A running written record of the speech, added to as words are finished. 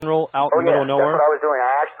out in the middle of nowhere? That's what I was doing.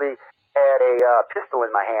 I actually had a pistol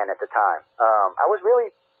in my hand at the time. I was really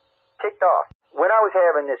ticked off when I was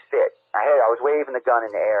having this fit. I was waving the gun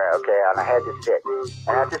in the air, okay, and I had this fit.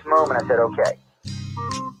 And at this moment, I said, okay.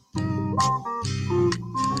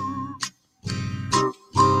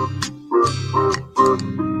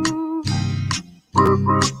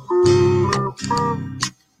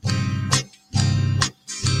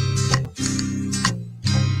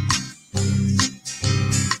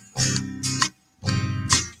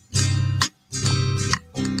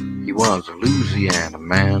 He was a Louisiana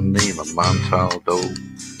man named Montaldo.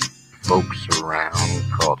 Folks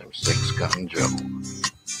around called him Six Gun Joe.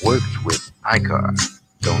 Worked with ICAR,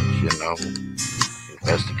 don't you know?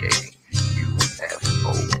 Investigating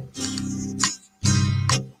UFOs.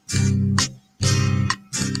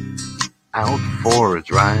 Out for a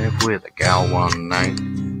drive with a gal one night,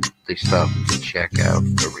 they stopped to check out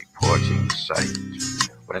the reporting site.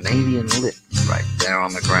 When an alien lit right there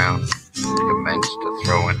on the ground, he commenced to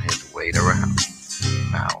throwing his weight around.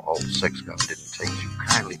 Now, old Six Gun didn't take too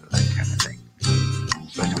kindly to that kind of thing,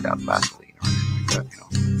 especially without Vaseline or anything like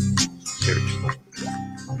that, Seriously.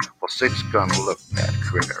 Well, Six Gun looked that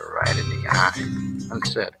critter right in the eye and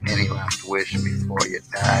said, "Any last wish before you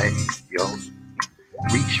die, yo?"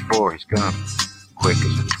 Reached for his gun, quick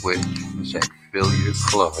as a twitch, and said, "Fill your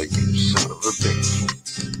claw, you son of a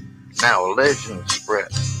bitch." Now a legend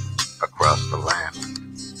spread across the land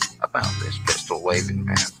about this pistol-waving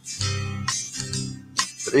man.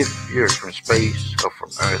 But if you're from space or from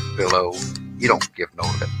Earth below, you don't give no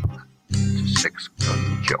lip to Six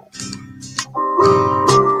Gun Joe.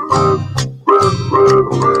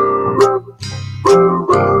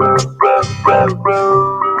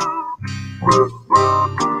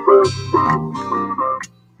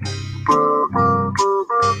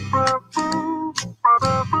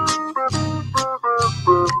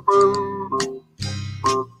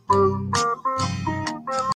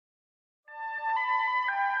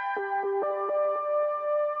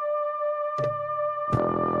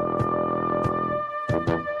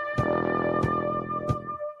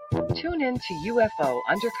 Tune in to UFO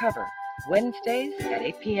Undercover, Wednesdays at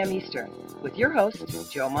 8 p.m. Eastern, with your host,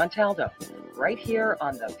 Joe Montaldo, right here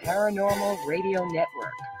on the Paranormal Radio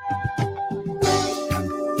Network.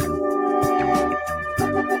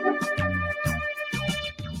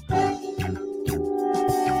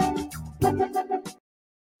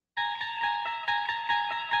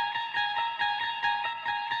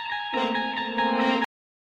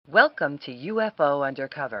 Welcome to UFO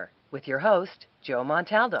Undercover, with your host, Joe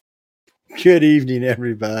Montaldo. Good evening,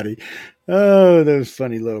 everybody. Oh, those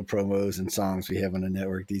funny little promos and songs we have on the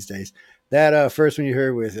network these days. That first one you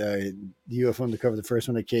heard with UFO Undercover, the first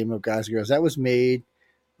one that came up, Guys and Girls, that was made,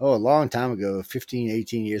 a long time ago, 15,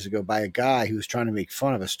 18 years ago, by a guy who was trying to make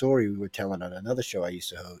fun of a story we were telling on another show I used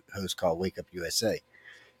to host called Wake Up USA.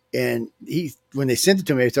 And when they sent it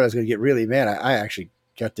to me, I thought I was going to get really mad. I actually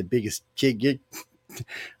got the biggest gig.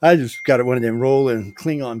 I just got one of them rolling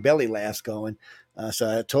Klingon belly laughs going.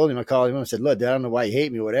 So I told him, I called him and said, "Look, I don't know why you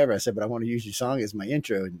hate me or whatever." I said, "But I want to use your song as my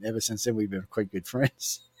intro." And ever since then, we've been quite good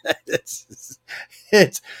friends. It's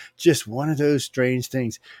just one of those strange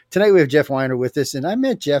things. Tonight, we have Jeff Weiner with us. And I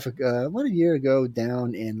met Jeff a year ago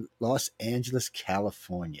down in Los Angeles,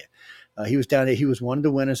 California. He was down there. He was one of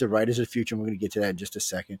the winners of Writers of the Future. And we're going to get to that in just a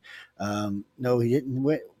second. No, he didn't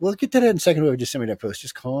win. We'll get to that in a second. Whoever just sent me that post,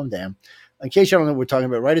 just calm down. In case you don't know what we're talking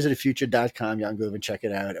about, writersofthefuture.com. You can go over and check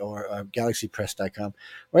it out, or galaxypress.com.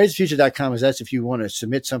 Writersofthefuture.com that's if you want to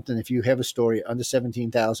submit something, if you have a story under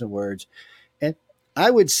 17,000 words. And I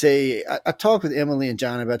would say, I talked with Emily and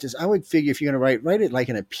John about this. I would figure if you're going to write it like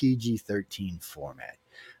in a PG-13 format.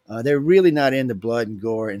 They're really not into blood and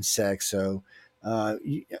gore and sex, so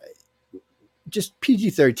just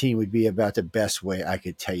PG-13 would be about the best way I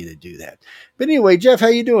could tell you to do that. But anyway, Jeff, how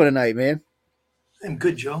you doing tonight, man? I'm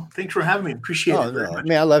good, Joe. Thanks for having me. Appreciate it very much.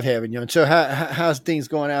 Man, I love having you. And so how's things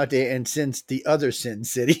going out there? And since the other Sin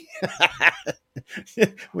City,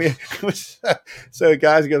 so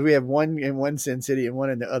guys, because we have one in one Sin City and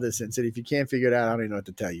one in the other Sin City. If you can't figure it out, I don't even know what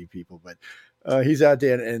to tell you people. But he's out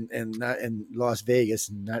there and not in Las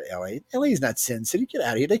Vegas, not LA. LA is not Sin City. Get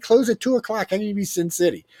out of here. They close at 2:00. How can you be Sin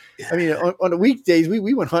City? Yeah. I mean, on the weekdays,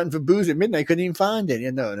 we went hunting for booze at midnight. Couldn't even find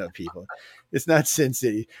any. No, people. It's not Sin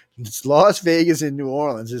City. It's Las Vegas and New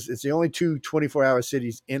Orleans. It's the only two 24-hour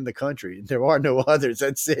cities in the country. There are no others.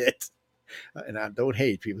 That's it. And I don't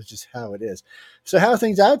hate people. It's just how it is. So how are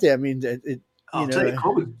things out there? I mean, I'll tell you,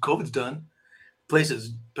 COVID's done. Place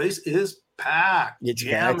is packed. It's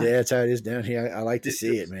packed. Yeah, that's how it is down here. I like to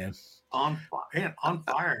see it, man. On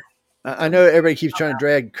fire. I know everybody keeps trying to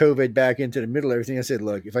drag COVID back into the middle of everything. I said,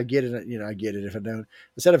 look, if I get it, I get it. If I don't,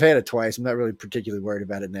 I said I've had it twice. I'm not really particularly worried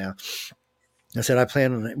about it now. I said I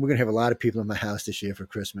plan on. We're going to have a lot of people in my house this year for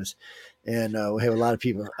Christmas, and we'll have a lot of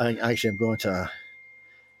people. I'm going to.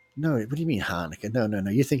 No, what do you mean Hanukkah?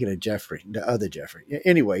 No. You're thinking of Jeffrey, the other Jeffrey.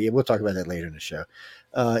 Anyway, we'll talk about that later in the show.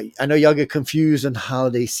 I know y'all get confused on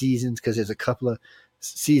holiday seasons because there's a couple of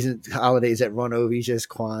season holidays that run over each. There's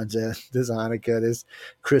Kwanzaa, there's Hanukkah, there's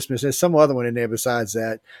Christmas. There's some other one in there besides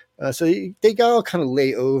that. So they all kind of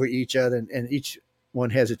lay over each other, and each one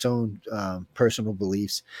has its own personal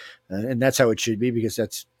beliefs, and that's how it should be because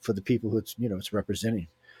that's for the people who it's representing.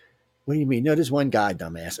 What do you mean? No, there's one God,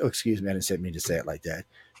 dumbass. Oh, excuse me, I didn't mean to say it like that.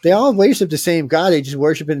 They all worship the same God. They just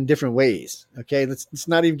worship it in different ways. Okay, let's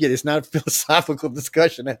not even it's not a philosophical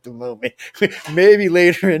discussion at the moment. Maybe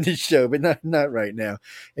later in the show, but not right now.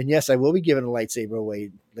 And yes, I will be giving a lightsaber away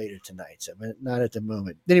later tonight, so but not at the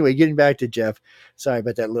moment. Anyway, getting back to Jeff. Sorry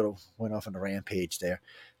about that little went off on a rampage there.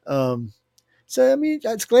 So I mean,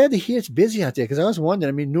 it's glad to hear it's busy out there because I was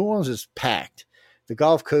wondering. I mean, New Orleans is packed. The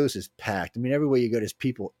Gulf Coast is packed. I mean, everywhere you go, there's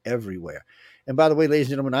people everywhere. And by the way, ladies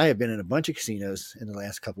and gentlemen, I have been in a bunch of casinos in the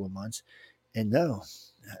last couple of months, and no,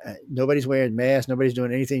 nobody's wearing masks. Nobody's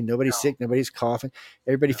doing anything. Nobody's sick. Nobody's coughing.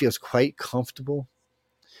 Everybody feels quite comfortable.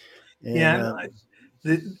 And,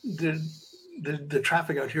 the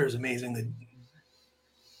traffic out here is amazing.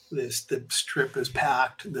 The strip is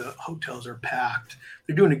packed. The hotels are packed.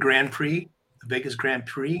 They're doing a Grand Prix, the Vegas Grand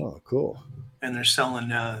Prix. Oh, cool. And they're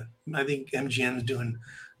selling, I think MGM's doing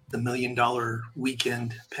the $1 million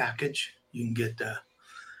weekend package. You can get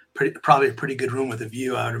probably a pretty good room with a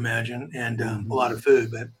view, I would imagine, and a lot of food.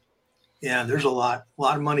 But yeah, there's a lot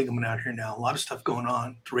of money coming out here now. A lot of stuff going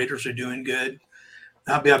on. The Raiders are doing good.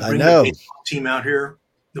 I'll be bringing a baseball team out here.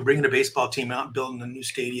 They're bringing a baseball team out and building a new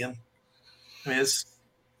stadium. I mean, this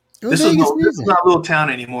is not a little town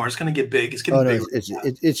anymore. It's going to get big. It's getting big.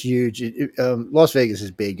 It's huge. Las Vegas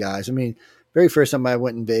is big, guys. I mean, very first time I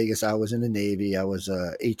went in Vegas, I was in the Navy. I was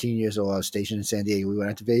 18 years old. I was stationed in San Diego. We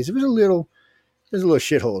went out to Vegas. It was a little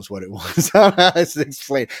shithole is what it was. I don't know how to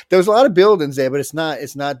explain. There was a lot of buildings there, but it's not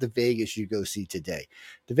the Vegas you go see today.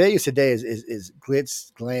 The Vegas today is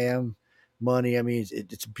glitz, glam, money. I mean,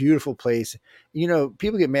 it's a beautiful place. You know,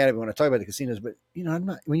 people get mad at me when I talk about the casinos, but I'm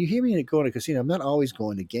not. When you hear me going to a casino, I'm not always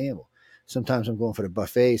going to gamble. Sometimes I'm going for the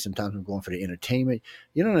buffet. Sometimes I'm going for the entertainment.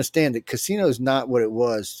 You don't understand that casino is not what it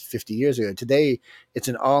was 50 years ago. Today, it's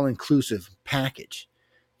an all-inclusive package.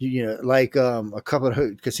 Like a couple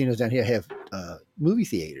of casinos down here have movie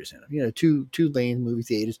theaters in them. Two-lane movie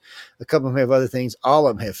theaters. A couple of them have other things. All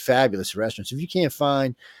of them have fabulous restaurants. If you can't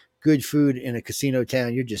find good food in a casino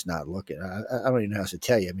town, you're just not looking. I don't even know how to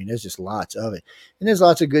tell you. I mean, there's just lots of it. And there's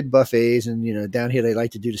lots of good buffets. And, down here, they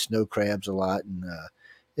like to do the snow crabs a lot. And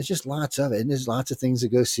there's just lots of it. And there's lots of things to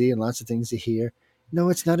go see and lots of things to hear. No,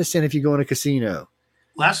 it's not a sin if you go in a casino.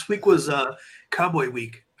 Last week was Cowboy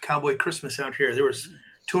Week, Cowboy Christmas out here. There was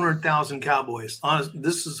 200,000 cowboys.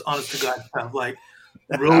 This is honest to God stuff. Like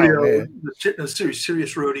rodeo,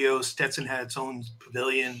 serious rodeo. Stetson had its own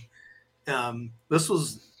pavilion. This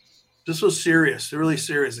was serious, really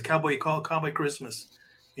serious. The Cowboy Cowboy Christmas,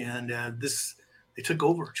 and they took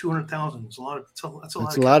over 200,000. It's a lot. That's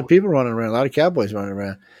a lot of people running around. A lot of cowboys running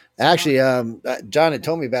around. Actually, John had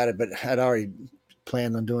told me about it, but I'd already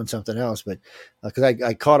planned on doing something else. But because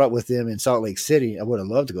I caught up with them in Salt Lake City, I would have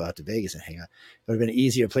loved to go out to Vegas and hang out. It would have been an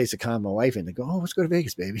easier place to calm my wife in to go. Oh, let's go to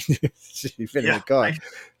Vegas, baby. She fit in the car. Right.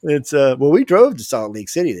 It's we drove to Salt Lake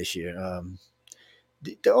City this year.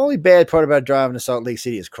 The only bad part about driving to Salt Lake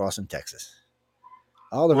City is crossing Texas.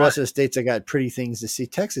 All the rest of the states I got pretty things to see.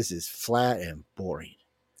 Texas is flat and boring.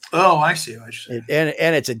 Oh, I see. And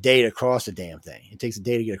it's a day to cross the damn thing. It takes a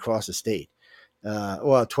day to get across the state.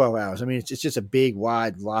 12 hours. I mean, it's just a big,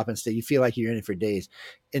 wide, lopping state. You feel like you're in it for days.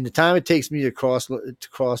 In the time it takes me to cross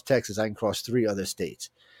Texas, I can cross 3 other states.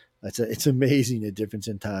 It's amazing the difference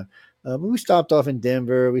in time. But we stopped off in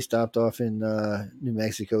Denver. We stopped off in New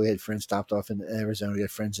Mexico. We had friends stopped off in Arizona. We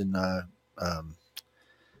had friends in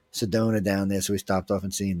Sedona down there, so we stopped off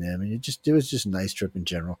and seen them. And it was just a nice trip in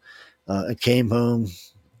general. I came home,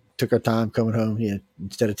 took our time coming home.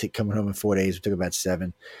 Instead of coming home in 4 days, we took about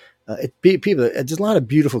 7. There's a lot of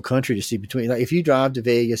beautiful country to see between. Like if you drive to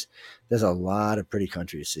Vegas, there's a lot of pretty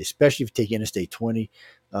country to see, especially if you take Interstate 20.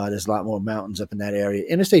 There's a lot more mountains up in that area.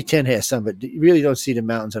 Interstate 10 has some, but you really don't see the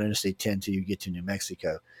mountains on Interstate 10 till you get to New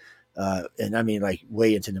Mexico. And I mean, like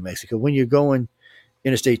way into New Mexico. When you're going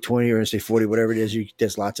Interstate 20 or Interstate 40, whatever it is,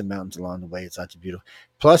 there's lots of mountains along the way. It's lots of beautiful.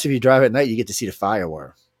 Plus, if you drive at night, you get to see the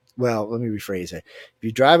firework. Well, let me rephrase it. If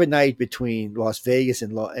you drive at night between Las Vegas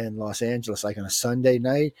and Los Angeles, like on a Sunday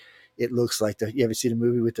night, it looks like you ever see the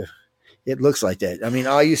movie with it looks like that. I mean,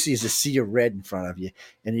 all you see is a sea of red in front of you,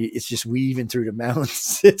 and it's just weaving through the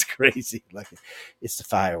mountains. It's crazy. Like, it's the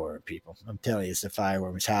fireworm, people. I'm telling you, it's the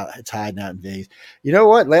fireworm. It's hiding out in Vegas. You know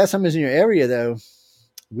what? Last time I was in your area, though,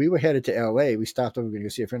 we were headed to L.A. We stopped over. We're going to go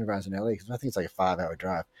see a friend of ours in L.A. because I think it's like a 5-hour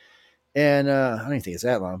drive. And I don't even think it's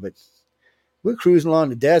that long, but we're cruising along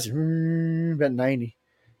the desert, about 90.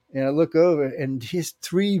 And I look over, and here's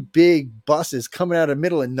 3 big buses coming out of the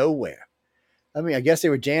middle of nowhere. I mean, I guess they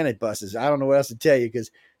were Janet buses. I don't know what else to tell you because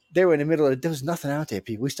they were in the middle of it. There was nothing out there,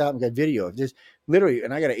 people. We stopped and got video of this. Literally,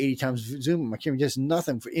 and I got an 80 times zoom on my camera, just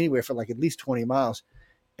nothing for anywhere for like at least 20 miles.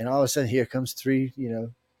 And all of a sudden, here comes 3,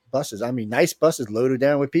 buses. I mean, nice buses loaded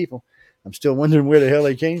down with people. I'm still wondering where the hell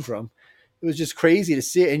they came from. It was just crazy to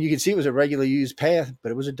see it. And you can see it was a regular used path,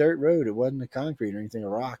 but it was a dirt road. It wasn't a concrete or anything or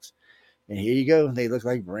rocks. And here you go. They look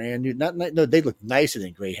like brand new. No, they look nicer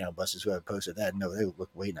than Greyhound buses. Whoever posted that, no, they look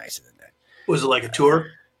way nicer than that. Was it like a tour?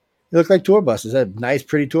 They look like tour buses. They have nice,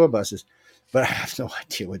 pretty tour buses. But I have no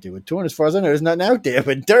idea what they were touring. As far as I know, there's nothing out there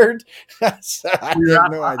but dirt. So I have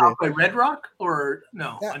no idea. Out by Red Rock or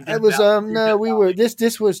no? It was no. We were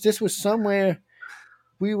this was somewhere.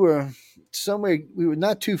 We were somewhere. We were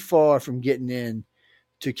not too far from getting in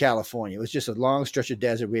to California. It was just a long stretch of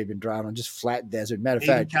desert we had been driving on, just flat desert. Matter of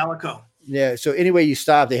fact, Calico. Yeah. So anyway, you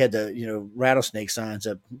stopped. They had the rattlesnake signs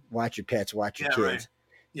up. Watch your pets. Watch your kids. Right.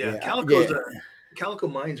 Yeah. Calico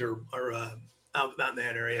mines are out in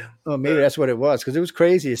that area. Oh, maybe that's what it was because it was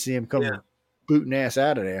crazy to see him come booting ass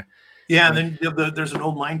out of there. Yeah, and then there's an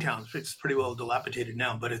old mine town. It's pretty well dilapidated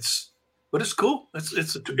now, but it's cool.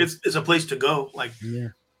 It's a place to go. Like,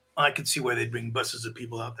 I could see why they'd bring buses of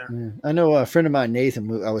people out there. Yeah. I know a friend of mine,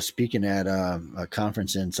 Nathan. I was speaking at a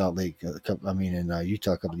conference in Salt Lake. In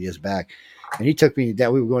Utah a couple of years back, and he took me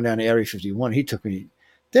that we were going down to Area 51. He took me.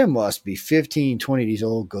 There must be 15, 20 of these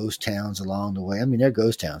old ghost towns along the way. I mean, they're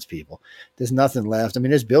ghost towns, people. There's nothing left. I mean,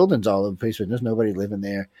 there's buildings all over the place, but there's nobody living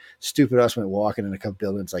there. Stupid us went walking in a couple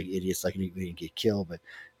buildings like idiots, like we didn't get killed, but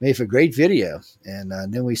made for great video. And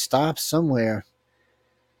then we stopped somewhere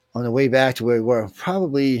on the way back to where we were,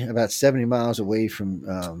 probably about 70 miles away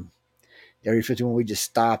from Area 51. We just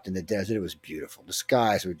stopped in the desert. It was beautiful. The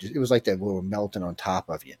skies were it was like that we were melting on top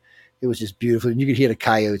of you. It was just beautiful. And you could hear the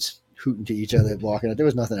coyotes hooting to each other, walking out. There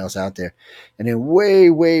was nothing else out there. And then way,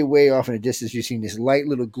 way, way off in the distance, you're seeing this light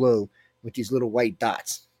little glow with these little white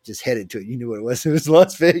dots just headed to it. You knew what it was. It was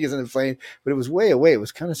Las Vegas in a plane, but it was way away. It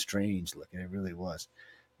was kind of strange looking. It really was.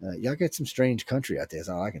 Y'all get some strange country out there. That's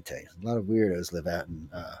all I can tell you. A lot of weirdos live out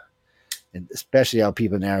and especially our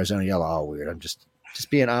people in Arizona. Y'all are all weird. I'm just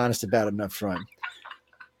being honest about it up front.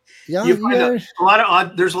 Y'all,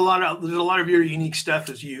 there's a lot of your unique stuff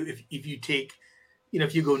as if you take,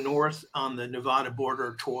 if you go north on the Nevada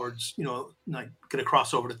border towards, like going to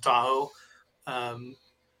cross over to Tahoe,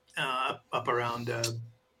 up around,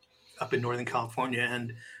 up in Northern California.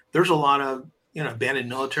 And there's a lot of, abandoned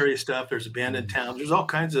military stuff. There's abandoned towns. There's all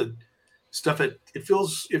kinds of stuff that it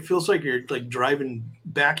feels like you're like driving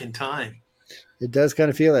back in time. It does kind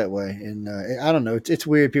of feel that way. And I don't know. It's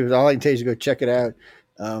weird. People, all I can tell you is go check it out.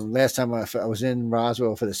 Last time I was in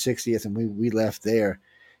Roswell for the 60th and we left there.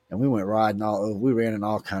 And we went riding all over. We ran in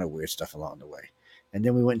all kind of weird stuff along the way. And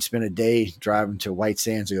then we went and spent a day driving to White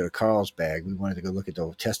Sands to go to Carlsbad. We wanted to go look at the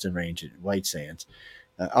old testing range at White Sands.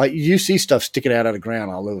 You see stuff sticking out of the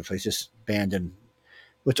ground all over the place, just abandoned.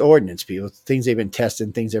 What's ordnance, people? Things they've been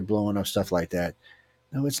testing, things they're blowing up, stuff like that.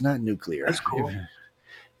 No, it's not nuclear. That's cool.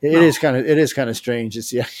 It is kind of strange.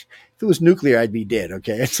 It's if it was nuclear, I'd be dead.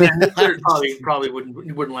 Okay, probably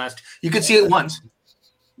wouldn't last. You could see it once.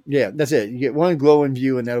 Yeah, that's it. You get one glowing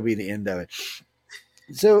view, and that'll be the end of it.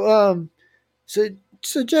 So,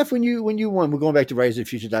 so Jeff, when you won, we're going back to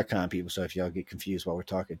RiseToTheFuture.com, people. So if y'all get confused while we're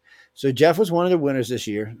talking, so Jeff was one of the winners this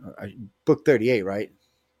year. Book 38, right?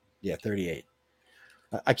 Yeah, 38.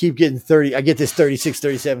 I keep getting 30. I get this 36,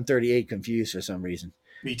 37, 38 confused for some reason.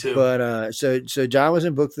 Me too. But so John was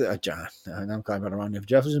in book. John, I'm calling about the wrong name.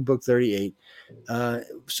 Jeff was in book 38.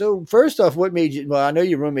 So first off, what made you? Well, I know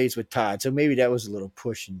your roommates with Todd, so maybe that was a little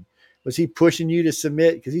pushing. Was he pushing you to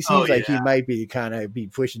submit? Because he seems like he might be kind of be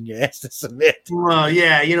pushing your ass to submit. Well,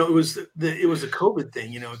 yeah, it was a COVID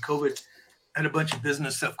thing. COVID had a bunch of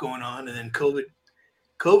business stuff going on, and then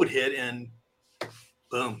COVID hit, and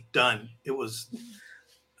boom, done. It was,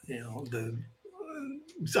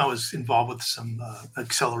 I was involved with some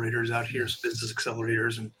accelerators out here, some business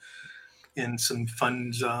accelerators, and some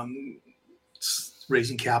funds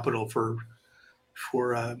raising capital for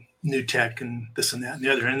new tech and this and that and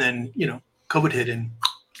the other. And then COVID hit, and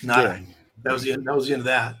that was the end of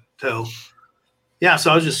that. So yeah,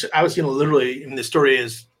 so I was literally. I mean, the story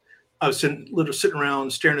is, I was literally sitting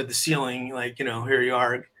around staring at the ceiling, like, here you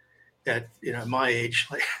are at, my age,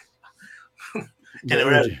 like, and it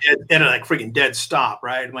was at a like freaking dead stop,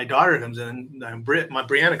 right? My daughter comes in, my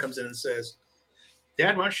Brianna comes in and says,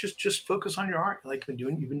 "Dad, why don't you just focus on your art? You've been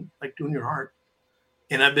doing your art."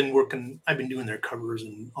 And I've been doing their covers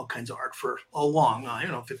and all kinds of art for a long,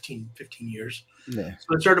 15 years. Yeah.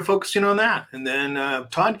 So I started focusing on that. And then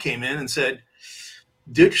Todd came in and said,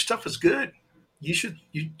 "Dude, your stuff is good.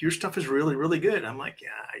 Your stuff is really, really good." I'm like,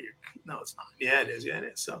 no, it's not. Yeah, it is. Yeah,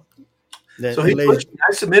 it is. So he pushed.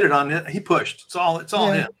 I submitted on it. He pushed. It's all him.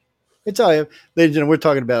 It's all him. Ladies and gentlemen, we're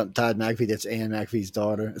talking about Todd McAfee. That's Ann McAfee's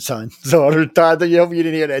daughter. Todd. You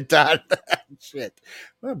didn't hear that, Todd. Shit.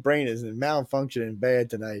 My brain is malfunctioning bad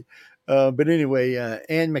tonight. But anyway,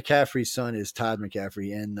 Ann McCaffrey's son is Todd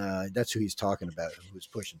McCaffrey, and that's who he's talking about, who's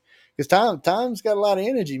pushing. Because Tom's got a lot of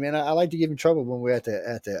energy, man. I like to give him trouble when we're at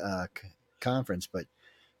the conference, but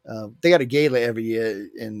they got a gala every year,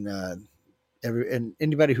 and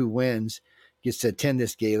anybody who wins gets to attend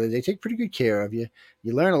this gala. They take pretty good care of you.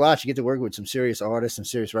 You learn a lot. You get to work with some serious artists, some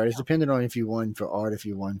serious writers, depending on if you won for art, if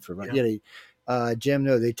you won for Jim.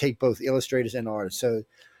 No, they take both illustrators and artists. So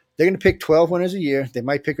they're going to pick 12 winners a year. They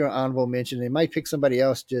might pick an honorable mention. They might pick somebody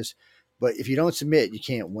else but if you don't submit, you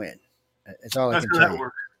can't win. That's all I can tell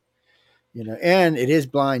you. And it is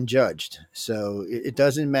blind judged. So it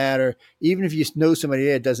doesn't matter. Even if you know somebody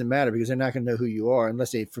there, it doesn't matter because they're not going to know who you are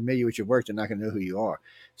unless they're familiar with your work. They're not going to know who you are.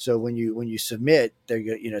 So when you submit,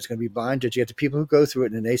 it's going to be blind judge. You get the people who go through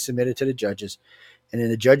it, and then they submit it to the judges, and then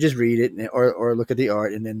the judges read it or look at the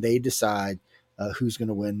art, and then they decide who's going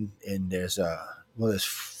to win. And there's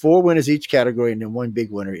 4 winners each category, and then 1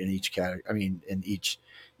 big winner in each category. I mean, in each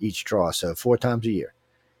draw. So 4 times a year.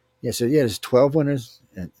 Yeah. So there's 12 winners.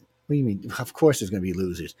 And what do you mean? Of course, there's going to be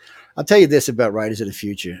losers. I'll tell you this about Writers of the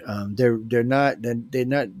Future. They're not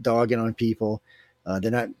dogging on people. They're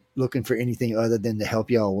not looking for anything other than to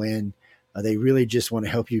help y'all win. They really just want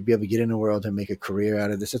to help you be able to get in the world and make a career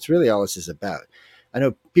out of this. That's really all this is about. I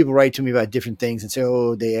know people write to me about different things and say,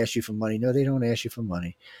 "Oh, they ask you for money." No, they don't ask you for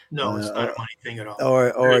money. No, it's not a money thing at all.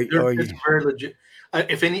 It's very legit.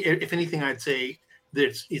 If anything, I'd say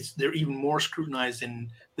they're even more scrutinized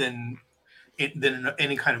than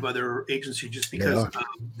any kind of other agency, just because of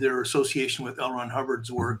their association with L. Ron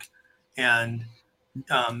Hubbard's work, and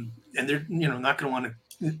they're not going to want to.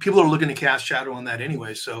 People are looking to cast shadow on that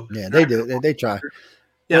anyway. So yeah, they do. They try.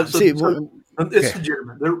 Yeah, it's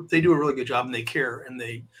legitimate. They do a really good job, and they care, and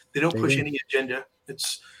they don't push any agenda.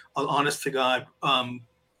 It's an honest to God,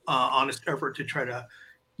 honest effort to try to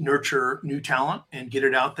nurture new talent and get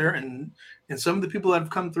it out there. And some of the people that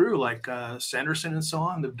have come through, like Sanderson and so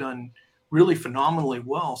on, they've done really phenomenally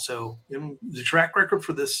well. So the track record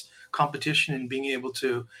for this competition and being able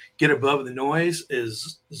to get above the noise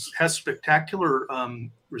has spectacular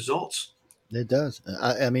results. It does.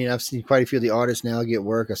 I mean, I've seen quite a few of the artists now get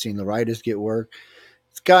work. I've seen the writers get work.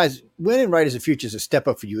 Guys, winning Writers of the Future is a step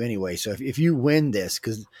up for you anyway. So if you win this,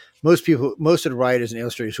 because most of the writers and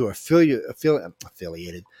illustrators who are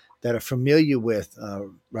affiliated, that are familiar with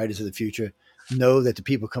Writers of the Future, know that the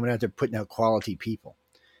people coming out there putting out quality people.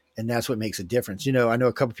 And that's what makes a difference. I know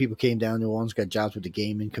a couple of people came down to New Orleans, got jobs with the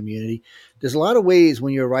gaming community. There's a lot of ways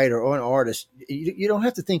when you're a writer or an artist, you don't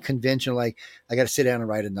have to think conventional, like I got to sit down and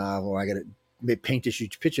write a novel, or I got to paint this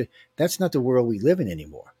huge picture. That's not the world we live in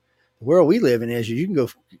anymore. The world we live in is you can go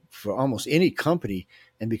for almost any company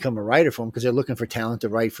and become a writer for them because they're looking for talent to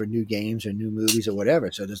write for new games or new movies or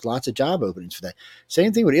whatever. So there's lots of job openings for that.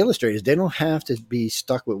 Same thing with illustrators. They don't have to be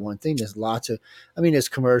stuck with one thing. There's there's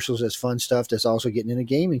commercials, there's fun stuff. There's also getting in the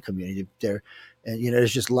gaming community there. And,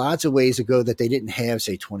 there's just lots of ways to go that they didn't have,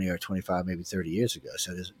 say, 20 or 25, maybe 30 years ago.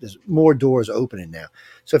 So there's more doors opening now.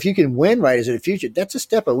 So if you can win Writers of the Future, that's a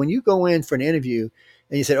step up. When you go in for an interview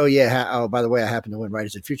and you said, oh, by the way, I happen to win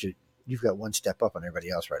Writers of the Future, you've got one step up on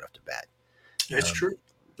everybody else right off the bat. That's true.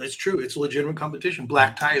 That's true. It's a legitimate competition.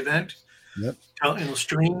 Black tie event. Yep.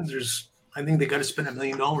 Stream. I think they got to spend $1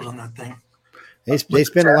 million on that thing. They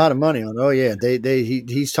spend a lot of money on. Oh yeah.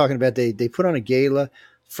 He's talking about they put on a gala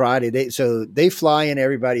Friday. They fly in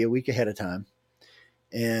everybody a week ahead of time,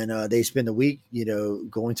 and they spend a week,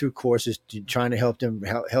 going through courses trying to help them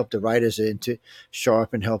help the writers to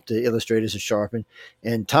sharpen, help the illustrators to sharpen.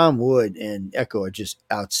 And Tom Wood and Echo are just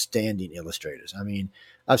outstanding illustrators. I mean,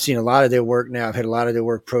 I've seen a lot of their work now. I've had a lot of their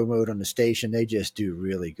work promoted on the station. They just do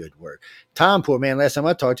really good work. Tom, poor man, last time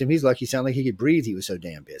I talked to him, he's lucky he sounded like he could breathe. He was so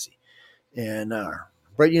damn busy. And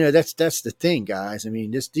but that's the thing, guys. I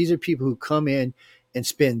mean, these are people who come in and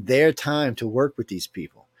spend their time to work with these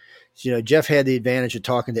people. So, Jeff had the advantage of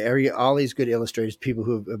talking to all these good illustrators, people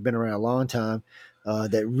who have been around a long time.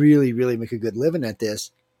 that really, really make a good living at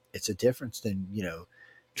this, it's a difference than,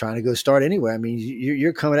 trying to go start anywhere. I mean,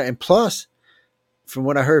 you're coming out, and plus, from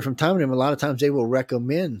what I heard from Tom and him, a lot of times they will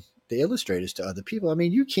recommend the illustrators to other people. I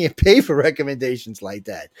mean, you can't pay for recommendations like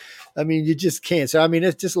that. I mean, you just can't. So, I mean,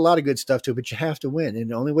 it's just a lot of good stuff too, but you have to win. And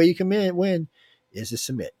the only way you can win is to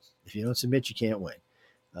submit. If you don't submit, you can't win.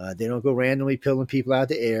 They don't go randomly pulling people out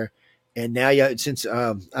the air. And now, since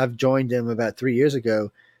I've joined them about 3 years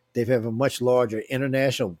ago, they have a much larger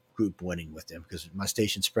international group winning with them because my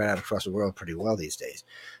station's spread out across the world pretty well these days.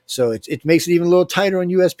 So it makes it even a little tighter on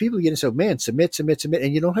U.S. people getting. So, man, submit.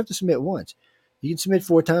 And you don't have to submit once. You can submit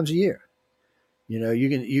 4 times a year.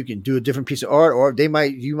 You can do a different piece of art, or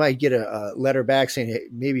you might get a letter back saying, hey,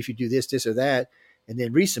 maybe if you do this or that, and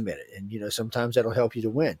then resubmit it. And, sometimes that'll help you to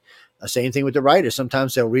win. Same thing with the writers.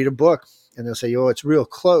 Sometimes they'll read a book and they'll say, it's real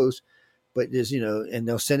close, but there's, and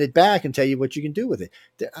they'll send it back and tell you what you can do with it.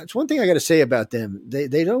 That's one thing I got to say about them.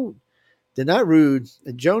 They're not rude.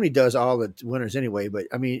 Joni does all the winners anyway, but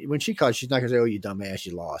I mean, when she calls, she's not going to say, you dumbass,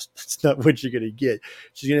 you lost. That's not what you're going to get.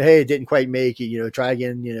 She's going to, hey, it didn't quite make it, try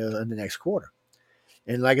again, in the next quarter.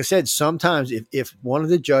 And like I said, sometimes if one of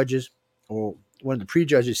the judges or one of the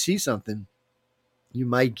prejudges see something, you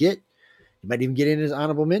might even get in as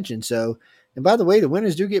honorable mention. So, and by the way, the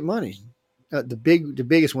winners do get money. The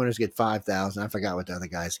biggest winners get $5,000. I forgot what the other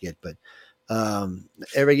guys get, but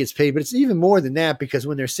everybody gets paid. But it's even more than that because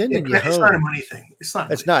when they're sending you home, it's not a money thing. It's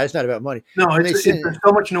not about money. No, there's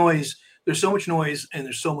so much noise. There's so much noise, and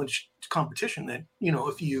there's so much competition that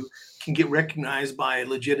if you can get recognized by a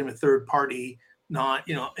legitimate third party,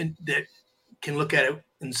 and that can look at it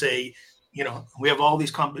and say, we have all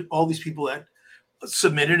these people that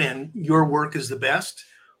submitted, and your work is the best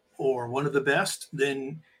or one of the best,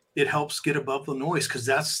 then it helps get above the noise, because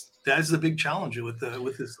that's the big challenge with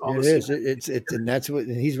this. And that's what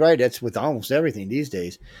he's right. That's with almost everything these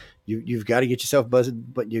days. You've got to get yourself buzzing,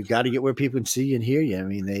 but you've got to get where people can see and hear you. I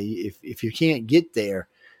mean, if you can't get there,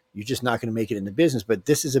 you're just not going to make it in the business. But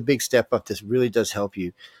this is a big step up. This really does help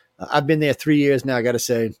you. I've been there 3 years now. I got to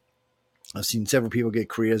say, I've seen several people get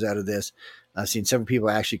careers out of this. I've seen several people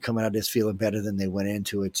actually come out of this feeling better than they went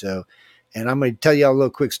into it. So, and I'm going to tell you all a little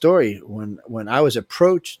quick story. When I was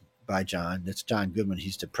approached by John, that's John Goodman.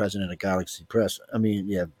 He's the president of Galaxy Press. I mean,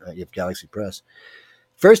 you have Galaxy Press.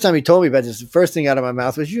 First time he told me about this, the first thing out of my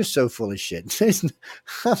mouth was, "You're so full of shit."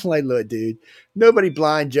 I'm like, "Look, dude, nobody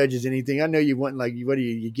blind judges anything. I know you want, like, what do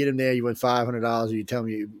you get him there? You want $500, or you tell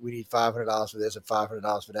me we need $500 for this or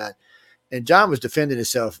 $500 for that." And John was defending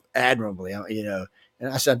himself admirably, And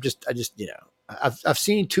I said, I've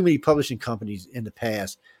seen too many publishing companies in the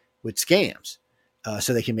past with scams,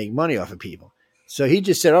 so they can make money off of people. So he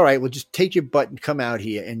just said, "All right, well, just take your butt and come out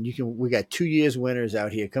here, and we got 2 years winners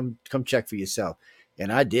out here. Come check for yourself."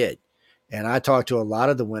 And I did. And I talked to a lot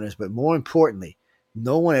of the winners, but more importantly,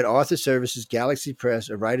 no one at Author Services, Galaxy Press,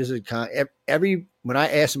 or Writers of when I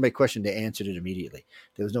asked them a question, they answered it immediately.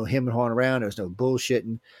 There was no him and hawing around. There was no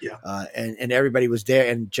bullshitting. Yeah. And everybody was there.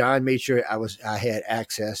 And John made sure I had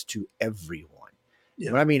access to everyone.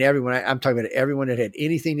 Yeah. When I mean everyone, I'm talking about everyone that had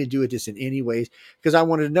anything to do with this in any ways, because I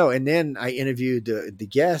wanted to know. And then I interviewed the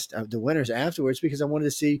guest, the winners afterwards, because I wanted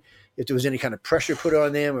to see if there was any kind of pressure put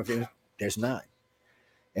on them, or if there's not.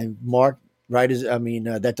 And Mark,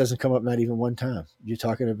 that doesn't come up not even one time. You're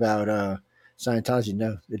talking about Scientology.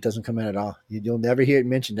 No, it doesn't come out at all. You'll never hear it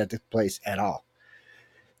mentioned at the place at all.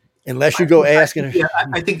 Unless you go asking.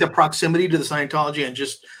 I think the proximity to the Scientology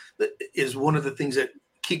is one of the things that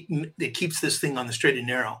keeps this thing on the straight and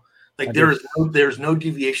narrow. Like there's no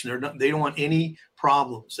deviation. They don't want any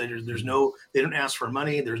problems. They don't ask for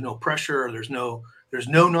money. There's no pressure. There's no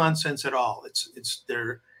nonsense at all.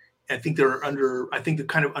 I think they're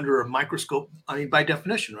kind of under a microscope. I mean, by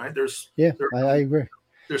definition, right? I agree.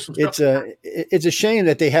 There's some stuff. It's a shame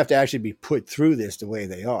that they have to actually be put through this the way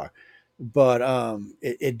they are, but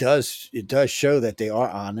it does show that they are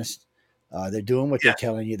honest. They're doing what they're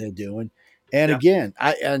telling you they're doing. And again,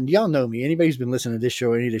 and y'all know me. Anybody who's been listening to this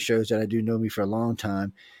show or any of the shows that I do know me for a long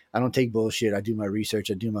time. I don't take bullshit. I do my research.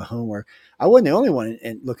 I do my homework. I wasn't the only one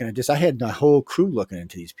looking at this. I had my whole crew looking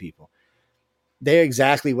into these people. They're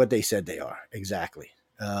exactly what they said they are. Exactly.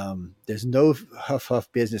 There's no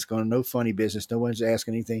huff business going on, no funny business. No one's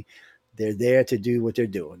asking anything. They're there to do what they're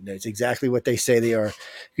doing. That's exactly what they say they are.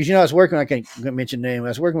 Because, I was working, I can't mention name. I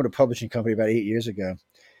was working with a publishing company about 8 years ago.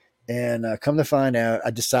 And come to find out,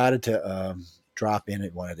 I decided to drop in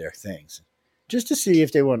at one of their things just to see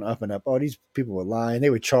if they weren't up and up. Oh, these people were lying. They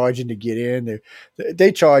were charging to get in.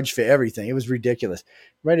 They charged for everything. It was ridiculous.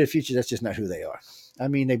 Right in the future, that's just not who they are. I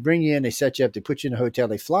mean, they bring you in, they set you up, they put you in a hotel,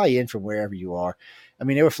 they fly you in from wherever you are. I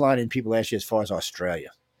mean, they were flying in people last year as far as Australia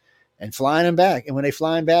and flying them back. And when they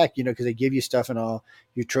fly them back, you know, because they give you stuff and all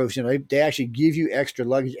your trophies, you know, they actually give you extra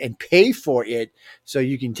luggage and pay for it so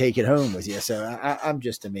you can take it home with you. So I'm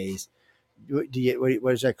just amazed. What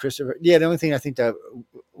is that, Christopher? Yeah, the only thing I think that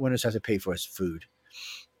winners have to pay for is food.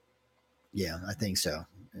 Yeah, I think so.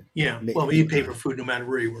 Yeah, well, you pay for food no matter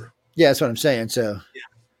where you were. Yeah, that's what I'm saying. So, yeah.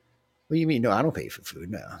 What do you mean? No, I don't pay for food.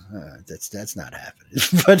 No, that's not happening.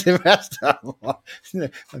 But the rest of them,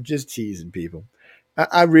 I'm just teasing people.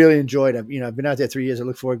 I really enjoyed it. You know, I've been out there 3 years. I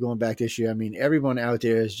look forward to going back this year. I mean, everyone out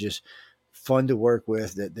there is just fun to work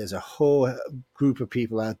with. There's a whole group of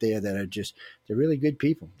people out there that are they're really good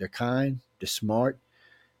people. They're kind, they're smart.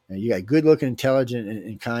 You got good looking, intelligent,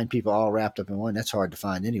 and kind people all wrapped up in one. That's hard to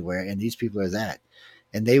find anywhere. And these people are that.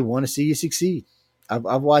 And they want to see you succeed. I've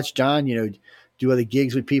watched John, you know, do other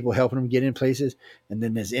gigs with people, helping them get in places. And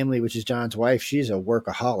then there's Emily, which is John's wife. She's a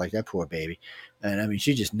workaholic, that poor baby. And I mean,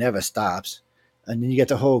 she just never stops. And then you get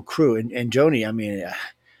the whole crew. And Joni, I mean,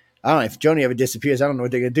 I don't know if Joni ever disappears. I don't know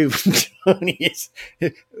what they're going to do. Joni is.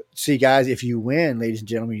 See, guys, if you win, ladies and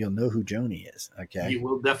gentlemen, you'll know who Joni is. Okay. You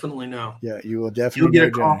will definitely know. Yeah, you will definitely You'll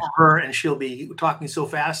get a call from her, and she'll be talking so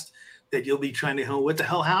fast that you'll be trying to know what the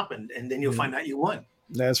hell happened. And then you'll find out you won.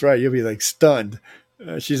 That's right. You'll be like stunned.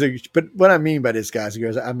 She's like, but what I mean by this, guys and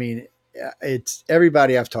girls, I mean, it's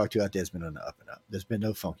everybody I've talked to out there has been on the up and up. There's been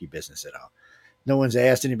no funky business at all. No one's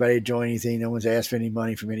asked anybody to join anything. No one's asked for any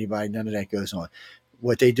money from anybody. None of that goes on.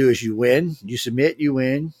 What they do is you win, you submit, you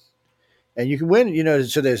win, and you can win. You know,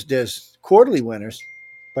 so there's quarterly winners,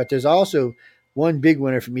 but there's also one big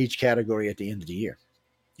winner from each category at the end of the year.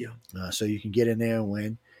 Yeah. So you can get in there and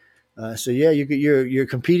win. So yeah, you're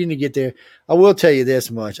competing to get there. I will tell you this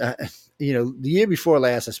much. You know, the year before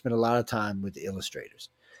last, I spent a lot of time with the illustrators,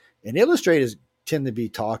 and illustrators tend to be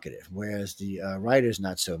talkative, whereas the writers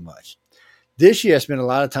not so much. This year, I spent a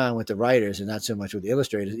lot of time with the writers and not so much with the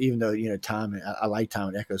illustrators, even though, you know, Tom, I like Tom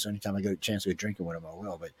and Echo, so anytime I get a chance to go drinking with them, I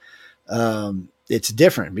will. But it's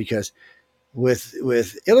different because with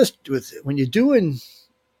when you're doing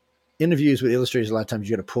interviews with illustrators, a lot of times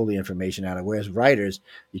you got to pull the information out of, whereas writers,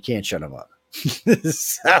 you can't shut them up.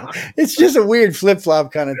 So, it's just a weird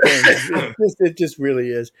flip-flop kind of thing. It just really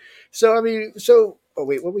is. So, I mean, oh,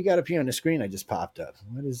 wait, what we got up here on the screen I just popped up?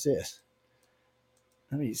 What is this?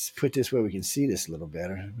 Let me put this where we can see this a little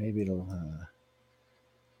better. Maybe it'll.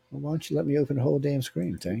 Well, why don't you let me open the whole damn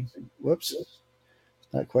screen thing? Whoops. It's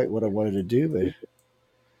not quite what I wanted to do, but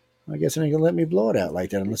I guess it ain't gonna let me blow it out like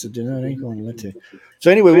that unless it ain't going to let it.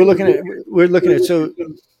 So anyway, we're looking at. So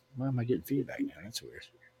why am I getting feedback now? That's weird.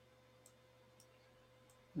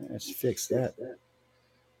 Let's fix that.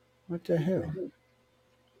 What the hell?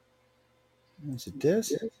 Is it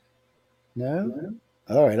this? No.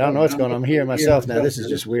 All right, I don't know what's going on. I'm hearing myself now. This is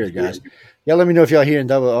just weird, guys. Y'all let me know if y'all hearing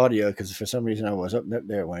double audio, because for some reason I was up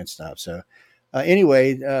there when it stopped. So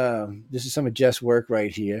anyway, this is some of Jeff's work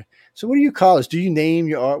right here. So what do you call this? Do you name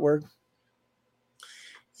your artwork?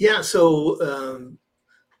 Yeah, so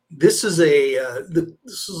this is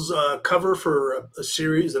a cover for a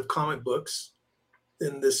series of comic books.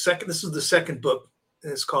 And this is the second book,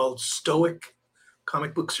 and it's called Stoic.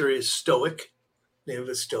 Comic book series Stoic. Name of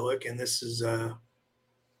it Stoic, and this is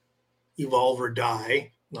Evolve or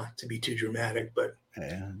Die, not to be too dramatic, but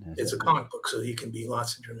it's a comic book, so you can be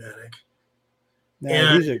lots of dramatic.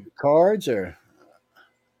 Now, these are cards, or?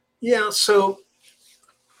 Yeah, so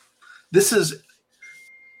this is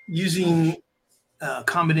using a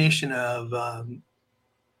combination of,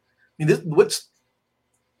 what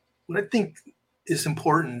I think is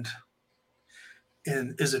important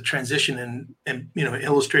and is a transition and you know,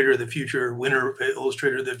 illustrator of the future, winner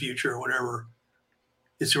illustrator of the future, or whatever,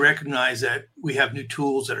 is to recognize that we have new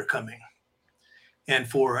tools that are coming. And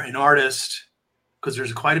for an artist, because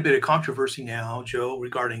there's quite a bit of controversy now, Joe,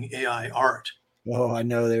 regarding AI art. Oh, I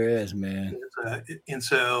know there is, man.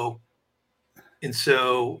 So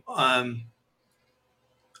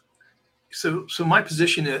my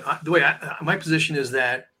position is my position is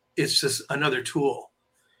that it's just another tool.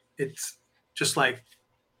 It's just like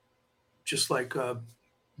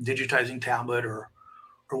digitizing tablet or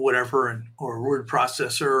whatever, or a word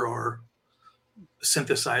processor or a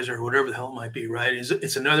synthesizer or whatever the hell it might be, right?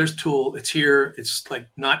 It's another tool. It's here. It's like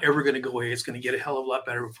not ever going to go away. It's going to get a hell of a lot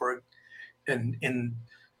better before and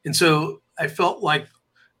so I felt like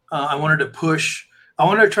I wanted to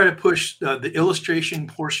try to push the illustration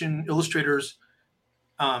portion, illustrators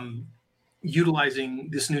utilizing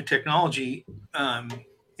this new technology,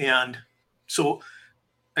 and so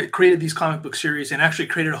I created these comic book series and actually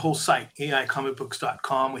created a whole site,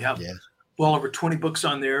 AIcomicbooks.com. We have well over 20 books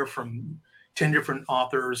on there from 10 different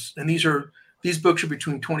authors. And these are These books are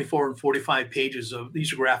between 24 and 45 pages of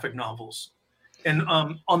these are graphic novels. And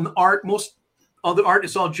on the art, most all the art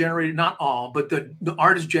is all generated, not all, but the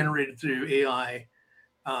art is generated through AI,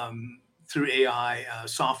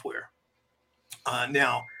 software.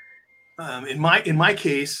 Now, in my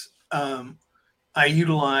case, I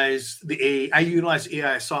utilize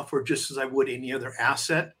AI software just as I would any other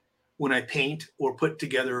asset when I paint or put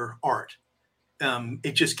together art.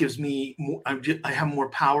 It just gives me more, I have more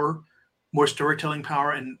power, more storytelling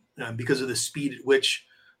power, and because of the speed at which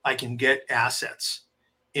I can get assets.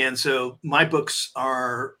 And so my books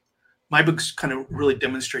kind of really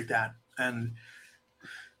demonstrate that. And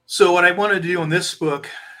so what I want to do in this book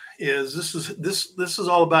is this is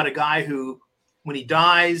all about a guy who, when he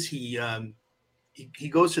dies, he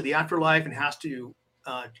goes to the afterlife and has to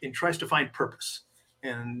and tries to find purpose.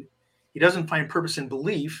 And he doesn't find purpose in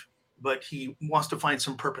belief, but he wants to find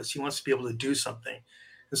some purpose. He wants to be able to do something.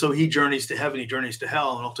 And so he journeys to heaven, he journeys to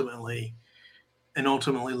hell, and ultimately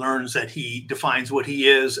learns that he defines what he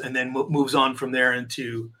is, and then moves on from there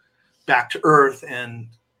into back to earth. And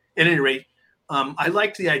at any rate, I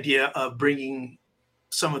liked the idea of bringing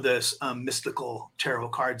some of this mystical tarot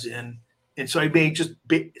cards in. And so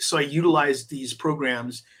I utilized these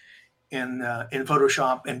programs in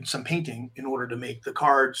Photoshop and some painting in order to make the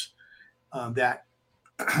cards that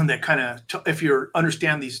kind of, if you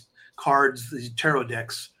understand these cards, these tarot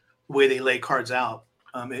decks, the way they lay cards out,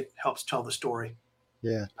 it helps tell the story.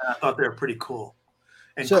 Yeah. And I thought they were pretty cool.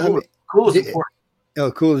 And so, cool is important.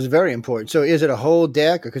 Oh, cool is very important. So is it a whole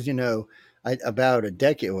deck? Because, about a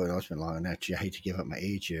decade, well, it's been long enough. Actually, I hate to give up my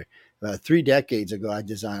age here. About 3 decades ago,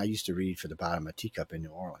 I used to read for the Bottom of Teacup in New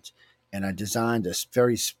Orleans, and I designed a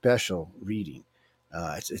very special reading.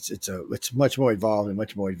 It's much more involved and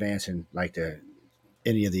much more advanced than like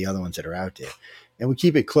any of the other ones that are out there. And we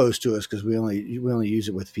keep it close to us because we only use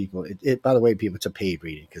it with people. By the way, people, it's a paid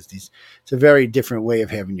reading because it's a very different way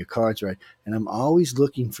of having your cards right. And I'm always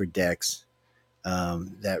looking for decks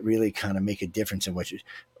that really kind of make a difference in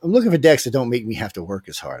I'm looking for decks that don't make me have to work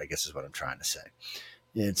as hard, I guess is what I'm trying to say.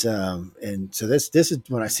 It's and so this is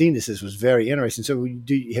when I seen this was very interesting. So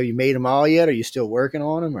have you made them all yet? Are you still working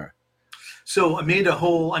on them or? So I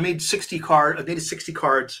made 60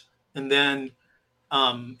 cards and then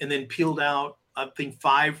peeled out, I think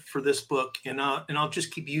 5 for this book, and I'll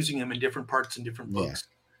just keep using them in different parts in different books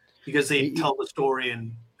because they tell the story.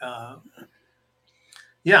 And I'm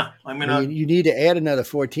gonna. You need to add another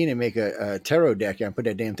 14 and make a tarot deck and put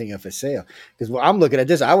that damn thing up for sale. Because I'm looking at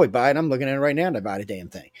this, I would buy it. I'm looking at it right now, and I buy the damn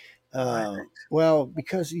thing. Well,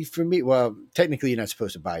 because for me, technically you're not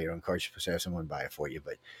supposed to buy your own cards. You're supposed to have someone buy it for you.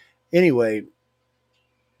 But anyway.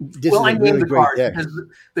 I named the card because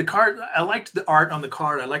the card. I liked the art on the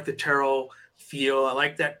card. I like the tarot feel. I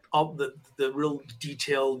like that all the real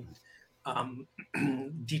detailed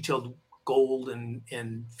gold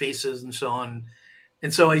and faces and so on.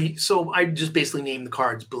 And so I just basically named the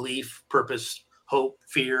cards: belief, purpose, hope,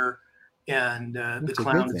 fear, and the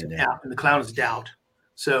clown is doubt.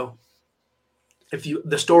 So if you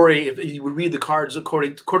would read the cards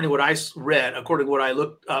according to what I read, according to what I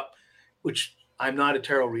looked up, which I'm not a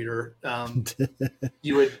tarot reader.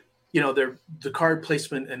 You would, the card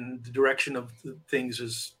placement and the direction of the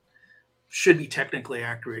things should be technically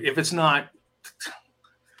accurate. If it's not,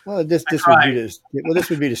 well, this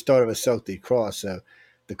would be the start of a Celtic cross. So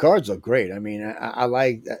the cards look great. I mean,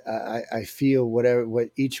 I feel what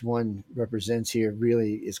each one represents here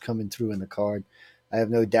really is coming through in the card. I have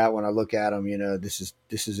no doubt when I look at them, this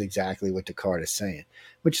is exactly what the card is saying,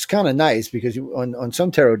 which is kind of nice because on some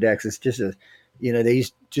tarot decks, it's just they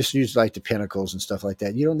just use like the pentacles and stuff like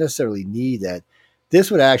that. You don't necessarily need that. This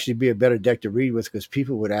would actually be a better deck to read with because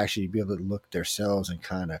people would actually be able to look themselves and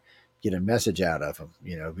kind of get a message out of them,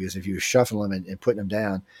 because if you shuffle them and putting them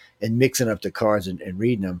down and mixing up the cards and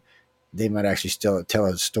reading them, they might actually still tell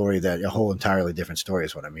a story a whole entirely different story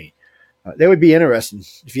is what I mean. That would be interesting.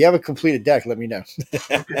 If you have a completed deck, let me know.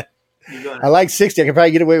 Okay. I like 60. I can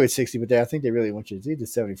probably get away with 60, but I think they really want you to do the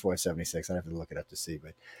 74, 76. I'd have to look it up to see.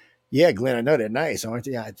 But yeah, Glenn, I know they're nice, aren't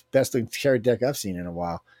they? Yeah, it's the best looking tarot deck I've seen in a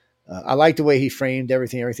while. I like the way he framed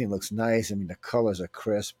everything. Everything looks nice. I mean, the colors are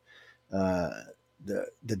crisp. The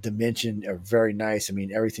dimension are very nice. I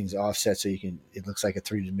mean, everything's offset, so it looks like a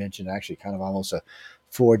 3-dimension, actually kind of almost a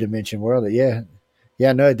 4-dimension world. Yeah,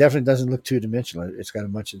 no, it definitely doesn't look 2-dimensional. It's got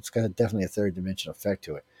definitely a 3rd-dimensional effect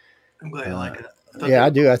to it. I'm glad you like it. I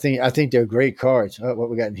do. I think they're great cards. Oh, what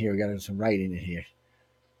we got in here? We got some writing in here.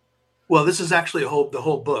 Well, this is actually the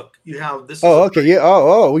whole book. You have this. Oh, okay. Yeah.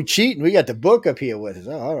 Oh, we cheating. We got the book up here with us.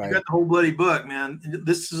 Oh, all right. You got the whole bloody book, man.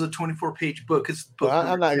 This is a 24-page book. It's book Well,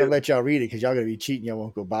 I'm not two. gonna let y'all read it because y'all gonna be cheating. Y'all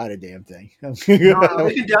won't go buy the damn thing. No,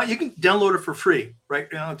 you can download it for free right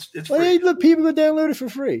now. It's well, free. hey, look, people go download it for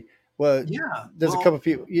free. Well, Yeah, there's a couple of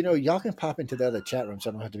people. Y'all can pop into the other chat rooms. So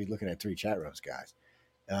I don't have to be looking at 3 chat rooms, guys.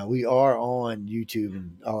 We are on YouTube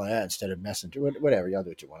and all of that instead of Messenger. Whatever, y'all do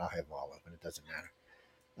what you want. I'll have them all open. It doesn't matter.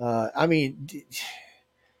 I mean,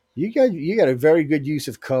 you got a very good use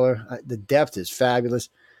of color. The depth is fabulous.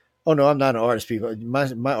 Oh no, I'm not an artist, people.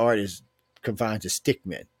 My art is confined to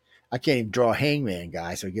stickmen. I can't even draw hangman,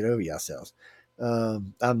 guys. So get over yourselves.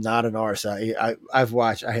 I'm not an artist. I've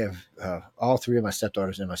watched. I have all 3 of my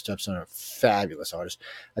stepdaughters and my stepson are fabulous artists.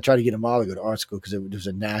 I try to get them all to go to art school because it was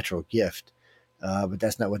a natural gift. But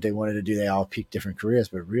that's not what they wanted to do. They all picked different careers,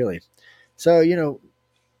 but really. So,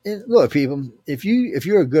 look, people, if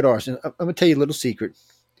you're a good artist, and I'm going to tell you a little secret.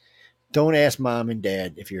 Don't ask mom and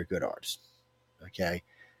dad if you're a good artist. Okay.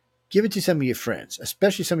 Give it to some of your friends,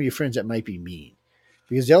 especially some of your friends that might be mean,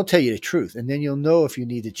 because they'll tell you the truth. And then you'll know if you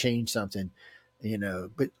need to change something,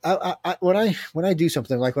 but when I do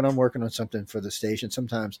something, like when I'm working on something for the station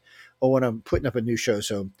sometimes, or when I'm putting up a new show.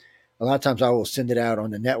 So a lot of times I will send it out on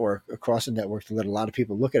the network, across the network, to let a lot of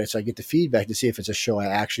people look at it. So I get the feedback to see if it's a show I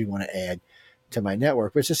actually want to add to my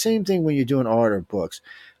network. But it's the same thing when you're doing art or books.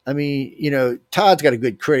 I mean, Todd's got a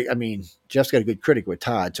good critic. I mean, Jeff's got a good critic with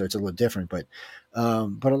Todd, so it's a little different. But a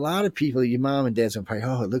lot of people, your mom and dad's going to probably,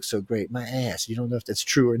 oh, it looks so great. My ass. You don't know if that's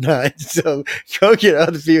true or not. So go get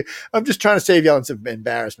other people. I'm just trying to save y'all some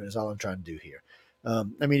embarrassment is all I'm trying to do here.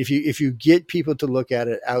 I mean, if you get people to look at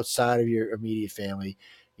it outside of your immediate family,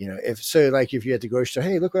 if you had to go store,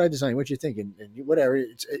 hey, look what I designed. What you think? And whatever.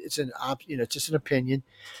 It's just an opinion.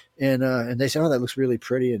 And they say, oh, that looks really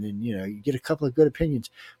pretty. And then, you get a couple of good opinions.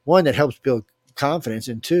 One, that helps build confidence.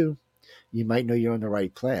 And 2, you might know you're on the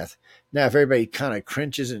right path. Now, if everybody kind of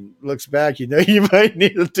cringes and looks back, you might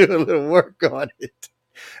need to do a little work on it.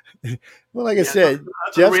 Well, like I said,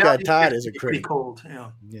 Jeff's got Todd as a critic. Pretty cold, yeah.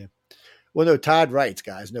 Well, no, Todd writes,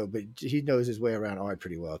 guys. No, but he knows his way around art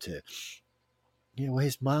pretty well, too. Well,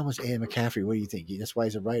 his mom was Anne McCaffrey. What do you think? That's why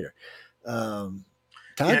he's a writer.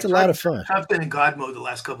 Todd's a lot of fun. I've been in God mode the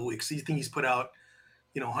last couple of weeks. You think he's put out,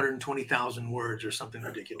 120,000 words or something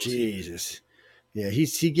ridiculous. Jesus. Yeah,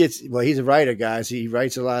 he's a writer, guys. He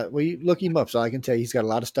writes a lot. Well, you look him up, so I can tell you he's got a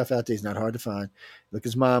lot of stuff out there. He's not hard to find. Look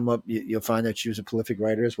his mom up. You'll find that she was a prolific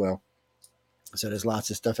writer as well. So there's lots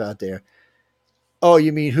of stuff out there. Oh,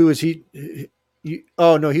 you mean who is he?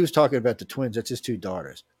 Oh, no, he was talking about the twins. That's his 2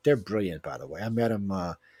 daughters. They're brilliant, by the way. I met them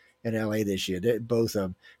in L.A. this year. They're both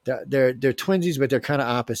of them. They're twinsies, but they're kind of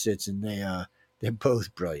opposites, and they're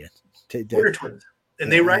both brilliant. They're twins.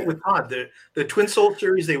 And they write with Todd. The Twin Soul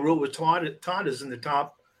series they wrote with Todd. Todd is in the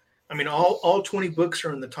top. I mean, all 20 books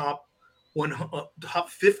are in the top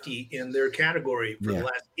 50 in their category for the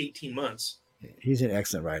last 18 months. He's an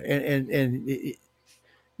excellent writer, and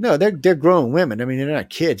no, they're grown women. I mean, they're not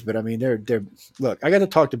kids, but I mean, they're. Look, I got to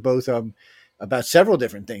talk to both of them about several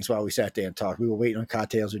different things while we sat there and talked. We were waiting on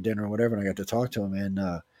cocktails or dinner or whatever, and I got to talk to them, and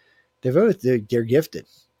they're gifted.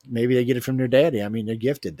 Maybe they get it from their daddy. I mean, they're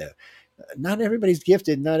gifted though. Not everybody's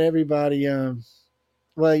gifted. Not everybody.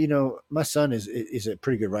 Well, my son is a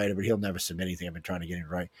pretty good writer, but he'll never submit anything. I've been trying to get him to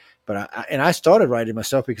write, but I started writing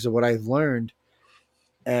myself because of what I've learned.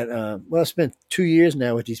 I spent 2 years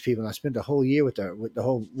now with these people, and I spent the whole year with the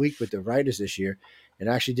whole week with the writers this year. It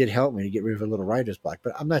actually did help me to get rid of a little writer's block.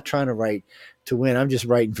 But I'm not trying to write to win. I'm just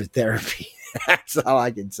writing for therapy. That's all I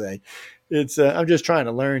can say. It's I'm just trying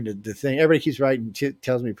to learn the thing. Everybody keeps writing,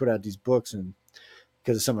 tells me to put out these books, and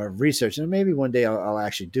because of some of our research, and maybe one day I'll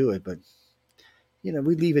actually do it. But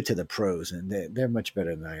we leave it to the pros, and they're much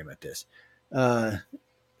better than I am at this. I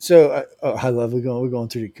love we're going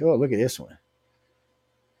through the. Oh, look at this one.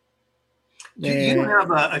 You don't have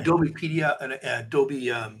Adobe PDF and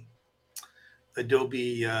Adobe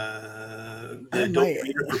Reader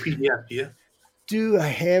for PDF, do you? Do I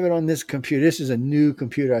have it on this computer? This is a new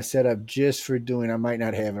computer I set up just for doing. I might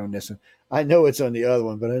not have it on this one. I know it's on the other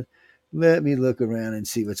one, but let me look around and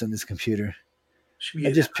see what's on this computer.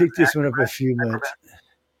 I just picked this one up a few months.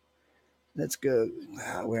 Let's go.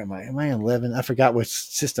 Where am I? Am I on 11? I forgot which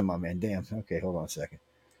system I'm in. Damn. Okay, hold on a second.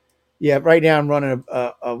 Yeah, right now I'm running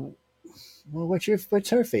well, what's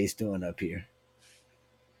her face doing up here?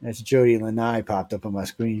 That's Jody Lanai popped up on my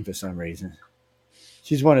screen for some reason.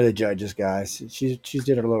 She's one of the judges, guys. She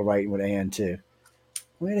did a little writing with Ann too.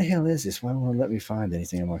 Where the hell is this? Why won't it let me find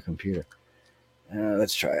anything on my computer?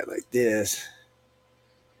 Let's try it like this.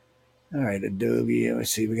 All right, Adobe.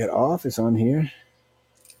 Let's see. We got Office on here.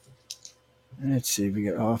 Let's see. We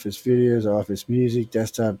got office videos, office music,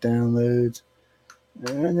 desktop downloads.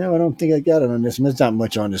 No, I don't think I got it on this one. There's not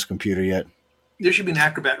much on this computer yet. There should be an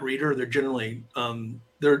Acrobat reader. They're generally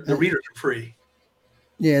the readers are free.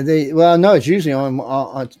 Yeah, no, it's usually on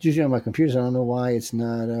my computer. So I don't know why it's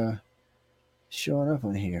not showing up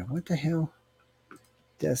on here. What the hell?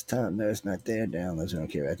 Desktop, no, it's not there. Downloads, I don't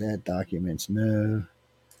care about that. Documents, no.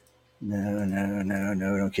 No,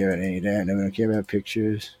 don't care about any of that. No, we don't care about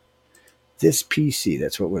pictures. This PC,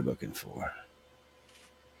 that's what we're looking for.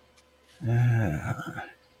 Man,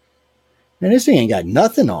 this thing ain't got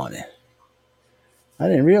nothing on it. I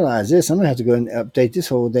didn't realize this. I'm going to have to go and update this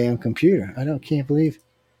whole damn computer. Can't believe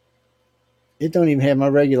it don't even have my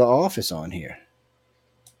regular Office on here.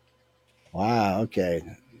 Wow, okay.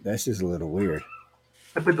 This is a little weird.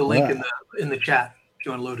 I put the link in the chat if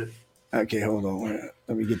you want to load it. Okay, hold on.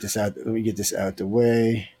 Let me get this out. Let me get this out the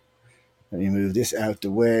way. Let me move this out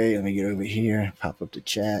the way. Let me get over here. Pop up the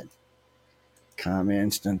chat.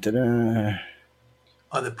 Comments. Dun, dun, dun.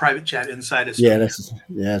 Oh, the private chat inside is. Yeah, that's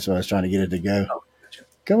what I was trying to get it to go. Oh, gotcha.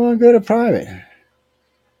 Come on, go to private.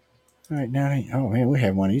 All right, now. Oh man, we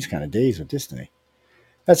have one of these kind of days with this thing.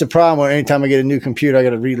 That's a problem. Where anytime I get a new computer, I got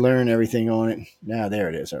to relearn everything on it. Now there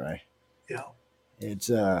it is. All right. Yeah.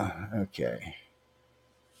 It's okay.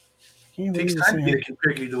 It takes time to get it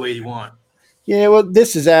configured the way you want. Yeah, well,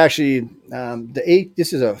 this is actually the 8.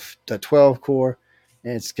 This is the 12 core,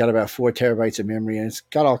 and it's got about 4 terabytes of memory, and it's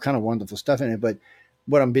got all kind of wonderful stuff in it. But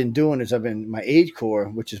what I've been doing is my 8 core,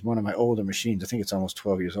 which is one of my older machines. I think it's almost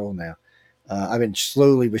 12 years old now. I've been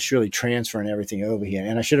slowly but surely transferring everything over here,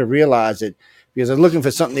 and I should have realized it because I was looking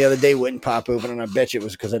for something the other day, wouldn't pop open, and I bet you it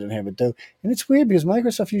was because I didn't have a Dove. And it's weird because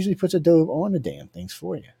Microsoft usually puts a Dove on the damn things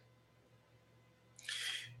for you.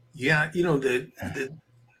 Yeah, the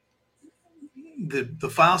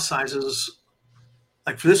file sizes,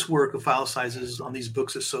 like for this work, the file sizes on these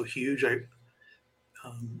books is so huge.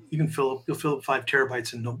 You'll fill up 5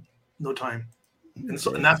 terabytes in no time, and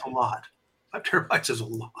that's a lot. 5 terabytes is a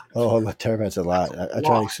lot. Oh, terabytes a lot. I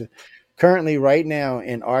try to. Currently, right now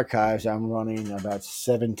in archives, I'm running about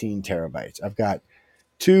 17 terabytes. I've got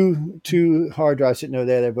two hard drives sitting over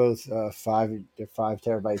there. They're both 5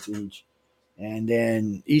 terabytes each. And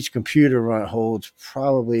then each computer holds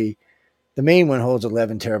probably, the main one holds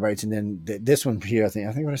 11 terabytes. And then this one here, I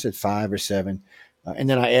think what I said, 5 or 7. And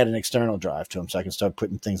then I add an external drive to them so I can start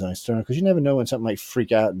putting things on external, because you never know when something might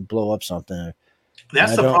freak out and blow up something.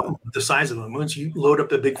 That's the problem with the size of them. Once you load up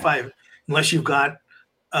the big 5, unless you've got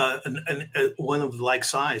one of the like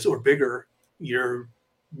size or bigger, you're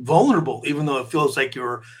vulnerable, even though it feels like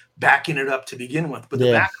you're backing it up to begin with. But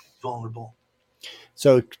the backup is vulnerable.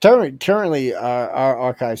 So currently our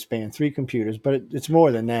archives span 3 computers, but it's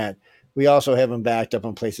more than that. We also have them backed up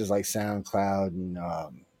on places like SoundCloud and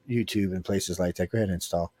YouTube and places like that. Go ahead and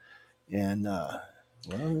install. And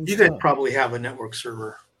you guys probably have a network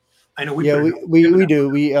server. I know we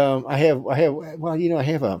do. I have well, I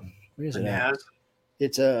have a, where is it at?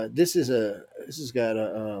 It's this has got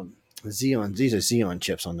a Xeon. These are Xeon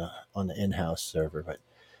chips on the in-house server, but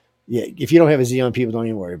yeah, if you don't have a Xeon, people don't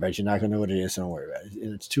even worry about it. You're not going to know what it is, so don't worry about it.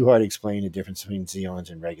 And it's too hard to explain the difference between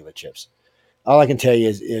Xeons and regular chips. All I can tell you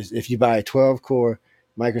is if you buy a 12-core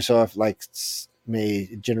Microsoft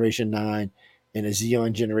made Generation 9 and a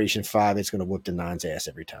Xeon Generation 5, it's going to whoop the 9's ass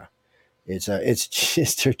every time. It's they're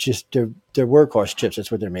workhorse chips.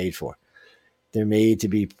 That's what they're made for. They're made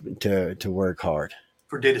to work hard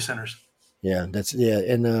for data centers. Yeah, and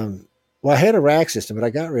I had a rack system, but I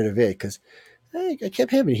got rid of it because I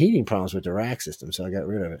kept having heating problems with the rack system, so I got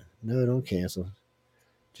rid of it. No, don't cancel.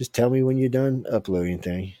 Just tell me when you're done uploading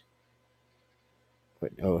thing.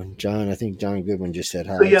 John, I think John Goodwin just said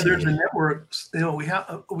hi. So yeah, there's a network. We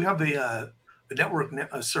have a network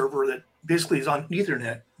server that basically is on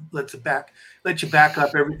Ethernet. Lets you back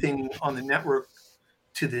up everything on the network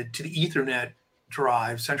to the Ethernet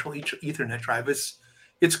drive, central Ethernet drive. It's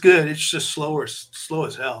good. It's just slow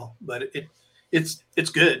as hell, but it's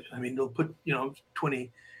good. I mean, they'll put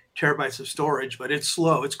 20 terabytes of storage, but it's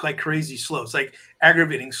slow. It's like crazy slow. It's like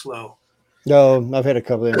aggravating slow. No, I've had a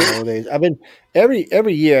couple of them all days. I've been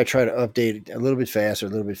every year I try to update it a little bit faster.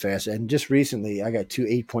 And just recently I got 2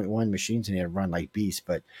 8.1 machines in here run like beasts,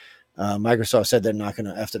 but Microsoft said they're not going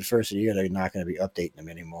to, after the first of the year, they're not going to be updating them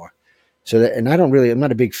anymore. So I'm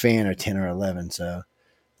not a big fan of 10 or 11, so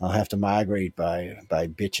I'll have to migrate by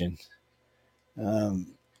bitching.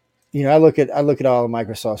 I look at all of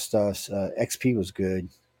Microsoft stuff. XP was good.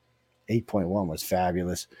 8.1 was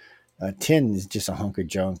fabulous. 10 is just a hunk of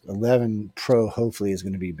junk. 11 Pro hopefully is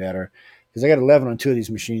going to be better because I got 11 on 2 of these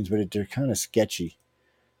machines, but they're kind of sketchy.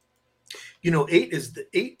 Eight is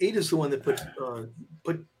the one that put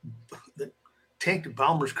that tanked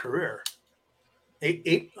Ballmer's career.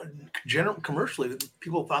 Eight general commercially,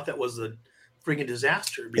 people thought that was a friggin'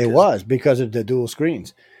 disaster. It was because of the dual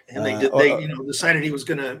screens. And they decided he was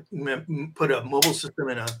going to put a mobile system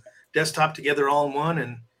and a desktop together all in one,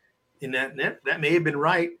 and that may have been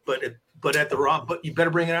right, but you better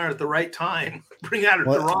bring it out at the right time. Bring it out at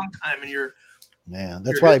the wrong time, and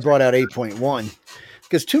that's why they brought out 8.1,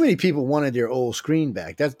 because too many people wanted their old screen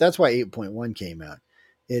back. That's why 8.1 came out.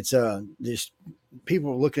 It's just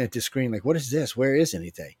people looking at this screen like, what is this? Where is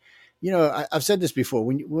anything? I've said this before.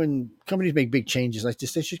 When companies make big changes like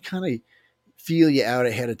this, they should kind of feel you out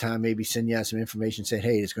ahead of time, maybe send you out some information, say,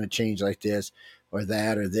 hey, it's going to change like this or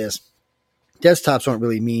that or this. Desktops aren't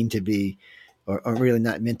really mean to be, or are really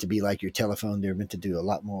not meant to be like your telephone. They're meant to do a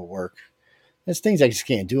lot more work. There's things I just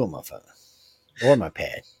can't do on my phone or my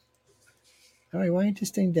pad. All right, why ain't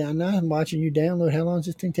this thing down? Now I'm watching you download. How long does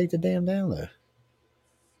this thing take to damn download?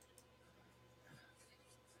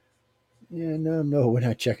 Yeah, no, we're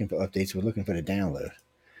not checking for updates. We're looking for the download.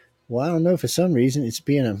 Well, I don't know. For some reason, it's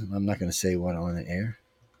being I'm not going to say what on the air.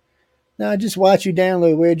 No, just watch you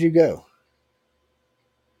download. Where'd you go?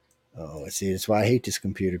 Oh, see, that's why I hate this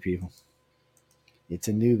computer, people. It's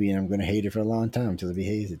a newbie, and I'm going to hate it for a long time until it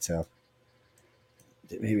behaves itself.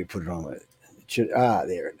 Maybe put it on.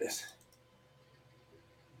 There it is.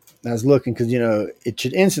 I was looking because, it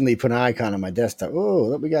should instantly put an icon on my desktop.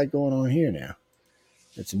 Oh, what we got going on here now?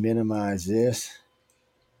 Let's minimize this.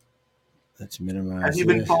 Have you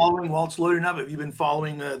been following while it's loading up? Have you been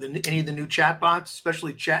following any of the new chatbots,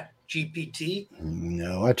 especially ChatGPT?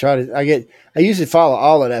 No, I usually follow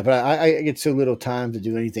all of that, but I get so little time to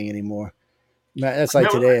do anything anymore. That's like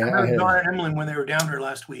today. I met Dara and Emily when they were down here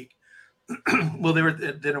last week. Well, they were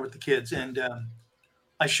at dinner with the kids, and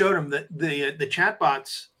I showed them that the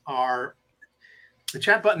chatbots are the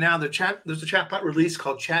chatbot now. There's a chatbot release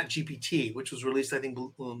called ChatGPT, which was released I think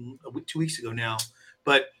 2 weeks ago now.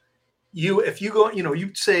 But if you go,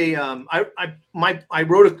 you say I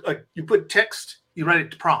wrote you put text, you write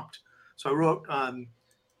it to prompt. So I wrote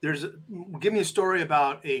give me a story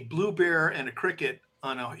about a blue bear and a cricket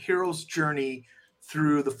on a hero's journey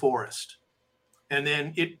through the forest, and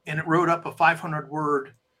then it wrote up a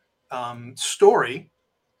 500-word story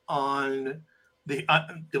on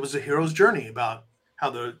it was a hero's journey about how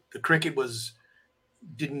the cricket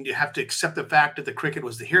didn't have to accept the fact that the cricket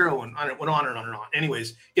was the hero, and it went on and on and on.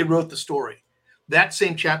 Anyways, it wrote the story. That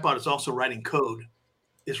same chatbot is also writing code.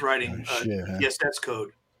 Yes, that's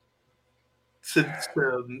code. So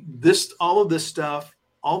all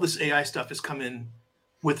this AI stuff has come in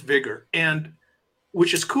with vigor, and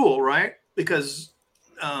which is cool, right? Because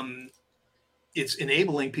it's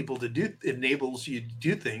enabling people enables you to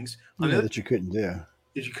do things that you couldn't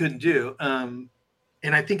do.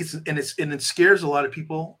 And I think it scares a lot of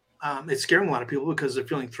people. It's scaring a lot of people because they're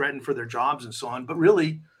feeling threatened for their jobs and so on. But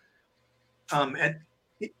really, the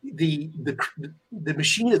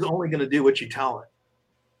machine is only going to do what you tell it.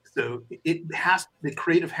 So the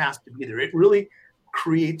creative has to be there. It really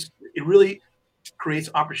creates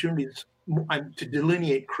opportunities to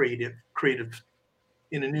delineate creative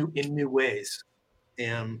in new ways.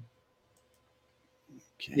 And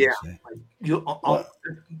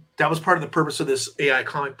that was part of the purpose of this AI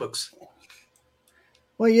comic books.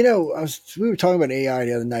 Well, we were talking about AI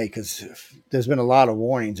the other night because there's been a lot of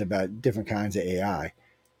warnings about different kinds of AI.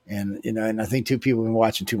 And, and I think people have been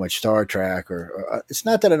watching too much Star Trek or it's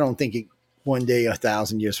not that I don't think one day,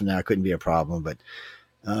 1,000 years from now, it couldn't be a problem, but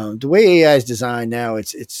the way AI is designed now,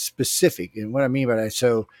 it's specific. And what I mean by that,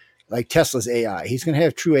 so like Tesla's AI, he's going to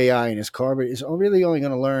have true AI in his car, but it's really only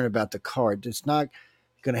going to learn about the car. It's not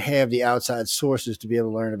going to have the outside sources to be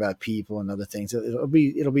able to learn about people and other things. It'll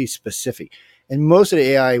be specific. And most of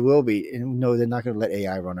the AI will be, and no, they're not going to let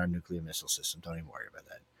AI run our nuclear missile system. Don't even worry about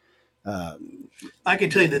that. I can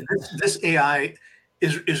tell you that this AI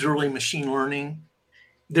is really machine learning.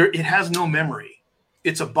 It has no memory.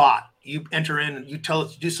 It's a bot. You enter in and you tell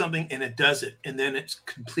it to do something, and it does it, and then it's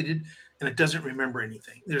completed, and it doesn't remember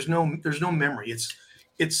anything. There's no memory. It's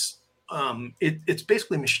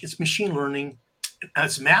basically it's machine learning.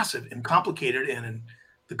 It's massive and complicated, and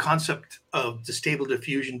the concept of the stable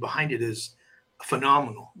diffusion behind it is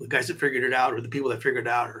phenomenal. The guys that figured it out, or the people that figured it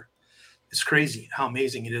out, it's crazy how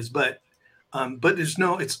amazing it is. But there's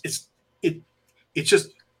no. It's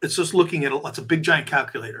just looking at it's a big giant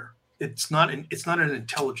calculator. It's not an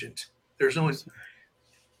intelligent. There's no,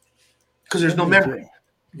 because there's no memory.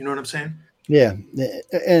 You know what I'm saying? Yeah,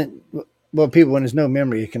 and well, people, when there's no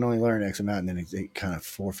memory, it can only learn X amount, and then it kind of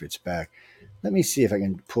forfeits back. Let me see if I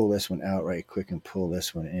can pull this one out right quick and pull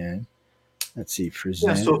this one in. Let's see, Yeah.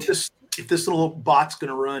 present. So if this little bot's going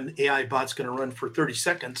to run, AI bot's going to run for 30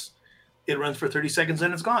 seconds, it runs for 30 seconds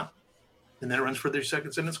and it's gone. And then it runs for 30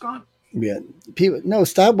 seconds and it's gone. Yeah, people, no,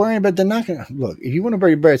 stop worrying about. They're not going to look. If you want to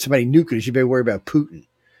worry about somebody nuking us, you better worry about Putin.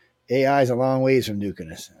 AI is a long ways from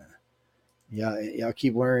nuking us. Y'all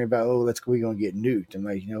keep worrying about, we're going to get nuked. I'm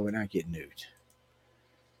like, no, we're not getting nuked.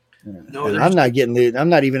 No, and I'm not getting nuked. I'm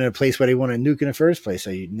not even in a place where they want to nuke in the first place. So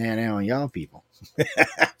you now on y'all people.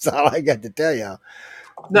 That's all I got to tell y'all.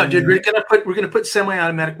 No, dude, we're gonna put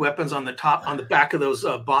semi-automatic weapons on the back of those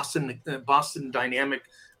Boston Dynamic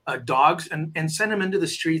dogs and send them into the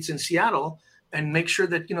streets in Seattle and make sure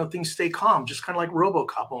that things stay calm, just kind of like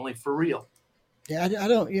RoboCop, only for real. Yeah, I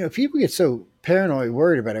don't. People get so paranoid,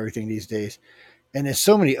 worried about everything these days, and there's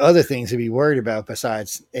so many other things to be worried about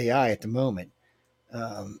besides AI at the moment.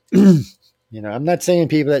 I'm not saying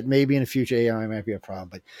people that maybe in the future AI might be a problem,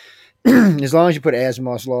 but as long as you put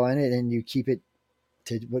Asimov's law in it and you keep it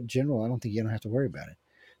to what general, I don't think you don't have to worry about it.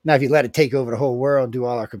 Now, if you let it take over the whole world and do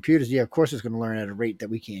all our computers, yeah, of course it's going to learn at a rate that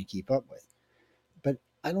we can't keep up with. But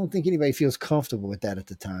I don't think anybody feels comfortable with that at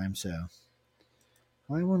the time. So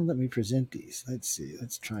why won't it let me present these? Let's see.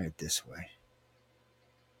 Let's try it this way.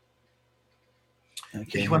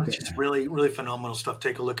 Okay. If you want to see some really, really phenomenal stuff,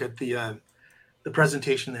 take a look at the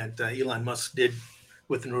presentation that Elon Musk did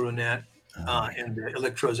with the neural net and the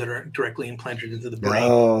electrodes that are directly implanted into the brain.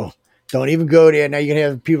 Oh, don't even go there. Now you're going to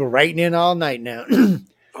have people writing in all night now.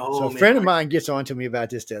 So a friend of mine gets on to me about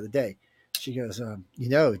this the other day. She goes,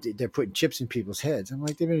 they're putting chips in people's heads. I'm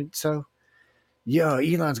like, Elon's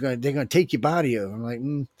they're going to take your body over. I'm like,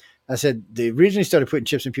 I said, they originally started putting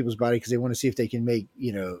chips in people's body because they want to see if they can make,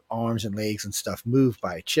 arms and legs and stuff move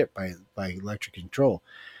by a chip, by electric control.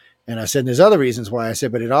 And I said, there's other reasons why. I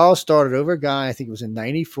said, but it all started over a guy, I think it was in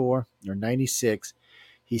 94 or 96.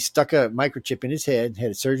 He stuck a microchip in his head,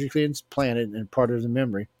 had it surgically implanted in part of the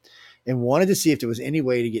memory, and wanted to see if there was any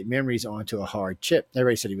way to get memories onto a hard chip.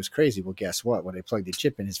 Everybody said he was crazy. Well, guess what? When they plugged the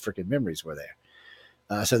chip in, his freaking memories were there.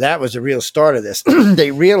 So that was the real start of this.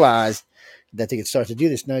 They realized that they could start to do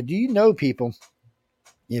this. Now, do you know, people,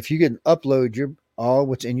 if you can upload all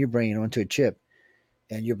what's in your brain onto a chip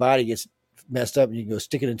and your body gets messed up and you can go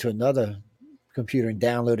stick it into another computer and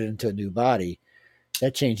download it into a new body,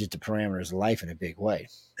 that changes the parameters of life in a big way.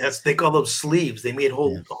 They call those sleeves. They made a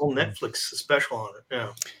whole Netflix special on it.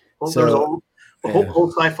 Yeah. There's a whole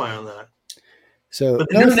sci-fi on that. So, but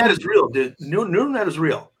the neural net is real, dude. Neural net is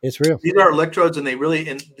real. It's real. These are electrodes, and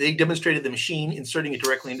they demonstrated the machine inserting it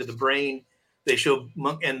directly into the brain. They show,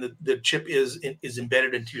 and the chip is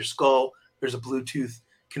embedded into your skull. There's a Bluetooth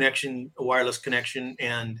connection, a wireless connection,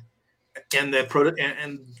 and then there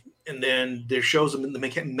shows them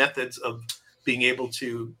the methods of being able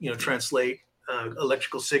to translate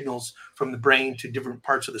electrical signals from the brain to different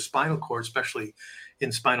parts of the spinal cord, especially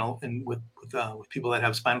with people that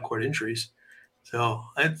have spinal cord injuries. So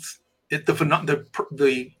the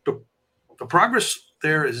progress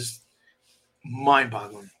there is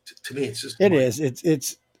mind-boggling to me. It's just now it's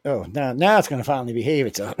going to finally behave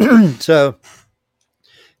itself. So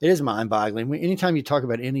it is mind-boggling. Anytime you talk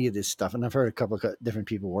about any of this stuff, and I've heard a couple of different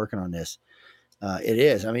people working on this, it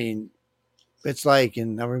is. I mean, it's like,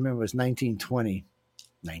 and I remember it was 2020.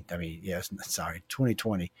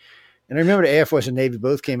 And I remember the Air Force and Navy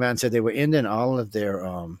both came out and said they were ending all of their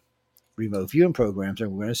remote viewing programs,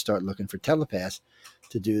 and we're going to start looking for telepaths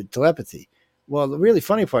to do telepathy. Well, the really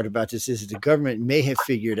funny part about this is that the government may have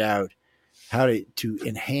figured out how to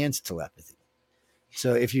enhance telepathy.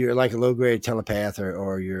 So if you're like a low-grade telepath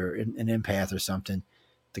or you're an empath or something,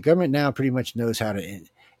 the government now pretty much knows how to.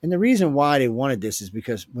 And the reason why they wanted this is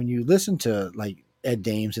because when you listen to like Ed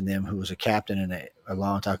Dames and them, who was a captain and a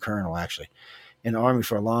long-time colonel actually in the Army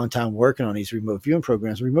for a long time working on these remote viewing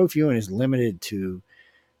programs, remote viewing is limited to,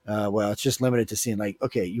 it's just limited to seeing like,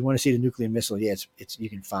 okay, you want to see the nuclear missile? Yeah, it's you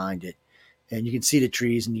can find it, and you can see the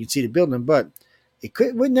trees and you can see the building, but it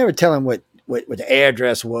would never tell them what the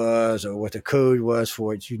address was or what the code was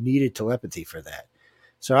for it. You needed telepathy for that.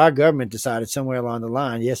 So our government decided somewhere along the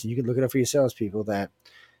line, yes, and you can look it up for yourselves, people, that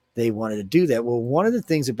they wanted to do that. Well, one of the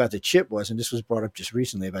things about the chip was, and this was brought up just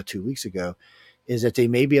recently, about 2 weeks ago, is that they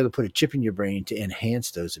may be able to put a chip in your brain to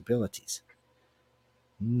enhance those abilities.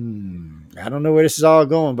 I don't know where this is all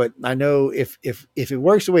going, but I know if it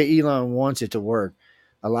works the way Elon wants it to work,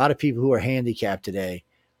 a lot of people who are handicapped today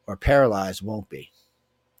or paralyzed won't be.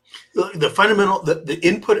 The fundamental, the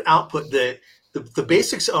input output, the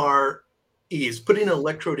basics is putting an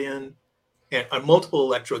electrode in and multiple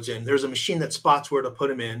electrodes in. There's a machine that spots where to put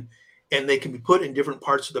them in, and they can be put in different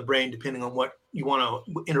parts of the brain depending on what you want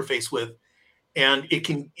to interface with. And it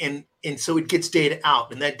can, and so it gets data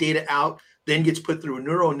out, and that data out then gets put through a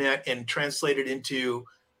neural net and translated into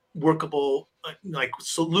workable like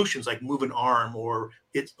solutions, like move an arm or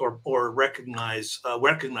recognize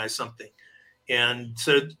something. And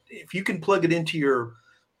so if you can plug it into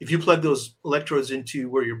if you plug those electrodes into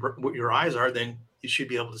where your eyes are, then you should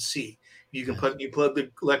be able to see. You can plug the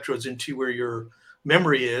electrodes into where your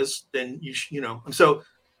memory is, then And so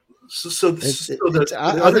I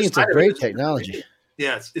think it's a great technology.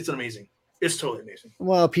 Yeah, it's amazing. It's totally amazing.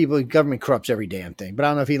 Well, government corrupts every damn thing, but I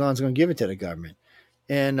don't know if Elon's going to give it to the government.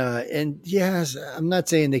 And yes, I'm not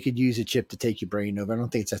saying they could use a chip to take your brain over. I don't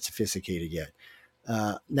think it's that sophisticated yet.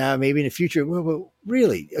 Now, maybe in the future, well,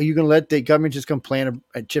 really, are you going to let the government just come plant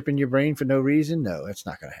a chip in your brain for no reason? No, that's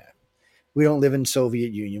not going to happen. We don't live in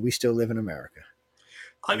Soviet Union. We still live in America.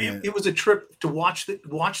 I mean, it was a trip to watch this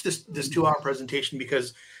 2-hour presentation,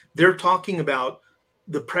 because they're talking about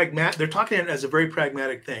they're talking it as a very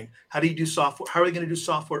pragmatic thing. How do you do software? How are they going to do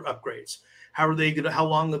software upgrades? How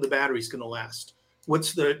long are the batteries going to last? What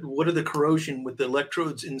are the corrosion with the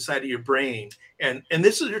electrodes inside of your brain? And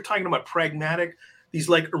you're talking about pragmatic, these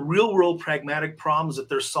like real world pragmatic problems that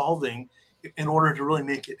they're solving in order to really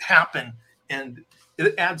make it happen. And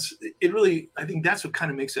I think that's what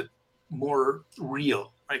kind of makes it more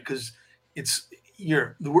real, right? Because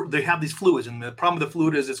they have these fluids, and the problem with the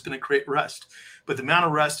fluid is it's going to create rust. But the amount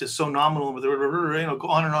of rust is so nominal, go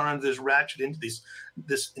on and on. There's ratchet into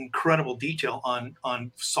this incredible detail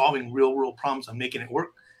on solving real world problems and making it work.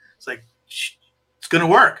 It's like, it's going to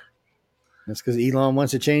work. That's because Elon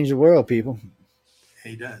wants to change the world, people.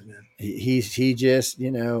 He does, man. He just, I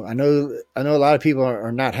know a lot of people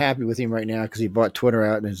are not happy with him right now because he bought Twitter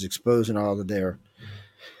out and is exposing all of their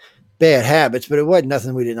bad habits, but it wasn't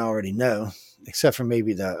nothing we didn't already know, except for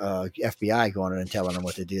maybe the FBI going in and telling them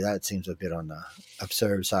what to do. That seems a bit on the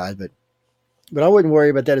absurd side, but I wouldn't worry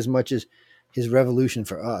about that as much as his revolution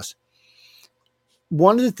for us.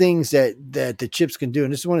 One of the things that the chips can do,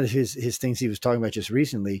 and this is one of his things he was talking about just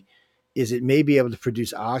recently, is it may be able to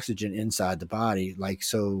produce oxygen inside the body. Like,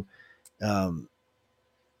 so,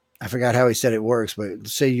 I forgot how he said it works, but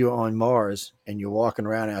say you're on Mars and you're walking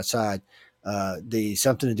around outside,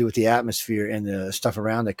 something to do with the atmosphere and the stuff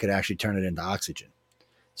around that could actually turn it into oxygen.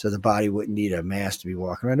 So the body wouldn't need a mask to be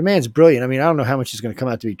walking around. The man's brilliant. I mean, I don't know how much is going to come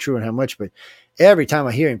out to be true and how much, but every time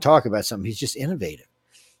I hear him talk about something, he's just innovative.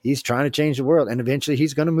 He's trying to change the world, and eventually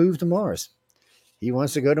he's going to move to Mars. He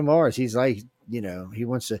wants to go to Mars. He's like, he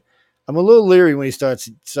wants to. I'm a little leery when he starts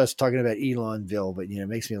talking about Elonville, but it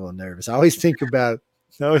makes me a little nervous. I always think about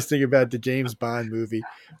the James Bond movie.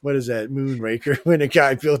 What is that? Moonraker, when a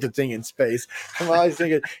guy built a thing in space. I'm always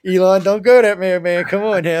thinking, Elon, don't go that man. Come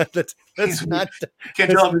on now. That's not. Can't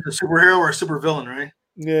tell if he's a superhero or a supervillain, right?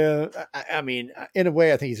 Yeah. I mean, in a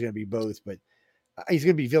way, I think he's going to be both, but he's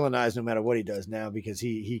going to be villainized no matter what he does now, because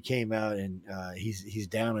he came out and he's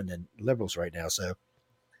down on the liberals right now. So,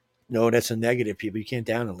 no, that's a negative, people. You can't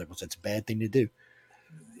down the liberals. That's a bad thing to do.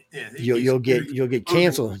 Yeah, you'll get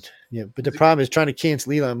canceled. Yeah, but the problem is trying to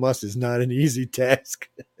cancel Elon Musk is not an easy task.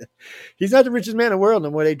 He's not the richest man in the world.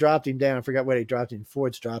 And when they dropped him down, I forgot where they dropped him.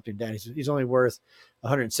 Ford's dropped him down. He's only worth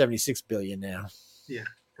 $176 billion now. Yeah,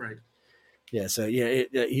 right. Yeah, so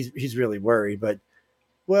he's really worried. But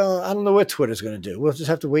well, I don't know what Twitter's going to do. We'll just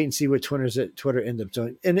have to wait and see what Twitter ends up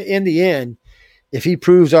doing. In the end, if he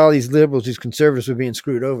proves all these liberals, these conservatives were being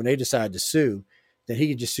screwed over, and they decide to sue, then he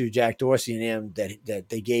can just sue Jack Dorsey and them that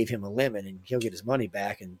they gave him a limit, and he'll get his money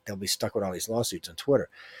back, and they'll be stuck with all these lawsuits on Twitter.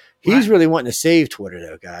 Right. He's really wanting to save Twitter,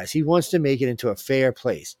 though, guys. He wants to make it into a fair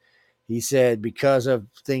place. He said because of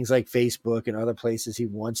things like Facebook and other places, he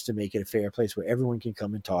wants to make it a fair place where everyone can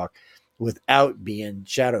come and talk without being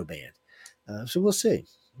shadow banned. So we'll see.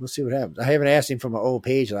 We'll see what happens. I haven't asked him for my old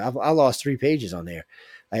page. I lost 3 pages on there.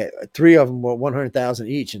 3 of them were 100,000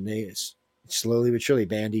 each, and they slowly but surely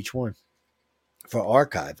banned each one for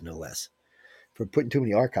archive, no less, for putting too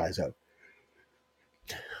many archives up.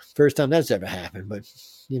 First time that's ever happened, but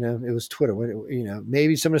it was Twitter.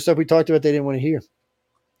 Maybe some of the stuff we talked about they didn't want to hear.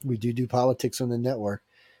 We do politics on the network,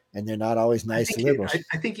 and they're not always nice to liberals.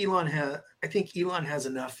 I think Elon has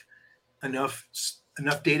enough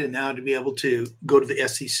data now to be able to go to the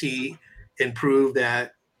SEC and prove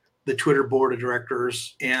that the Twitter board of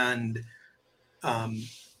directors and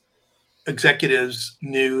executives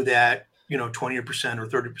knew that 20% or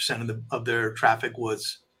 30% of their traffic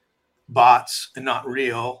was bots and not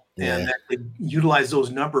real, and that they utilize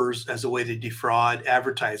those numbers as a way to defraud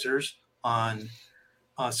advertisers on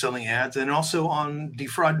selling ads, and also on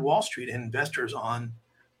defraud Wall Street and investors on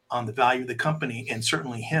the value of the company, and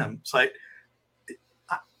certainly him. It's like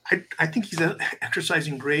I think he's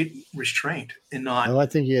exercising great restraint in not. Oh, I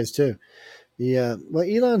think he is too. Yeah. Well,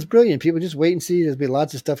 Elon's brilliant. People just wait and see. There's be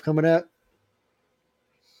lots of stuff coming out.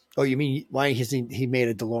 Oh, you mean why hasn't he made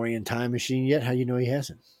a DeLorean time machine yet? How do you know he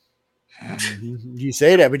hasn't? You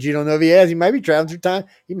say that, but you don't know if he has. He might be traveling through time.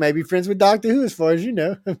 He might be friends with Doctor Who, as far as you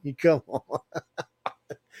know. I mean, come on.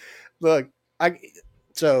 Look,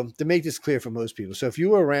 so to make this clear for most people, so if you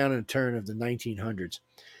were around in the turn of the 1900s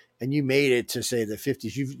and you made it to say the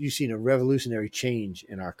 50s, you've seen a revolutionary change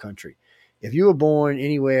in our country. If you were born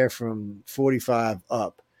anywhere from 45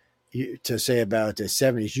 up to say about the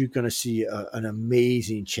 70s, you're going to see an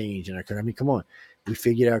amazing change in our country. I mean, come on, we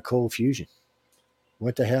figured out cold fusion.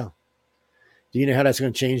 What the hell? Do you know how that's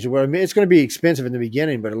going to change the world? I mean, it's going to be expensive in the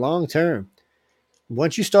beginning, but long term,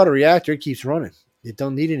 once you start a reactor, it keeps running. It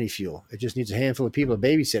don't need any fuel. It just needs a handful of people to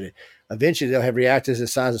babysit it. Eventually, they'll have reactors the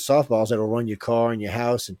size of softballs that'll run your car and your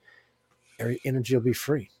house, and energy will be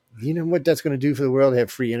free. You know what that's going to do for the world to have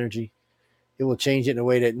free energy? It will change it in a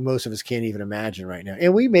way that most of us can't even imagine right now.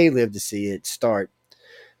 And we may live to see it start.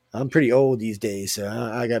 I'm pretty old these days, so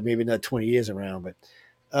I got maybe not 20 years around, but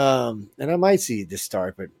and I might see this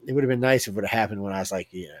start, but it would have been nice if it would have happened when I was like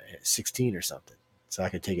 16 or something, so I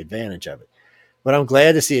could take advantage of it. But I'm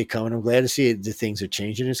glad to see it coming. I'm glad to see the things are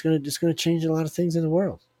changing. It's going to change a lot of things in the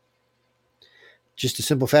world. Just the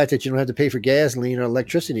simple fact that you don't have to pay for gasoline or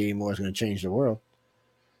electricity anymore is going to change the world.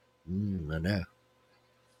 I know.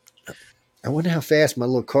 I wonder how fast my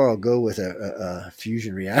little car will go with a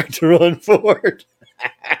fusion reactor on board.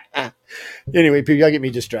 Anyway, people, y'all get me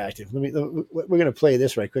distracted. We're going to play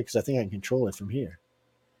this right quick because I think I can control it from here.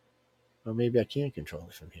 Or maybe I can't control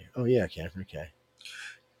it from here. Oh, yeah, I can. Okay.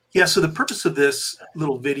 Yeah, so the purpose of this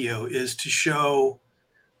little video is to show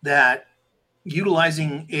that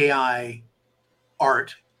utilizing AI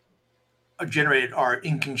art, generated art,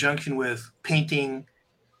 in conjunction with painting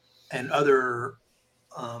and other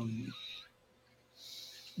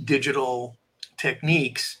digital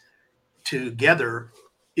techniques together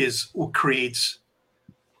is what creates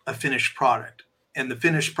a finished product. And the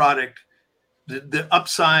finished product, the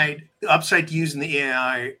upside to using the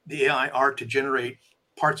AI art to generate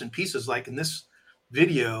parts and pieces, like in this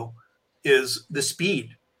video, is the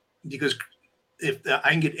speed. Because if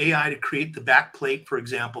I can get AI to create the back plate, for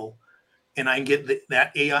example, and I can get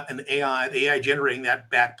that AI and the AI generating that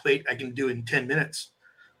back plate, I can do it in 10 minutes.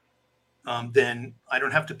 Then I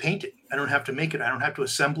don't have to paint it. I don't have to make it. I don't have to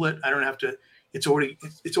assemble it. I don't have to. It's already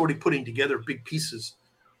putting together big pieces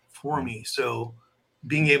for me. So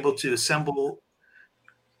being able to assemble.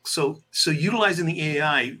 So utilizing the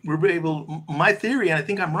AI, we're able. My theory, and I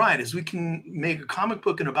think I'm right, is we can make a comic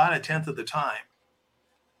book in about 1/10 of the time.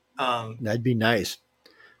 That'd be nice.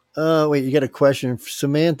 Wait, you got a question?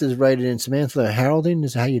 Samantha's writing in. Samantha Harolding,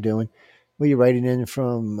 is how you doing? Well, you're writing in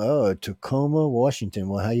from Tacoma, Washington.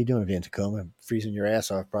 Well, how you doing, in Tacoma? Freezing your ass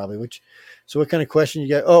off, probably. So what kind of question you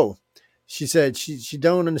got? Oh, she said she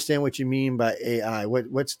don't understand what you mean by AI.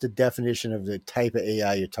 What's the definition of the type of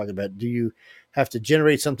AI you're talking about? Do you have to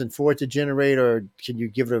generate something for it to generate, or can you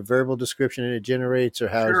give it a verbal description and it generates, or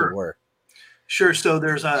how does it work? Sure. So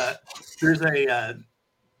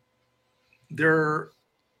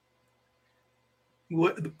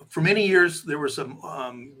for many years, there was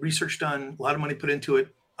some research done, a lot of money put into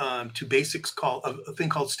it, to basics called a thing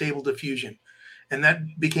called Stable Diffusion, and that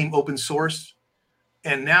became open source.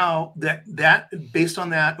 And now that based on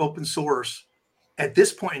that open source, at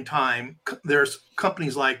this point in time, there's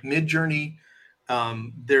companies like Midjourney,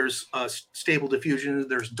 there's Stable Diffusion,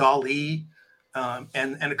 there's DALL-E,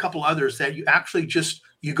 and a couple others that you actually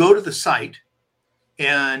you go to the site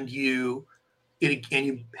and you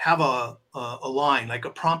have a line, like a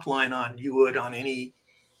prompt line on you would on any,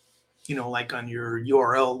 like on your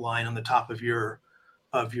URL line on the top of your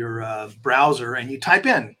browser, and you type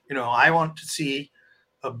in, I want to see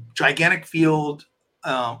a gigantic field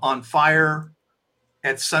on fire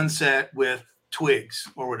at sunset with twigs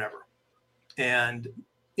or whatever, and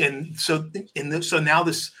so now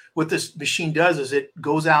what this machine does is it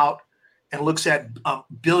goes out and looks at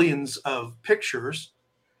billions of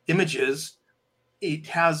images. It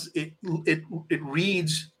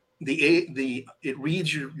reads it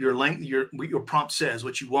reads your length, your prompt says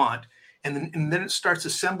what you want, and then it starts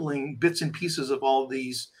assembling bits and pieces of all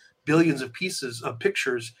these billions of pieces of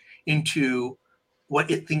pictures into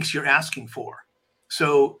what it thinks you're asking for.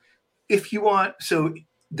 So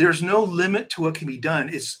there's no limit to what can be done.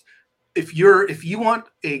 It's if you want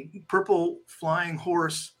a purple flying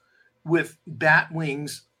horse with bat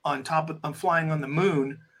wings on flying on the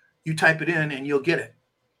moon, you type it in and you'll get it.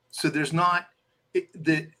 So there's not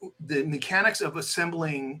the mechanics of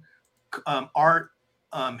assembling art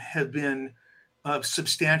have been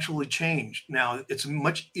substantially changed. Now it's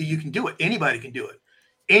you can do it. Anybody can do it.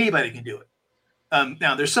 Anybody can do it.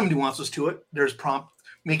 Now there's some nuances to it. There's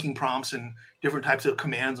making prompts and different types of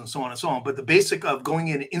commands and so on and so on. But the basic of going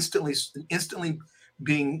in instantly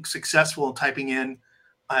being successful in typing in,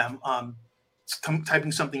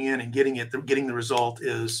 typing something in and getting the result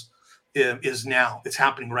is now. It's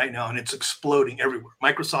happening right now, and it's exploding everywhere.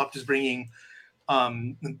 Microsoft is bringing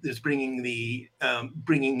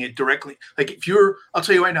bringing it directly. Like I'll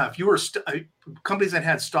tell you right now, if you were companies that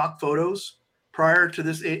had stock photos prior to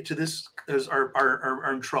this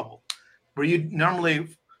are in trouble. Where you normally,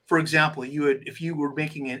 for example, if you were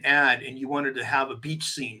making an ad and you wanted to have a beach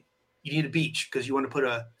scene, you need a beach because you want to put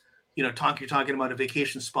you're talking about a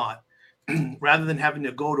vacation spot, rather than having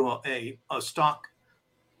to go to a stock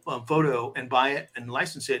photo and buy it and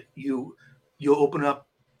license it. You'll open up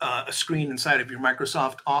a screen inside of your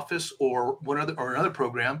Microsoft Office or another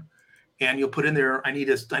program, and you'll put in there, I need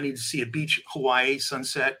to see a beach, Hawaii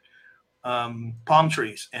sunset, palm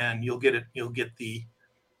trees, and you'll get the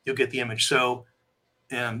image. So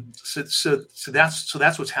that's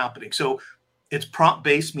what's happening. So it's prompt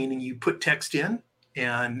based, meaning you put text in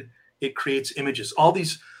and it creates images. All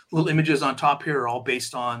these little images on top here are all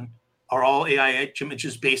AI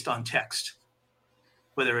images based on text,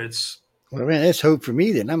 whether it's. Well, man, that's hope for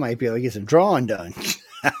me then. I might be able to get some drawing done.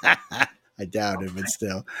 I doubt it, but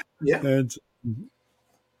still. Yeah.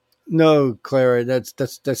 No, Clara, that's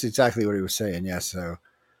exactly what he was saying. Yeah, so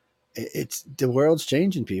it's the world's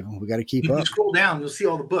changing, people. We got to keep up. You scroll down, you'll see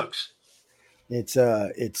all the books. It's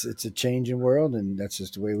a changing world, and that's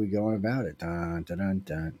just the way we're going about it. Dun, dun, dun,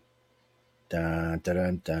 dun. Dun,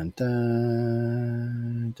 dun, dun,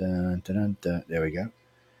 dun, dun, dun, dun. There we go.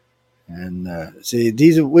 And see,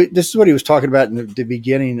 this is what he was talking about in the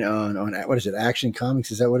beginning on what is it? Action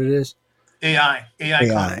Comics? Is that what it is? AI.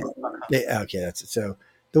 Okay, that's it. So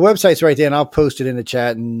the website's right there, and I'll post it in the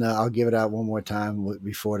chat, and I'll give it out one more time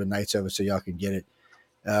before the night's over, so y'all can get it.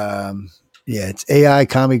 It's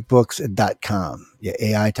AIcomicbooks.com. Yeah,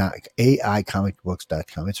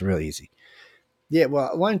 AIcomicbooks.com. It's real easy. Yeah,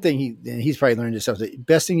 well, one thing he's probably learned himself. The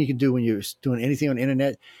best thing you can do when you're doing anything on the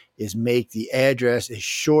internet is make the address as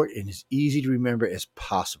short and as easy to remember as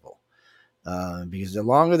possible. Because the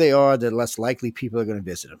longer they are, the less likely people are going to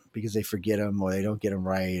visit them because they forget them or they don't get them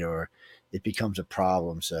right or it becomes a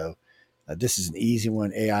problem. So this is an easy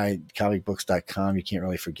one, AIcomicbooks.com. You can't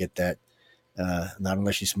really forget that, not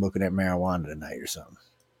unless you're smoking that marijuana tonight or something.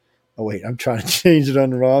 Oh, wait, I'm trying to change it on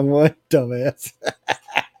the wrong one. Dumbass.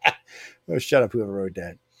 Oh, shut up, whoever wrote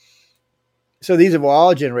that. So these are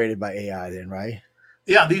all generated by AI then, right?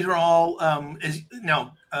 Yeah, these are all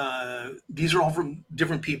these are all from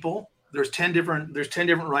different people. There's 10 different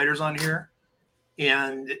writers on here,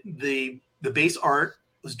 and the base art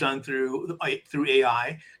was done through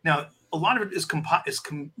AI. Now, a lot of it is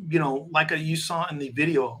like you saw in the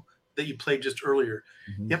video that you played just earlier.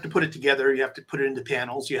 Mm-hmm. You have to put it together. You have to put it into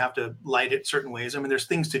panels. You have to light it certain ways. I mean, there's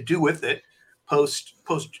things to do with it. Post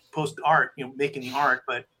art, making the art,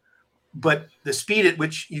 but the speed at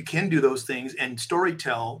which you can do those things and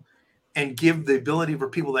storytell and give the ability for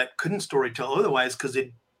people that couldn't storytell otherwise because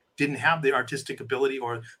they didn't have the artistic ability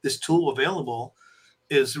or this tool available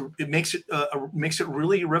makes it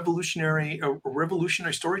really a revolutionary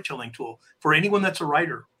storytelling tool for anyone that's a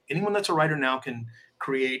writer. Anyone that's a writer now can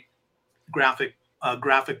create create a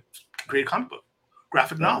comic book,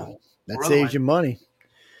 graphic novel. That saves you money.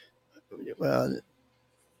 Well,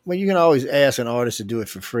 you can always ask an artist to do it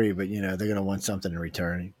for free, but they're going to want something in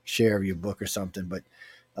return, share of your book or something. But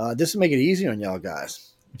this will make it easy on y'all guys.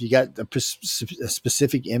 If you got a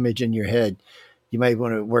specific image in your head, you might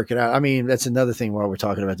want to work it out. I mean, that's another thing while we're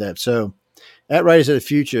talking about that. So at Writers of the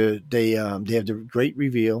Future, they have the great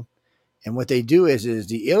reveal. And what they do is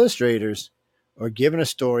the illustrators are given a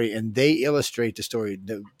story and they illustrate the story.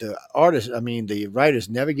 The writers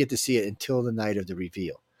never get to see it until the night of the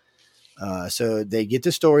reveal. So they get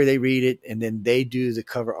the story, they read it, and then they do the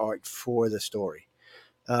cover art for the story.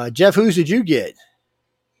 Jeff, whose did you get?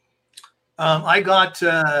 I forgot.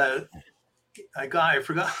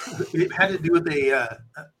 It had to do with a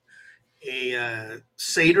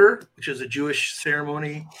Seder, which is a Jewish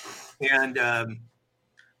ceremony, and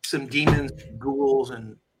some demons, ghouls,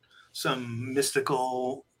 and some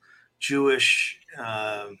mystical Jewish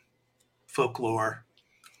folklore.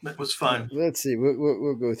 That was fun. Let's see.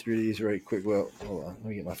 We'll go through these right quick. Well, hold on. Let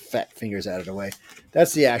me get my fat fingers out of the way.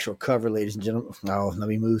 That's the actual cover, ladies and gentlemen. Oh, let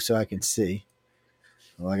me move so I can see.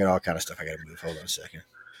 Well, I got all kind of stuff I got to move. Hold on a second.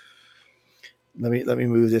 Let me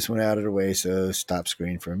move this one out of the way. So stop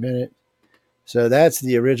screen for a minute. So that's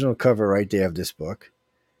the original cover right there of this book.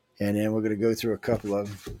 and then we're going to go through a couple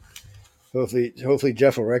of them. Hopefully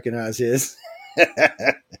Jeff will recognize his.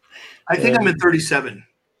 I think I'm at 37.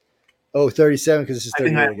 Oh, 37 because this is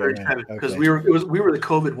 38 I think I'm again. 37 because Okay. we were the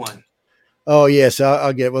COVID one. Oh, yeah. So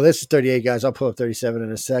I'll get. Well, this is 38, guys. I'll pull up 37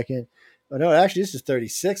 in a second. Oh no, actually, this is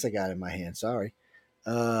 36. I got in my hand. Sorry,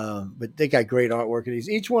 but they got great artwork in these.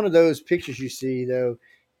 Each one of those pictures you see, though,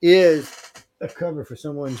 is a cover for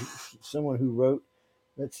someone who wrote.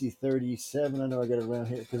 Let's see, 37. I know I got it around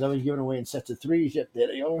here because I've been giving away in sets of threes. Yep, there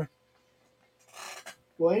they are.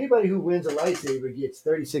 Well, anybody who wins a lightsaber gets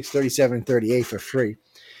 36, 37, and 38 for free.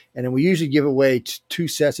 And then we usually give away two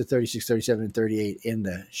sets of 36, 37, and 38 in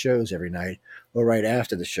the shows every night or right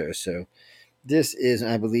after the show. So this is,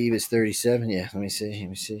 I believe, it's 37. Yeah, let me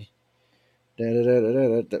see.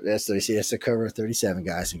 That's 30. That's the cover of 37,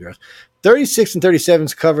 guys and girls. 36 and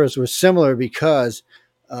 37's covers were similar because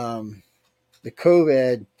the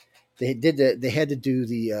COVID, they had to do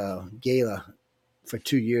the gala for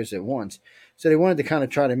 2 years at once. So they wanted to kind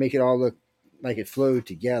of try to make it all look like it flowed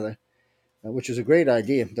together, which was a great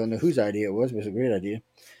idea. Don't know whose idea it was, but it was a great idea.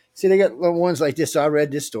 See, they got ones like this. So I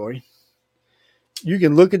read this story. You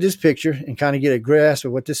can look at this picture and kind of get a grasp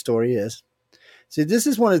of what this story is. See, this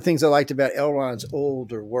is one of the things I liked about L. Ron's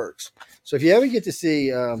older works. So if you ever get to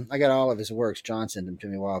see, I got all of his works. John sent them to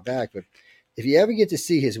me a while back. But if you ever get to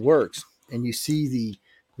see his works and you see the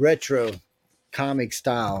retro comic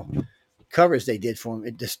style covers they did for him,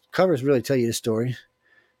 the covers really tell you the story.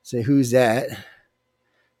 Say, who's that?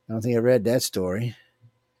 I don't think I read that story.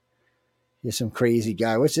 Here's some crazy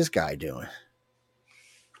guy. What's this guy doing?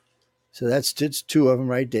 So that's two of them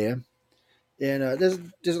right there. And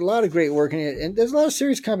there's a lot of great work in it, and there's a lot of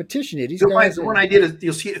serious competition here. These guys. The one I did is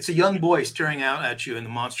you'll see it's a young boy staring out at you and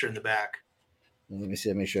the monster in the back. Let me see.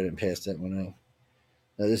 Let me make sure I didn't pass that one out.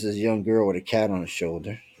 Now, this is a young girl with a cat on her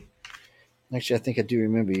shoulder. Actually, I think I do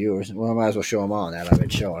remember yours. Well, I might as well show them all now that I've been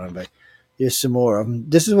showing them. But here's some more of them.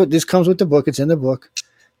 This comes with the book. It's in the book.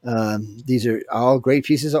 These are all great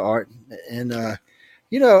pieces of art, and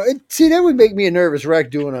see, that would make me a nervous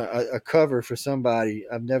wreck doing a cover for somebody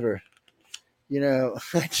I've never.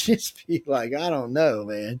 I'd just be like, I don't know,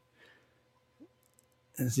 man.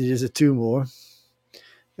 And see, there's two more.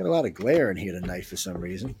 Got a lot of glare in here tonight for some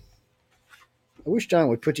reason. I wish John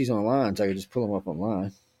would put these online so I could just pull them up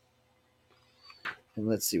online. And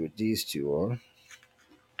let's see what these two are.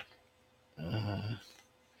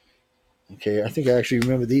 Okay, I think I actually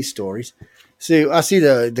remember these stories. See, I see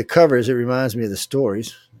the covers. It reminds me of the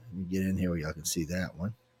stories. Let me get in here where y'all can see that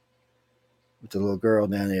one. With the little girl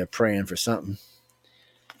down there praying for something.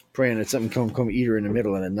 Praying that something come eat her in the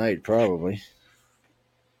middle of the night, probably.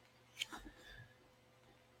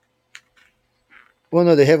 Well,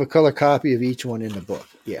 no, they have a color copy of each one in the book.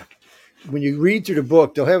 Yeah. When you read through the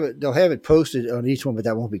book, they'll have it posted on each one, but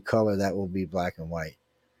that won't be color. That will be black and white.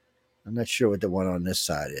 I'm not sure what the one on this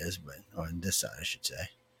side is, but on this side, I should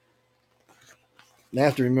say. And I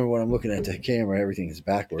have to remember when I'm looking at the camera, everything is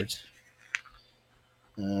backwards.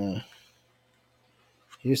 Here's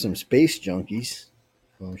some space junkies.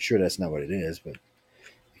 Well, I'm sure that's not what it is, but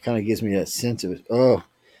it kind of gives me that sense of it. Oh,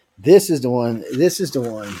 this is the one. This is the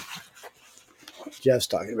one Jeff's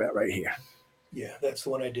talking about right here. Yeah, that's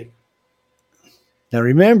the one I did. Now,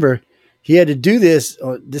 remember, he had to do this.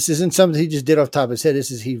 This isn't something he just did off the top of his head.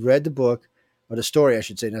 He read the book, or the story, I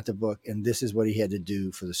should say, not the book, and this is what he had to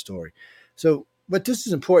do for the story. So, but this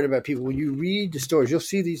is important about people. When you read the stories, you'll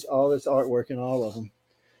see all this artwork in all of them.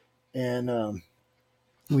 And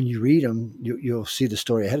when you read them, you'll see the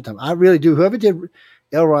story ahead of time. I really do. Whoever did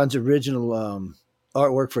L. Ron's original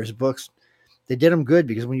artwork for his books, they did them good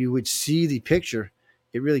because when you would see the picture,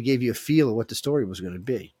 it really gave you a feel of what the story was going to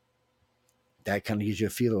be. That kind of gives you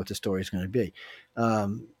a feel of what the story is going to be.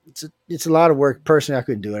 It's a lot of work. Personally, I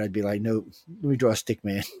couldn't do it. I'd be like, no, let me draw a stick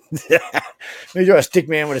man. Let me draw a stick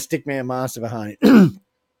man with a stick man monster behind it.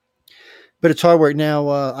 But it's hard work. Now,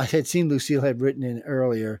 I had seen Lucille had written in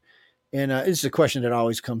earlier, and it's a question that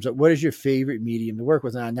always comes up. What is your favorite medium to work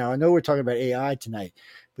with? Now, I know we're talking about AI tonight,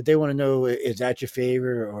 but they want to know, is that your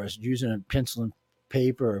favorite, or is using a pencil and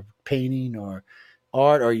paper, or painting, or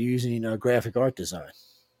art, or using graphic art design?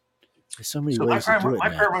 There's so many ways to do it. My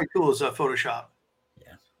primary tool is Photoshop.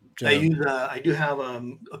 Yeah, I do have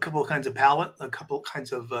a couple of kinds of palette, a couple of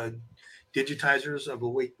kinds of digitizers of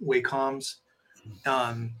Wacom's.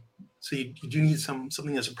 So you do need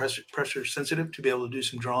something that's pressure sensitive to be able to do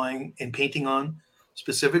some drawing and painting on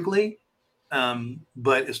specifically. But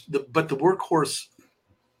the workhorse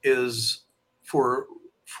is for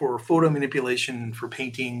photo manipulation, for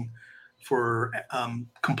painting, for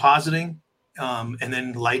compositing, and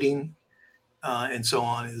then lighting, and so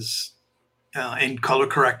on is and color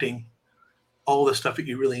correcting, all the stuff that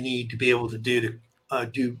you really need to be able to do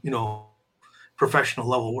professional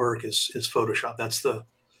level work is Photoshop.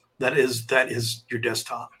 That is your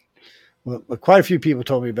desktop. Well, quite a few people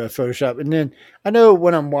told me about Photoshop. And then I know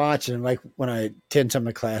when I'm watching, like when I attend some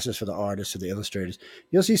of the classes for the artists or the illustrators,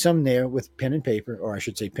 you'll see some there with pen and paper, or I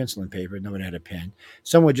should say pencil and paper. Nobody had a pen.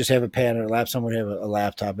 Some would just have a pad or a laptop. Some would have a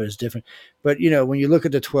laptop, but it's different. But, when you look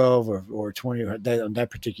at the 12 or 20, or that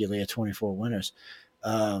particularly at 24 winners,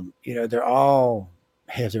 they're all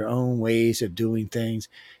have their own ways of doing things.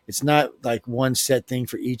 It's not like one set thing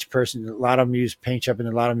for each person. A lot of them use PaintShop, and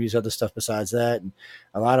a lot of them use other stuff besides that. And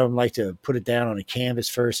a lot of them like to put it down on a canvas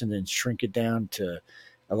first and then shrink it down to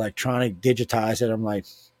electronic, digitize it. I'm like,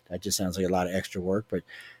 that just sounds like a lot of extra work, but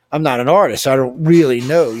I'm not an artist, so I don't really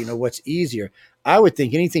know, what's easier. I would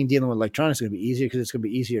think anything dealing with electronics is going to be easier because it's going to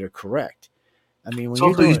be easier to correct. I mean, when it's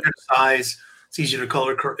also easier to size, it's easier to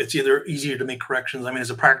color. It's either easier to make corrections. I mean, as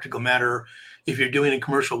a practical matter, if you're doing a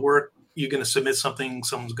commercial work, you're going to submit something,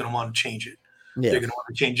 someone's going to want to change it. Yeah. They're going to want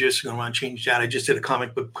to change this, you're going to want to change that. I just did a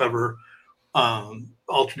comic book cover,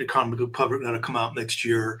 alternate comic book cover that'll come out next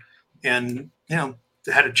year. And,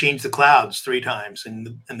 they had to change the clouds 3 times.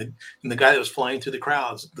 And the guy that was flying through the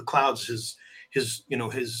clouds,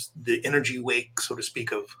 the energy wake, so to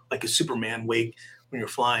speak, of like a Superman wake when you're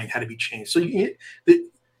flying had to be changed. So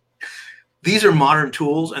these are modern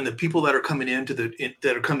tools, and the people that are coming into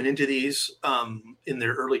these in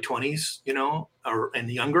their early 20s, and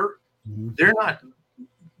younger, they're not.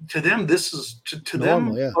 To them, this is to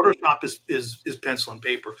normal, them. Yeah. Photoshop is pencil and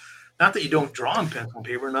paper. Not that you don't draw on pencil and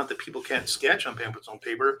paper. Not that people can't sketch on pencil and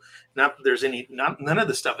paper. Not that there's none of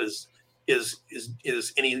the stuff is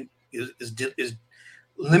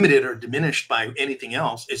limited or diminished by anything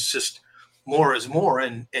else. It's just more is more,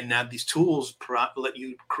 and now these tools let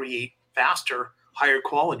you create faster, higher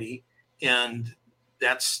quality, and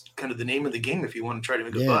that's kind of the name of the game if you want to try to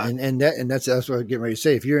make a buck. And that's what I'm getting ready to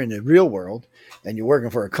say. If you're in the real world and you're working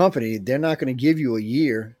for a company, they're not going to give you a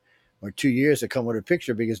year or 2 years to come with a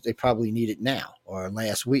picture because they probably need it now or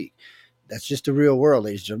last week. That's just the real world,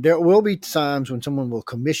 ladies and gentlemen. There will be times when someone will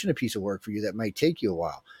commission a piece of work for you that might take you a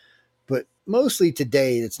while. But mostly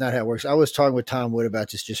today, that's not how it works. I was talking with Tom Wood about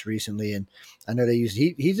this just recently, and I know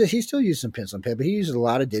he still uses some pencil and pen, but he uses a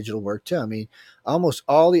lot of digital work too. I mean, almost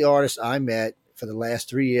all the artists I met for the last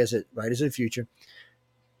 3 years at Writers of the Future,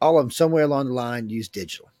 all of them somewhere along the line use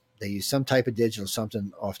digital. They use some type of digital,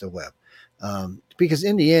 something off the web. Because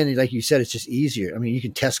in the end, like you said, it's just easier. I mean, you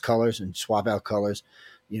can test colors and swap out colors.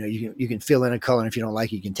 You can fill in a color, and if you don't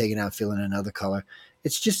like it, you can take it out and fill in another color.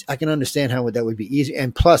 It's just, I can understand how that would be easy.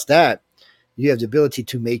 And plus that, you have the ability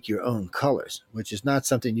to make your own colors, which is not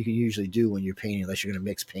something you can usually do when you're painting, unless you're going to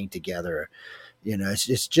mix paint together.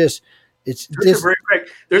 There's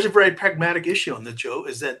a very pragmatic issue on this, Joe,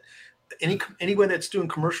 is that anyone that's doing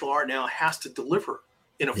commercial art now has to deliver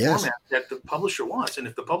in a format that the publisher wants. And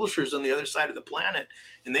if the publisher's on the other side of the planet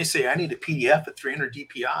and they say, I need a PDF at 300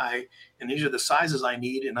 DPI, and these are the sizes I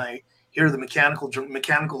need, and here are the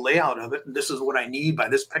mechanical layout of it, and this is what I need by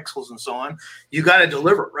this pixels and so on, you got to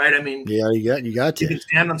deliver, right? I mean, you got to. You can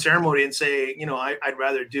stand on ceremony and say, I'd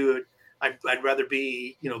rather do it. I'd rather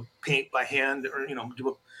be, paint by hand or,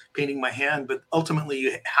 do painting by hand, but ultimately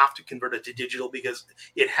you have to convert it to digital because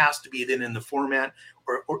it has to be then in the format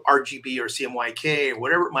or RGB or CMYK or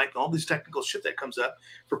whatever it might be, all these technical shit that comes up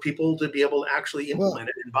for people to be able to actually implement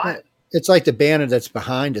it and buy it. It's like the banner that's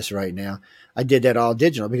behind us right now. I did that all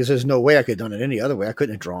digital because there's no way I could have done it any other way. I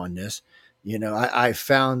couldn't have drawn this. I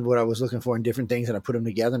found what I was looking for in different things, and I put them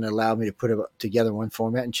together, and it allowed me to put it together in one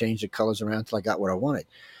format and change the colors around until I got what I wanted.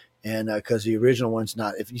 And because the original one's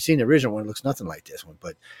not, if you've seen the original one, it looks nothing like this one,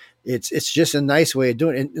 but it's just a nice way of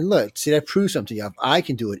doing it. And look, see, that proves something to you. If I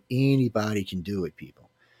can do it, anybody can do it, people.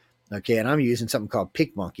 Okay, and I'm using something called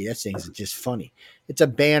PicMonkey. That thing's just funny. It's a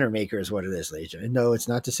banner maker is what it is, ladies and gentlemen. No, it's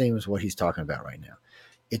not the same as what he's talking about right now.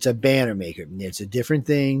 It's a banner maker. It's a different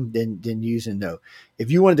thing than using, no.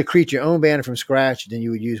 If you wanted to create your own banner from scratch, then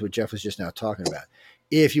you would use what Jeff was just now talking about.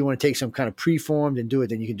 If you want to take some kind of preformed and do it,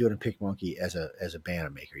 then you can do it in PicMonkey as a banner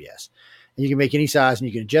maker, yes. And you can make any size and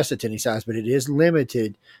you can adjust it to any size, but it is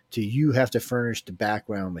limited to you have to furnish the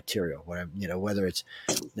background material. Whether it's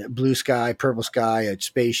blue sky, purple sky, a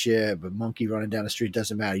spaceship, a monkey running down the street,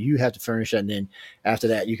 doesn't matter. You have to furnish it, and then after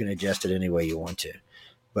that, you can adjust it any way you want to.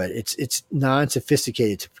 But it's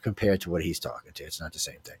non-sophisticated compared to what he's talking to. It's not the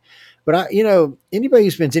same thing. But anybody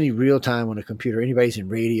who spends any real time on a computer, anybody who's in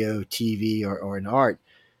radio, TV, or in art,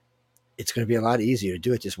 it's going to be a lot easier to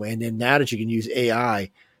do it this way. And then now that you can use AI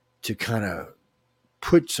to kind of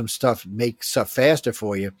put some stuff, make stuff faster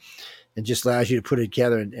for you, and just allows you to put it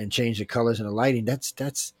together and change the colors and the lighting. That's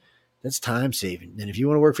time saving. And if you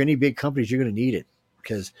want to work for any big companies, you're going to need it,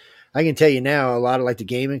 because I can tell you now, a lot of like the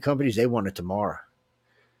gaming companies, they want it tomorrow.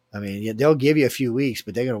 I mean, they'll give you a few weeks,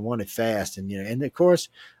 but they're going to want it fast. And, and of course,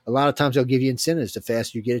 a lot of times they'll give you incentives. The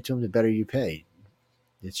faster you get it to them, the better you pay.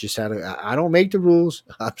 It's just I don't make the rules.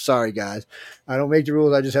 I'm sorry, guys. I don't make the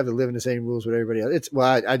rules. I just have to live in the same rules with everybody else.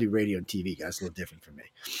 I do radio and TV, guys. It's a little different for me.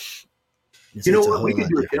 You know what? We could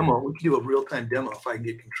do a demo. We could do a real-time demo if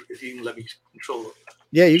you can let me control it.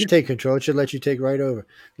 Yeah, you can take control. It should let you take right over.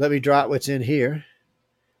 Let me drop what's in here.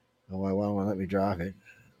 Oh, why won't let me drop it?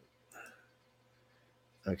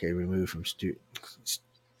 Okay, remove from stupid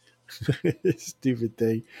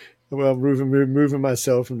thing. Well, I'm removing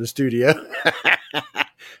myself from the studio.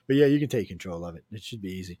 But yeah, you can take control of it. It should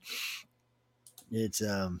be easy. It's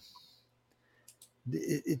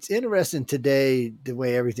interesting today the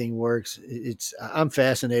way everything works. I'm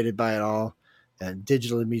fascinated by it all. And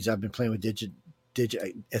digital means I've been playing with digit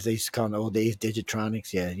as they used to call it in the old days,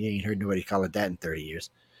 digitronics. Yeah, you ain't heard nobody call it that in 30 years.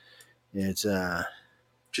 It's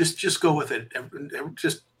just go with it.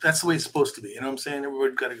 Just that's the way it's supposed to be. You know what I'm saying?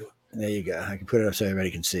 Everybody's got to go. There you go. I can put it up so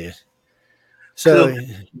everybody can see it. So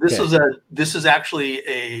this is actually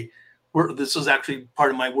part of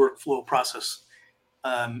my workflow process,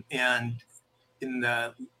 and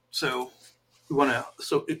so we want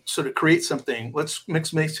to create something. Let's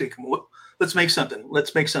make something.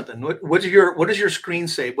 What does your screen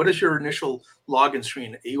say? What is your initial login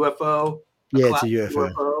screen? A UFO? Yeah, it's a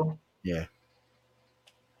UFO. Yeah.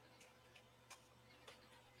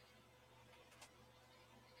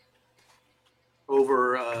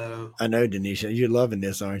 Over I know, Denisha, you're loving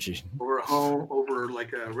this, aren't you? Over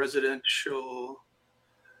like a residential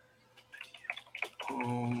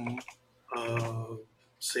home of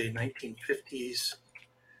say 1950s,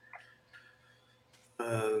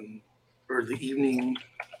 early evening.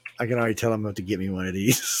 I can already tell them to get me one of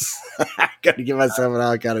these. I got to get myself in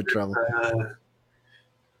all kind of trouble.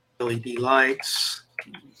 LED lights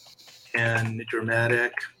and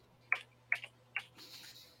dramatic.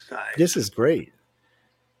 This is great.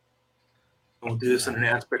 We'll do this in an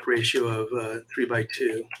aspect ratio of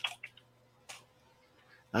 3:2.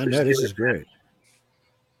 I know this is great.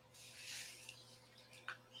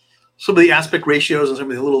 Some of the aspect ratios and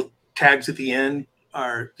some of the little tags at the end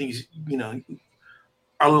are things,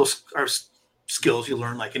 are skills you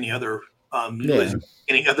learn like any other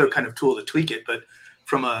any other kind of tool to tweak it. But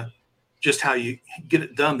from just how you get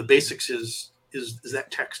it done, the basics is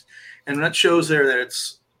that text, and that shows there that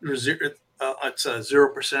it's 0%.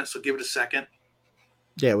 So give it a second.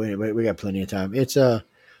 Yeah, we got plenty of time. It's I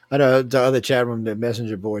know the other chat room, the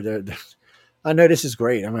messenger board. I know this is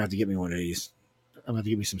great. I'm gonna have to get me one of these. I'm gonna have to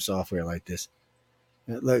get me some software like this.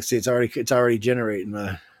 Look, see, it's already generating.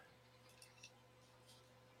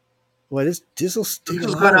 Well, this will take a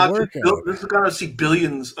lot of work out. This is going to see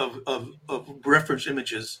billions of reference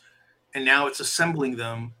images, and now it's assembling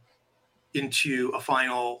them into a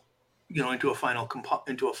final, into a final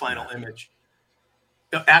image.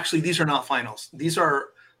 Actually, these are not finals. These are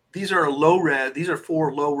low res. These are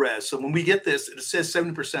 4 low res. So when we get this, it says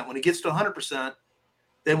 70%. When it gets to 100%,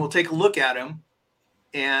 then we'll take a look at them,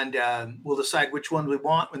 and we'll decide which one we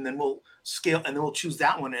want, and then we'll scale, and then we'll choose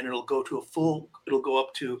that one, and it'll go to it'll go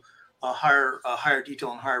up to a higher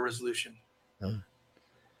detail and higher resolution.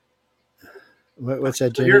 What's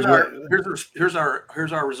that? So here's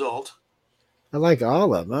our result. I like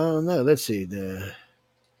all of them. I don't know. Let's see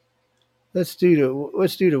let's do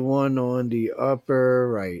the one on the upper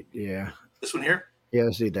right. Yeah. This one here? Yeah,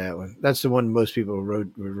 let's do that one. That's the one most people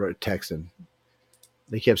wrote texting.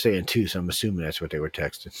 They kept saying 2, so I'm assuming that's what they were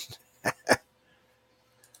texting.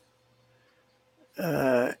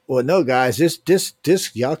 Well, no, guys, this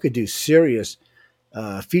y'all could do serious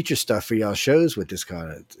feature stuff for y'all shows with this kind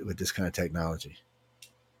of technology.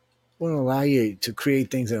 Will allow you to create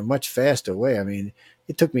things in a much faster way. I mean,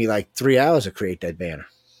 it took me like 3 hours to create that banner.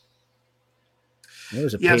 It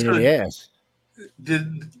was a pain in the ass.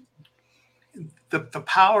 The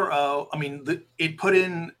power of, it put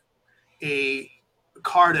in a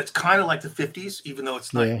car that's kind of like the 50s, even though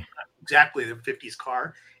it's not exactly the 50s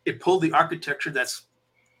car. It pulled the architecture that's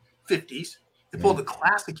 50s. It pulled the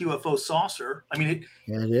classic UFO saucer.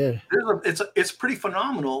 It's pretty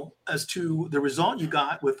phenomenal as to the result you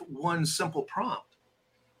got with one simple prompt.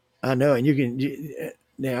 I know, and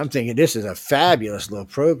now I'm thinking this is a fabulous little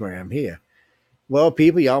program here. Well,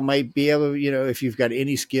 people, y'all might be able, if you've got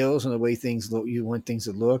any skills on the way things look, you want things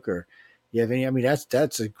to look, or you have any.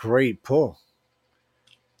 That's a great pull.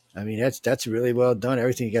 That's really well done.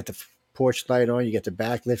 Everything, you got the porch light on, you got the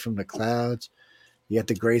backlit from the clouds. You got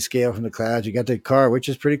the grayscale from the clouds. You got the car, which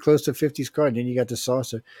is pretty close to 50s car. And then you got the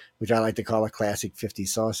saucer, which I like to call a classic 50s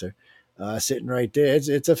saucer, sitting right there.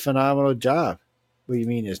 It's a phenomenal job. What do you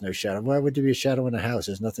mean there's no shadow? Why would there be a shadow in the house?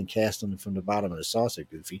 There's nothing cast on from the bottom of the saucer,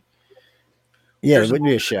 Goofy. Yeah, there wouldn't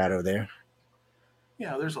be a shadow there.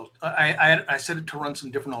 Yeah, I set it to run some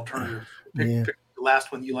different alternatives. Pick the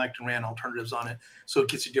last one you liked and ran alternatives on it, so it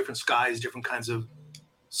gets you different skies, different kinds of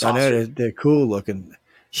saucer. I know they're cool looking.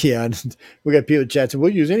 Yeah, we got people chatting.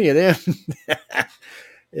 We'll use any of them.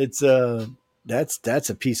 It's that's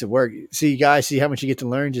a piece of work. See, you guys, see how much you get to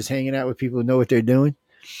learn just hanging out with people who know what they're doing.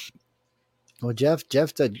 Well, Jeff,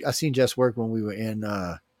 I seen Jeff's work when we were in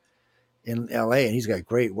LA, and he's got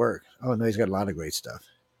great work. Oh no, he's got a lot of great stuff.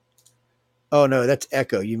 Oh no, that's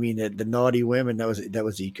Echo. You mean the naughty women? That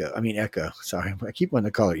was Echo. I mean Echo. Sorry, I keep wanting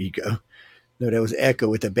to call her Echo. No, that was Echo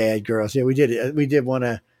with the bad girls. Yeah, we did one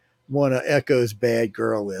of Echo's bad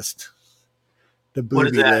girl list. The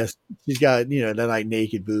booby list. She's got, they're like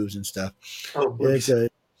naked boobs and stuff. Oh, boobs.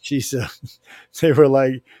 They were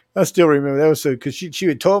like, I still remember that was so, because she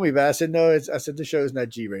had told me, but I said, no, I said, the show's not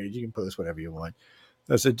G-rated. You can post whatever you want.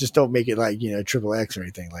 I said, just don't make it like, XXX or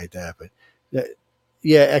anything like that. But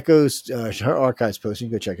yeah, Echo's, her archive's posting.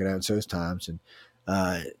 You can go check it out. And so is Tom's. And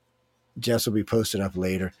Jess will be posted up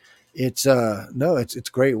later. It's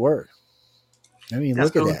great work. I mean,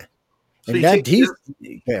 look at that. So and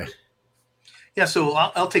yeah, so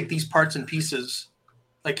I'll take these parts and pieces.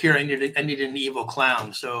 Like here, I needed an evil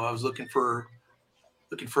clown, so I was looking for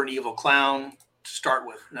an evil clown to start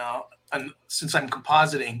with. Now, since I'm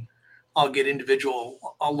compositing, I'll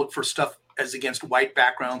look for stuff as against white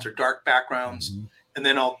backgrounds or dark backgrounds, and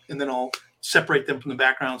then I'll separate them from the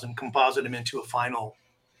backgrounds and composite them into a final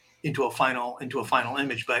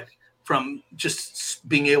image. But from just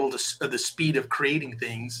being able to the speed of creating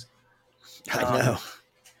things. I know.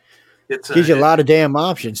 It gives you a lot of damn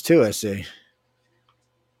options too, I see.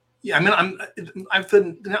 Yeah, I mean,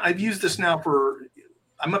 I've used this now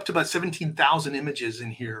I'm up to about 17,000 images in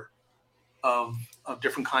here of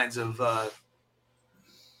different kinds of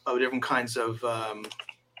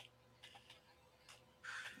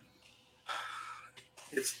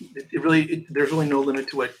there's really no limit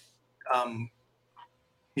to what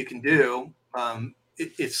you can do.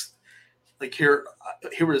 It's like here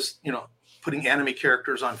was, putting anime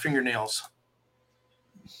characters on fingernails.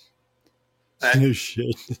 No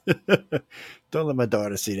shit. Don't let my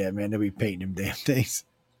daughter see that, man. They'll be painting them damn things.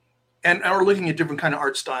 And we're looking at different kind of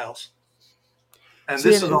art styles. And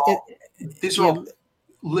these are all based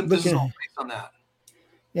on that.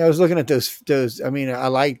 Yeah, I was looking at those. I mean, I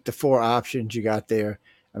like the 4 options you got there.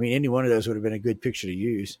 I mean, any one of those would have been a good picture to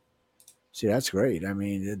use. See, that's great. I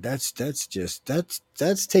mean, that's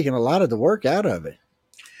taking a lot of the work out of it.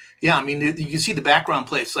 Yeah, I mean, you can see the background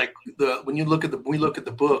plates. Like when we look at the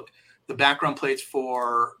book, the background plates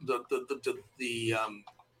for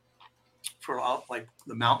for like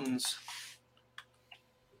the mountains.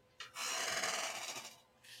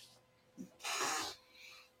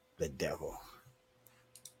 The devil.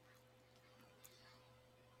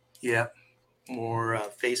 Yeah, more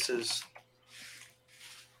faces.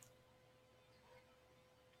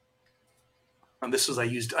 And this was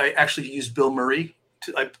I actually used Bill Murray.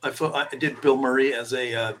 I did Bill Murray as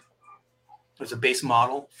a base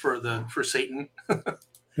model for Satan.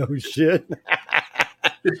 Oh shit!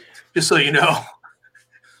 just so you know.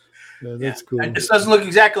 No, that's cool. It doesn't look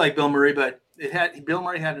exactly like Bill Murray, but Bill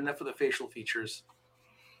Murray had enough of the facial features.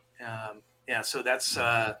 So that's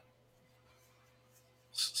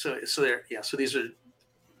so there. Yeah, so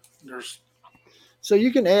there's. So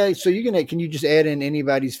you can add. Can you just add in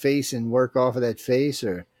anybody's face and work off of that face,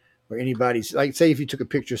 or anybody's, like, say if you took a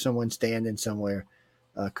picture of someone standing somewhere,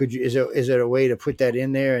 could you? Is there a way to put that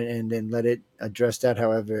in there and then let it address that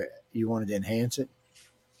however you wanted to enhance it?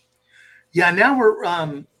 Yeah. Now we're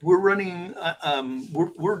running.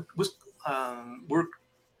 We're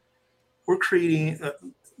creating.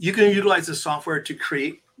 You can utilize the software to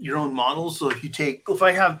create your own models. So if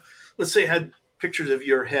I have, let's say I had pictures of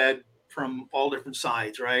your head from all different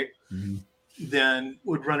sides, right? Mm-hmm. Then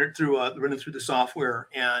would run it through the software,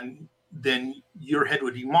 and then your head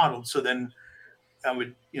would be modeled. So then I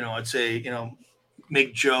would, I'd say,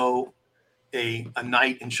 make Joe a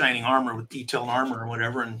knight in shining armor with detailed armor or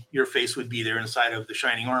whatever, and your face would be there inside of the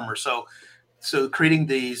shining armor. So creating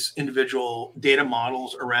these individual data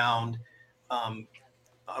models around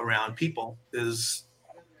people is,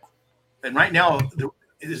 and right now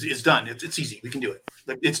is done. It's easy. We can do it.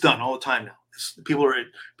 Like, it's done all the time now. People are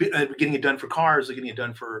getting it done for cars. They're getting it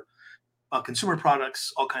done for consumer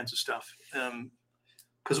products, all kinds of stuff.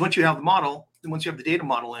 Because once you have the model, once you have the data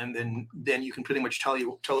model in, then you can pretty much tell it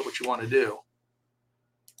what you want to do.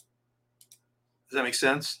 Does that make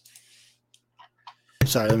sense?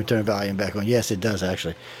 Sorry, let me turn the volume back on. Yes, it does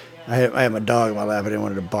actually. I had my dog in my lap. I didn't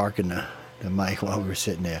want her to bark in the mic while we were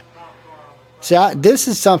sitting there. See, this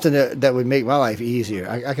is something that would make my life easier.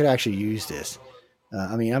 I could actually use this.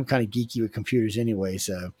 I mean, I'm kind of geeky with computers anyway,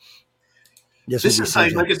 so this is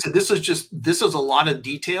like I said. This is a lot of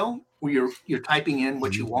detail where you're typing in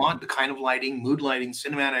what you want, the kind of lighting, mood lighting,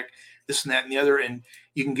 cinematic, this and that and the other, and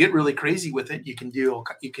you can get really crazy with it. You can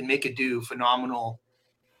make it do phenomenal,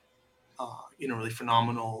 really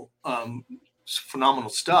phenomenal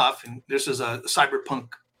stuff. And this is a cyberpunk.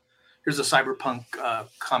 Here's a cyberpunk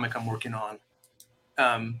comic I'm working on.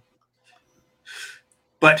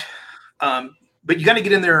 But you got to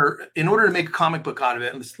get in there in order to make a comic book out of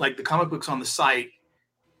it. It's like the comic books on the site.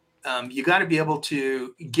 You got to be able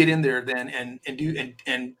to get in there then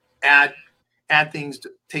and add things,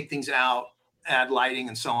 take things out, add lighting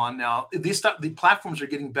and so on. Now the platforms are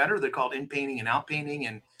getting better. They're called in painting and out painting,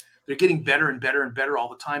 and they're getting better and better and better all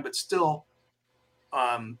the time. But still,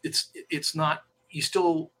 it's not. You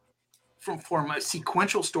still from a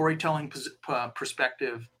sequential storytelling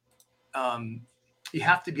perspective, you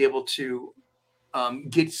have to be able to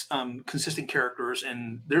get consistent characters,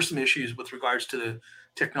 and there's some issues with regards to the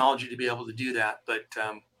technology to be able to do that. But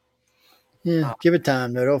give it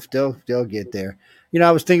time. They'll get there.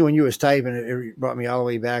 I was thinking when you was typing, it brought me all the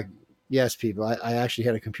way back. Yes, people, I actually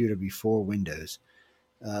had a computer before Windows,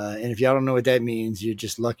 and if y'all don't know what that means, you're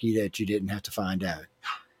just lucky that you didn't have to find out.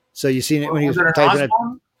 So you seen it when he was typing.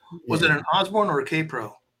 Was it an Osborne or a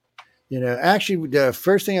K-Pro? Actually, the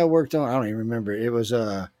first thing I worked on, I don't even remember. It was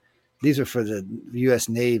these are for the U.S.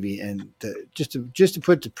 Navy, and just to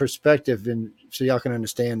put the perspective in, so y'all can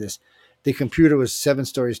understand this, the computer was 7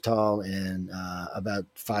 stories tall and about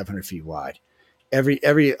 500 feet wide.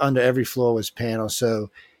 Under every floor was panels,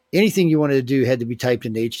 so anything you wanted to do had to be typed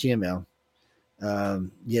into HTML.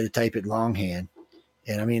 You had to type it longhand.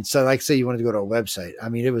 And I mean, so like say you wanted to go to a website. I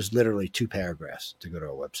mean, it was literally 2 paragraphs to go to a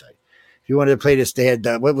website. If you wanted to play this, they had,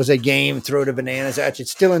 what was a game, Throw the Bananas at you.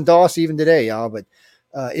 It's still in DOS even today, y'all. But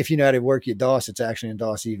if you know how to work your DOS, it's actually in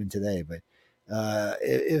DOS even today. But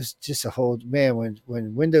it was just a whole, man,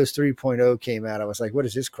 when Windows 3.0 came out, I was like, what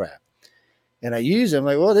is this crap? And I used it. I'm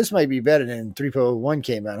like, well, this might be better than 3.1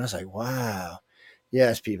 came out. And I was like, wow.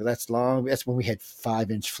 Yes, people, that's long. That's when we had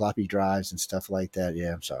 5-inch floppy drives and stuff like that.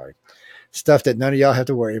 Yeah, I'm sorry. Stuff that none of y'all have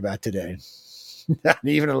to worry about today. Not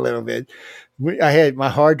even a little bit. I had my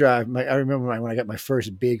hard drive. I remember when I got my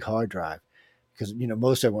first big hard drive, because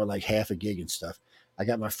most of them were like half a gig and stuff. I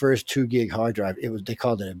got my first 2 gig hard drive. They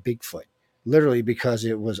called it a Bigfoot, literally because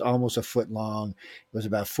it was almost a foot long. It was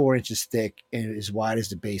about 4 inches thick and as wide as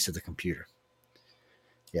the base of the computer.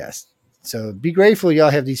 Yes. So be grateful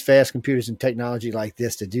y'all have these fast computers and technology like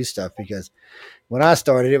this to do stuff, because when I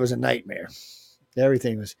started, it was a nightmare.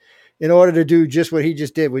 Everything was, in order to do just what he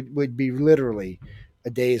just did, would be literally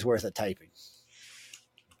a day's worth of typing.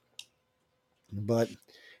 But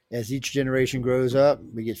as each generation grows up,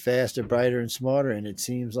 we get faster, brighter, and smarter. And it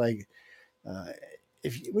seems like, what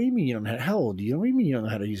do you mean you don't know how old are you? What do you mean you don't know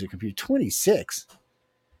how to use a computer? 26.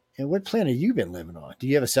 And what planet have you been living on? Do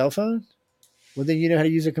you have a cell phone? Well, then you know how to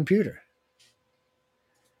use a computer.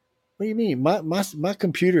 What do you mean? My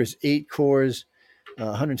computer is 8 cores,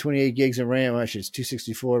 128 gigs of RAM. Actually, it's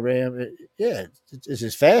 264 RAM. It's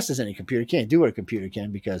as fast as any computer. It can't do what a computer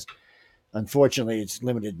can because, unfortunately, it's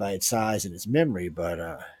limited by its size and its memory. But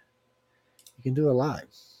you can do a lot.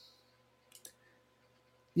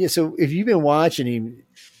 Yeah. So if you've been watching him,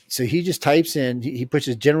 so he just types in. He puts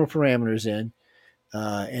his general parameters in,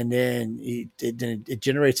 and then it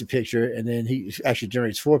generates a picture, and then he actually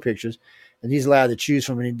generates 4 pictures. And he's allowed to choose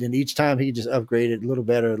from it. And then each time he just upgrade it a little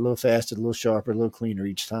better, a little faster, a little sharper, a little cleaner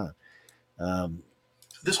each time.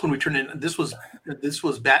 This one we turned in. This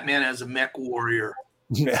was Batman as a mech warrior.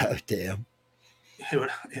 Oh, damn.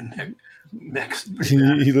 And mech's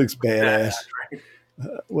he looks badass. Right?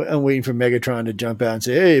 I'm waiting for Megatron to jump out and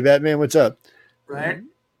say, "Hey, Batman, what's up?" Right.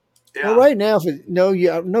 Yeah. Well, right now,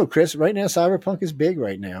 no, Chris. Right now, Cyberpunk is big.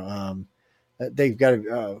 Right now, they've got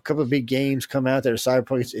a couple of big games come out that are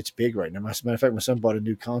Cyberpunk. It's big right now. As a matter of fact, my son bought a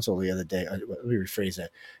new console the other day. Let me rephrase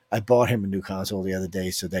that. I bought him a new console the other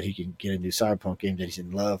day so that he can get a new Cyberpunk game that he's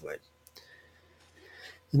in love with.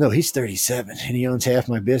 No, he's 37 and he owns half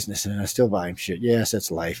my business, and I still buy him shit. Yes,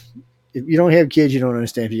 that's life. If you don't have kids, you don't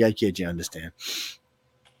understand. If you got kids, you understand.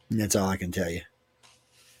 And that's all I can tell you.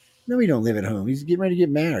 No, he don't live at home. He's getting ready to get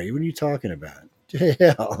married. What are you talking about?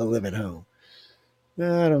 Hell, I live at home.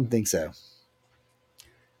 No, I don't think so.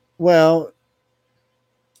 Well,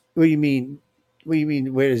 What do you mean? What do you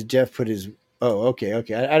mean? Where does Jeff put his? Oh, okay,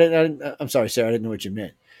 okay. I'm sorry, Sarah. I didn't know what you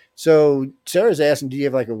meant. So Sarah's asking, do you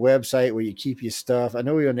have like a website where you keep your stuff? I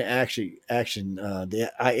know we're on the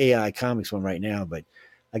the AI comics one right now, but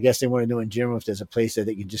I guess they want to know in general if there's a place that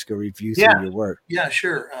they can just go review through Yeah, your work. yeah,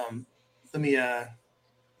 sure. Let me. I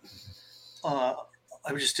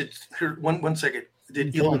just did here. One second.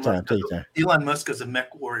 Did Take your time. Take your time. Elon Musk as a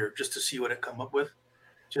mech warrior just to see what it come up with,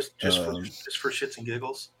 just Um, for shits and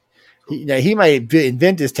giggles. he might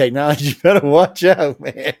invent this technology. You better watch out,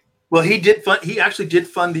 man. Well, he did fund. He actually did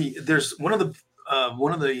fund the. There's one of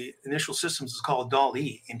the initial systems is called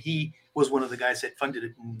DALL-E, and he was one of the guys that funded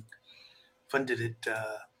it.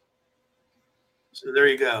 So there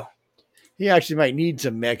you go. He actually might need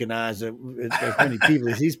some mechanized as many people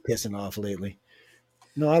as he's pissing off lately.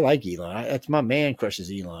 No, I like Elon. That's my man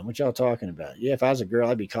crushes Elon. What y'all talking about? Yeah, if I was a girl,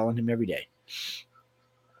 I'd be calling him every day.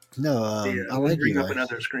 No, I like bring Elon. up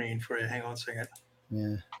another screen for you. Hang on a second.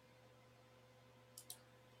 Yeah.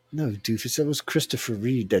 No, doofus. That was Christopher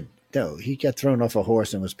Reeve. No, he got thrown off a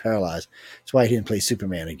horse and was paralyzed. That's why he didn't play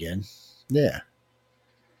Superman again. Yeah.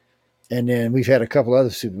 And then we've had a couple other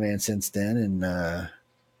Superman since then. And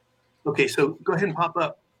okay, so go ahead and pop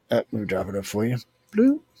up. We'll drop it up for you.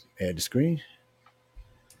 Blue. Add the screen.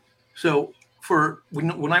 So for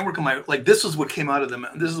when I work on my this is what came out of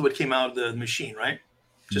the machine, right?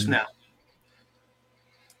 Just now.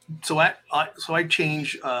 So I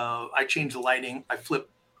change the lighting. I flip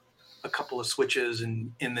a couple of switches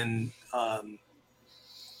and then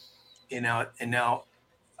now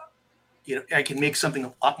I can make something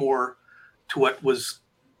a lot more to what was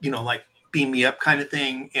like beam me up kind of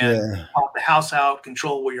thing and pop the house out,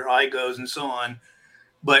 control where your eye goes and so on.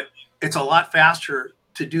 But it's a lot faster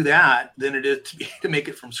to do that than it is to make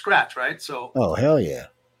it from scratch, right? So hell yeah.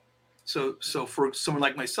 So for someone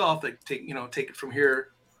like myself that take it from here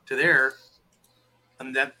to there,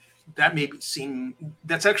 and that may seem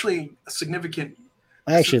that's actually a significant.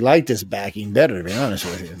 I actually like this backing better, to be honest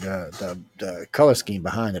with you. The color scheme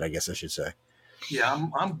behind it, I guess I should say. Yeah,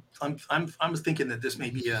 I'm thinking that this may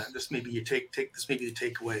be the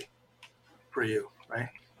takeaway for you, right?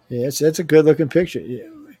 Yeah, it's a good looking picture. Yeah.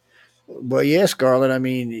 Well, yeah, Scarlett. I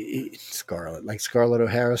mean, Scarlett, like Scarlett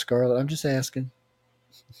O'Hara, Scarlett. I'm just asking.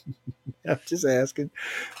 I'm just asking.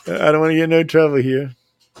 I don't want to get no trouble here.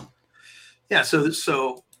 Yeah, so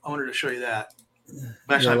I wanted to show you that.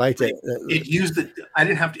 Actually, yeah, I like that. It used I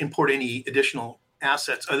didn't have to import any additional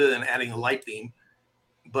assets other than adding a light beam,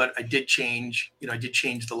 but I did change. I did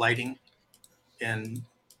change the lighting, and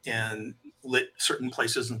lit certain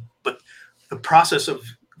places. But the process of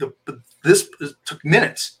this took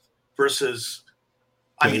minutes versus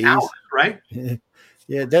hours, right?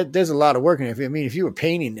 Yeah, there's a lot of work in it. I mean, if you were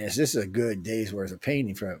painting this is a good day's worth of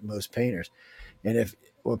painting for most painters. And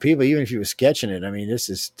even if you were sketching it, I mean, this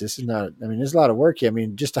is not. I mean, there's a lot of work here. I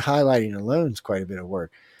mean, just the highlighting alone is quite a bit of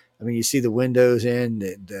work. I mean, you see the windows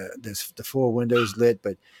the 4 windows lit,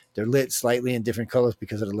 but they're lit slightly in different colors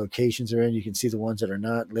because of the locations they're in. You can see the ones that are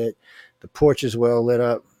not lit. The porch is well lit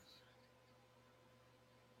up.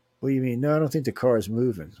 What do you mean? No, I don't think the car is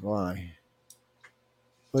moving. Why?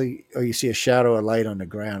 Well, you see a shadow of light on the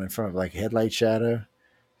ground in front of like a headlight shadow.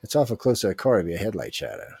 It's awful close to a car to be a headlight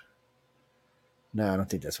shadow. No, I don't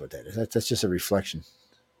think that's what that is. That's just a reflection.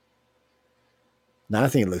 No, I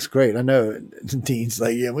think it looks great. I know Dean's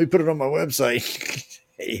like, yeah, we put it on my website.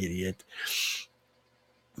 Idiot.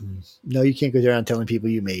 No, you can't go around telling people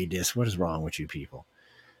you made this. What is wrong with you people?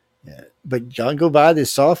 Yeah. But y'all go buy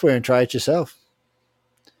this software and try it yourself.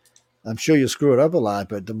 I'm sure you'll screw it up a lot,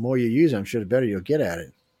 but the more you use it, I'm sure the better you'll get at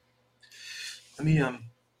it. Let me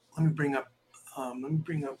bring up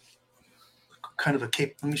kind of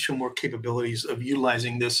let me show more capabilities of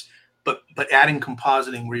utilizing this, but adding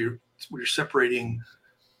compositing where you're separating,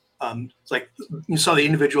 like you saw the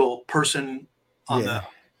individual person on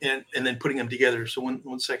and then putting them together. So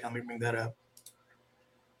one second, let me bring that up.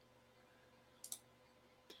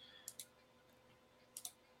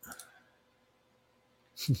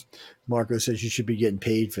 Marco says you should be getting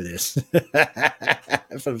paid for this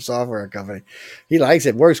from the software company. He likes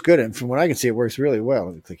it. Works good. And from what I can see, it works really well.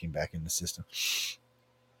 I'm clicking back in the system.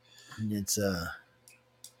 And it's,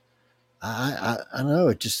 I don't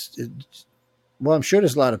know. Well, I'm sure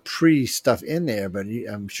there's a lot of stuff in there, but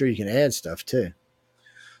I'm sure you can add stuff too.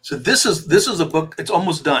 So this is a book. It's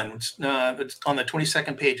almost done. It's on the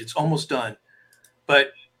 22nd page. It's almost done,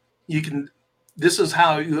 but this is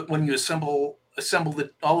how when you assemble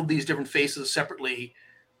all of these different faces separately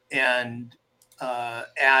and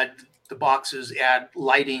add the boxes, add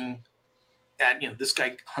lighting, add this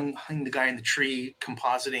guy hung the guy in the tree,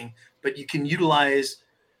 compositing, but you can utilize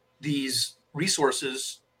these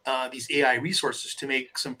resources, these AI resources, to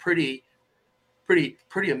make some pretty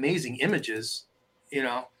amazing images,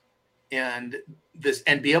 and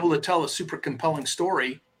be able to tell a super compelling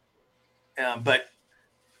story. But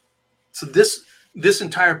so this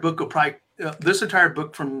entire book will probably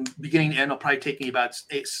from beginning to end will probably take me about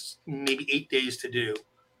maybe 8 days to do.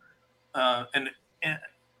 And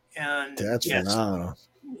that's phenomenal.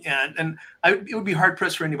 And it would be hard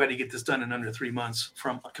pressed for anybody to get this done in under 3 months.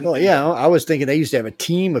 Well, yeah, I was thinking they used to have a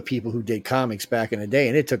team of people who did comics back in the day,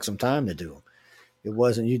 and it took some time to do them. It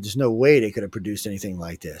wasn't. There's no way they could have produced anything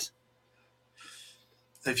like this.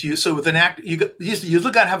 With an act, you got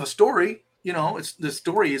to have a story. It's the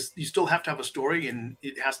story is you still have to have a story, and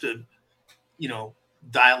it has to,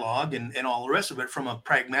 dialogue and all the rest of it from a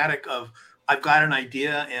pragmatic of I've got an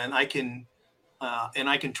idea and I can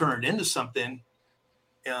turn it into something.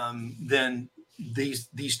 Then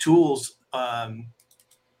these tools let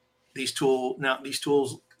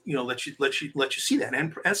you see that,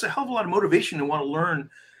 and that's a hell of a lot of motivation to want to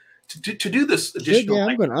learn to do this additional.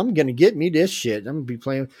 Yeah, I'm gonna get me this shit. I'm gonna be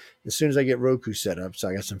playing as soon as I get Roku set up, so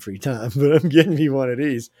I got some free time. But I'm getting me one of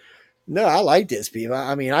these. No, I like this, people.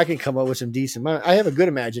 I mean, I can come up with some decent. I have a good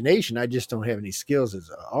imagination. I just don't have any skills as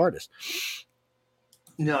an artist.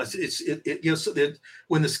 No,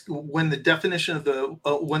 when the definition of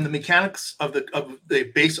when the mechanics of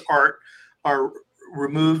the base art are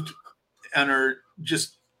removed and are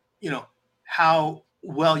just how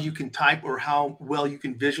well you can type or how well you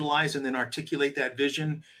can visualize and then articulate that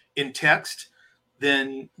vision in text,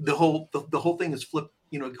 then the whole thing is flipped.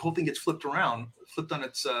 The whole thing gets flipped around,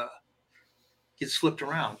 gets flipped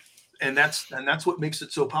around, and that's what makes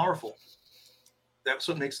it so powerful. That's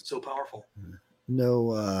what makes it so powerful.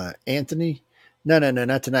 No, Anthony. No,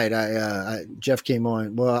 not tonight. Jeff came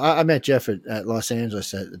on. Well, I met Jeff at Los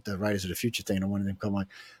Angeles at the Writers of the Future thing. I wanted him to come on.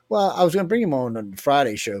 Well, I was going to bring him on the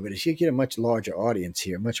Friday show, but he'd get a much larger audience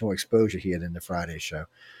here, much more exposure here than the Friday show.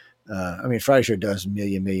 Friday show does 1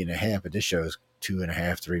 million, 1.5 million, but this show is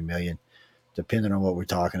 2.5, 3 million, depending on what we're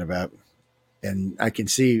talking about. And I can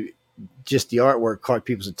see just the artwork caught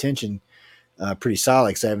people's attention pretty solid,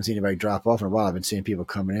 because I haven't seen anybody drop off in a while. I've been seeing people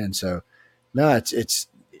coming in. So, no, it's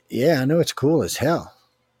yeah, I know it's cool as hell.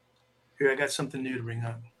 Here, I got something new to bring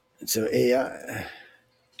up. So AI.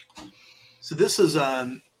 So this is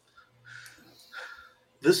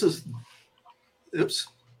oops.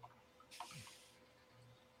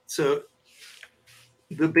 So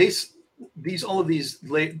the base, this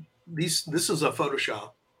is a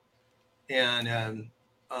Photoshop, and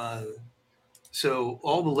so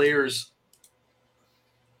all the layers.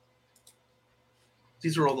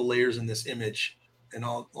 These are all the layers in this image, and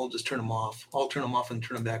I'll just turn them off. I'll turn them off and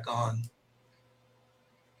turn them back on.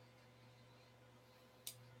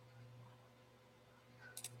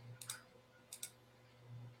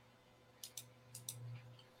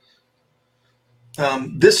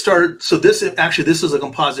 This is a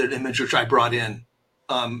composite image which I brought in.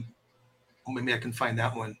 Maybe I can find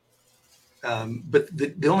that one. But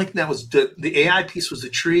the only thing that was the AI piece was the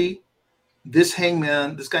tree. This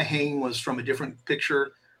guy hanging was from a different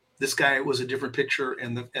picture. This guy was a different picture,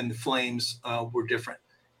 and the flames were different.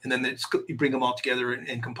 And then you bring them all together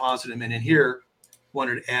and composite them. And in here,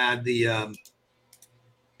 wanted to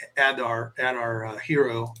add our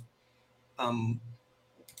hero,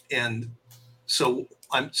 and so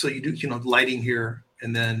you do lighting here,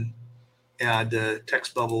 and then add the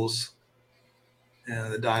text bubbles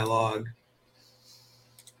and the dialogue,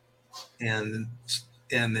 and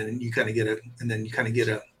then you kind of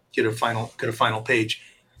get a final page.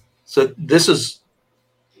 So this is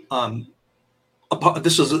an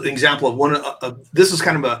example of one of this is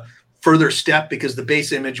kind of a further step, because the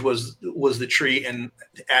base image was the tree and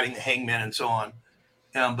adding the hangman and so on,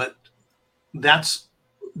 but that's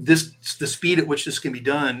the speed at which this can be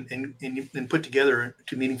done and put together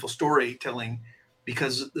to meaningful storytelling,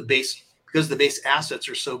 because the base assets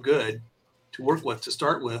are so good to work with to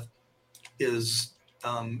start with, is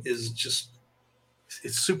just,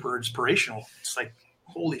 it's super inspirational. It's like,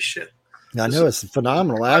 holy shit. I know it's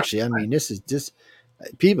phenomenal, actually. I mean, this is just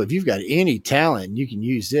people, if you've got any talent, you can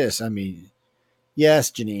use this. I mean, yes,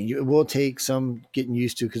 Janine, it will take some getting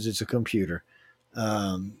used to, because it's a computer.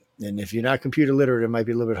 And if you're not computer literate, it might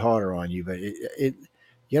be a little bit harder on you, but you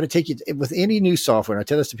got to take it with any new software. And I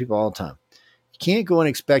tell this to people all the time. You can't go in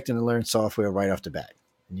expecting to learn software right off the bat.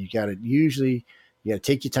 And you got to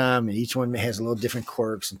take your time, and each one has a little different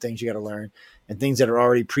quirks and things you got to learn, and things that are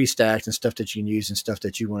already pre-stacked and stuff that you can use and stuff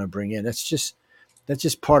that you want to bring in. That's just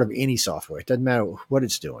part of any software. It doesn't matter what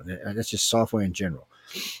it's doing. That's just software in general.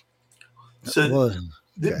 So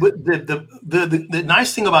The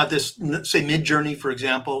nice thing about this, say Midjourney, for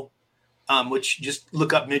example, which just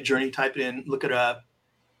look up Midjourney, type it in, look it up,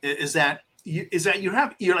 is that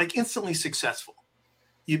you're like instantly successful.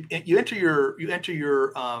 You enter your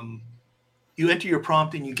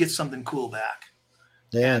prompt and you get something cool back.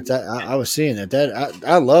 Yeah, I was seeing that.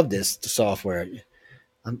 I love this software.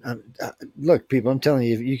 Look, people, I'm telling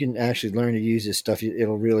you, if you can actually learn to use this stuff,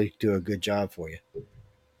 it'll really do a good job for you.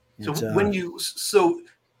 When you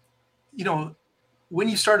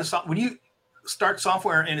start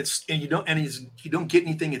software and you don't get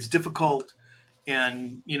anything, it's difficult,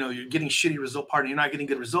 and you're getting shitty you're not getting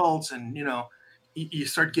good results, and you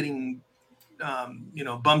start getting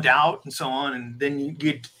bummed out and so on, and then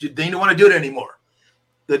you don't want to do it anymore.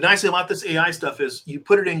 The nice thing about this AI stuff is you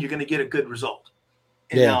put it in, you're going to get a good result.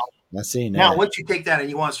 And I've seen that. Now, once you take that and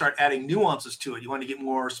you want to start adding nuances to it, you want to get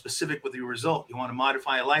more specific with your result. You want to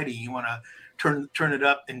modify a lighting. You want to turn it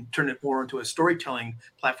up and turn it more into a storytelling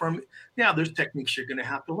platform. Yeah, there's techniques you're going to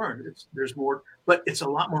have to learn. There's more, but it's a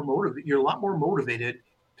lot more motivated. You're a lot more motivated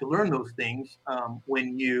to learn those things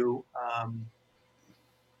when you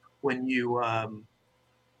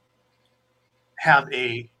have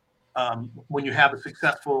a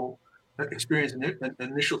successful experience, an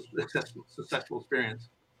initial successful experience.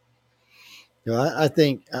 I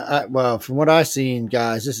think, well, from what I've seen,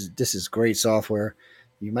 guys, this is great software.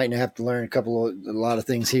 You might not have to learn a lot of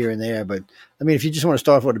things here and there, but I mean, if you just want to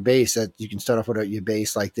start off with a base, that you can start off with your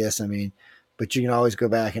base like this. I mean, but you can always go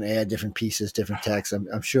back and add different pieces, different text.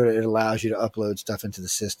 I'm sure that it allows you to upload stuff into the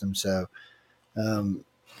system. So,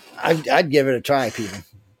 I'd give it a try, people.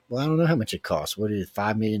 Well, I don't know how much it costs. What is it,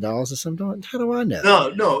 $5 million or something? How do I know?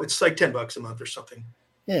 No, it's like $10 a month or something.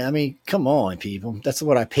 Yeah, I mean, come on, people. That's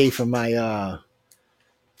what I pay for my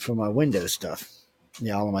Windows stuff.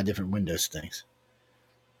 Yeah, all of my different Windows things.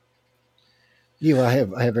 I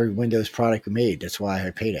have every Windows product made. That's why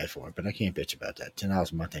I pay that for it. But I can't bitch about that.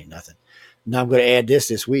 $10 a month ain't nothing. Now I'm going to add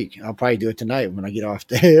this week. I'll probably do it tonight when I get off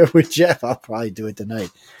there with Jeff. I'll probably do it tonight.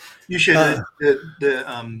 You should.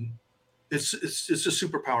 It's just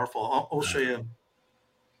super powerful. I'll show you.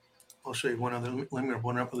 I'll show you one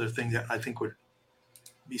other thing that I think would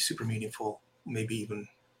be super meaningful. Maybe even.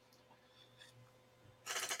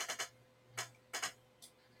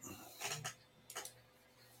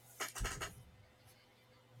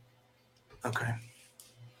 Okay.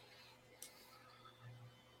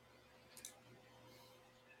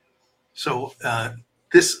 So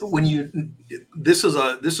this is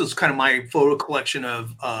kind of my photo collection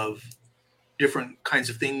of different kinds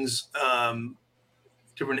of things,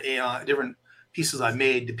 different pieces I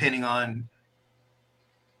made depending on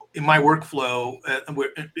in my workflow,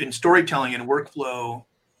 in storytelling and workflow.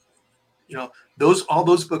 All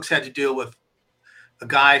those books had to deal with a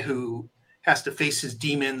guy who has to face his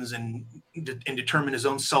demons and determine his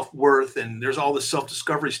own self-worth, and there's all this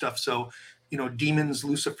self-discovery stuff. So, demons,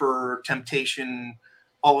 Lucifer, temptation,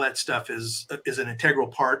 all that stuff is an integral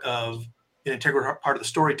part of the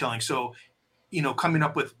storytelling. So, coming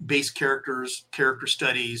up with base characters, character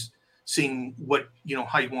studies, seeing what,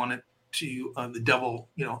 how you want it to, the devil,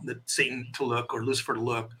 the Satan to look or Lucifer to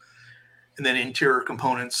look, and then interior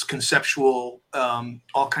components, conceptual,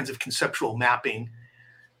 all kinds of conceptual mapping.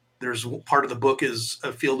 There's part of the book is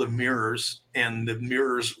a field of mirrors, and the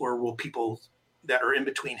mirrors are people that are in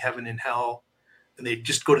between heaven and hell, and they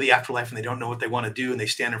just go to the afterlife and they don't know what they want to do, and they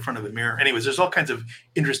stand in front of a mirror. Anyways, there's all kinds of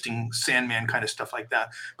interesting Sandman kind of stuff like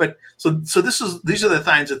that. But so these are the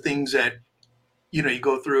kinds of things that you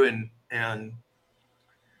go through and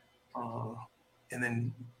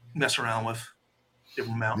then mess around with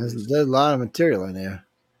different mountains. There's a lot of material in there.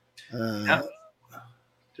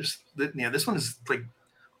 This one is like.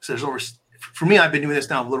 So there's over, for me, I've been doing this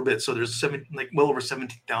now a little bit. So there's well over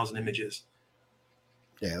 17,000 images.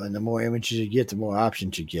 Yeah, and the more images you get, the more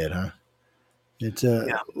options you get, huh? It's no,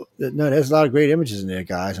 there's a lot of great images in there,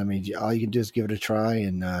 guys. I mean, all you can do is give it a try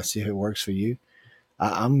and see if it works for you.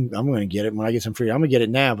 I'm going to get it when I get some free. I'm going to get it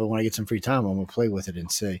now, but when I get some free time, I'm going to play with it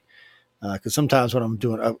and see. Because sometimes when I'm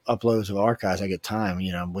doing uploads of archives, I get time.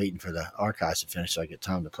 I'm waiting for the archives to finish, so I get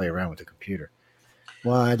time to play around with the computer.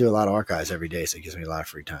 Well, I do a lot of archives every day, so it gives me a lot of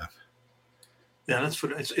free time. Yeah, it's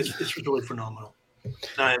really phenomenal.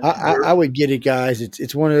 I would get it, guys.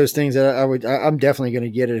 It's one of those things that I'm definitely going to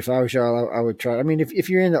get it. If I was y'all, I would try. I mean, if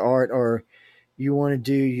you're into art or you want to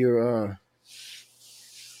do your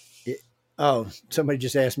somebody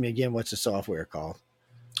just asked me again, what's the software called?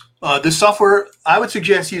 The software, I would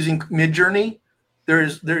suggest using Midjourney.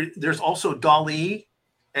 There's also DALL-E,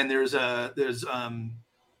 and there's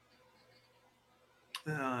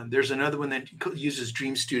There's another one that uses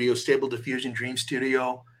Dream Studio, Stable Diffusion Dream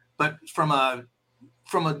Studio, but from a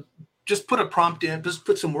just put a prompt in, just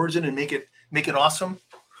put some words in and make it awesome.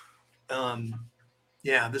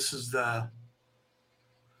 Yeah, this is the.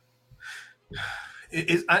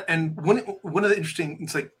 And one of the interesting,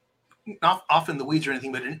 it's like not often the weeds or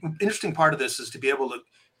anything, but an interesting part of this is to be able to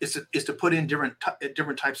is to put in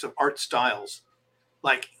different types of art styles,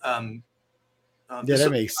 like yeah, that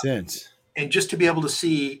makes sense. And just to be able to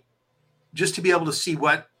see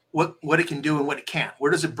what it can do and what it can't. Where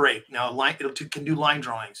does it break? Now, it can do line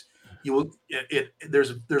drawings. There's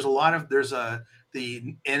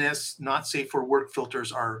the NS not safe for work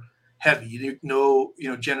filters are heavy. You need no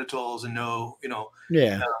genitals and no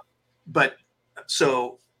yeah. But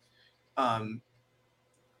so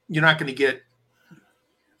you're not going to get,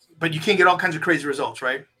 but you can get all kinds of crazy results,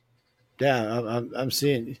 right? Yeah, I'm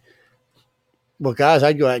seeing. Well, guys,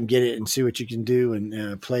 I'd go out and get it and see what you can do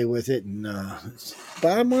and play with it and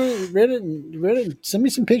buy more, read it. Send me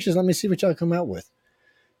some pictures. Let me see what y'all come out with.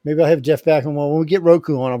 Maybe I'll have Jeff back on. Well, when we get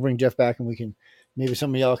Roku on, I'll bring Jeff back and we can maybe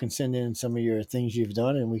some of y'all can send in some of your things you've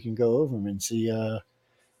done and we can go over them and see, how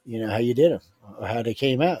you did them or how they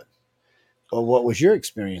came out or what was your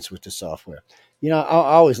experience with the software. I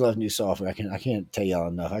always love new software. I can't tell y'all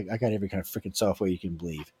enough. I got every kind of freaking software you can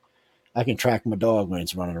believe. I can track my dog when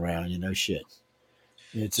it's running around. Shit.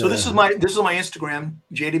 So this is my Instagram,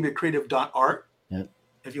 jdbcreative.art. Yeah.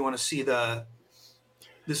 If you want to see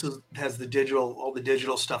has all the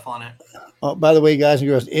digital stuff on it. Oh, by the way, guys and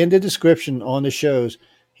girls, in the description on the shows,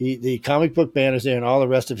 the comic book banner's there and all the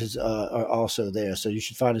rest of his are also there. So you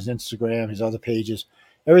should find his Instagram, his other pages.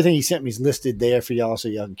 Everything he sent me is listed there for y'all so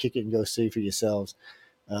y'all can kick it and go see for yourselves.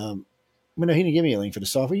 He didn't give me a link for the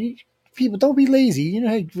software. People, don't be lazy. You know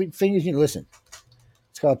how fingers listen.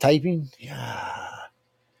 It's called typing. Yeah.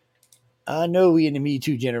 I know we in the Me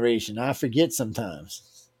Too generation. I forget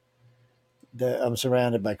sometimes that I'm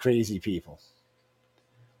surrounded by crazy people.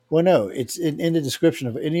 Well, no, it's in the description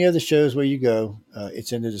of any of the shows where you go.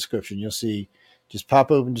 It's in the description. You'll see. Just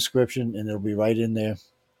pop open description, and it'll be right in there,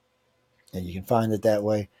 and you can find it that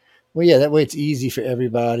way. Well, yeah, that way it's easy for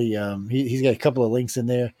everybody. He's got a couple of links in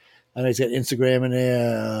there. I know he's got Instagram in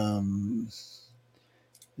there.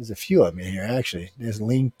 There's a few of them in here, actually. There's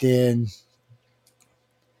LinkedIn.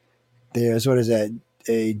 There's, what is that?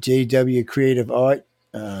 A JW Creative Art.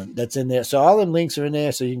 That's in there. So all them links are in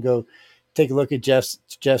there. So you can go take a look at Jeff's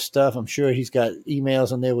stuff. I'm sure he's got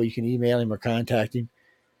emails on there where you can email him or contact him.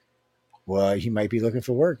 Well, he might be looking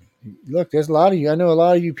for work. Look, there's a lot of you. I know a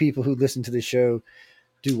lot of you people who listen to the show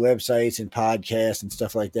do websites and podcasts and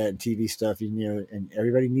stuff like that and TV stuff. And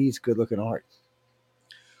everybody needs good looking art.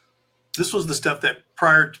 This was the stuff that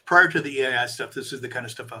prior to the AI stuff, this is the kind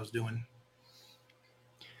of stuff I was doing.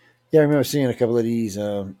 Yeah, I remember seeing a couple of these.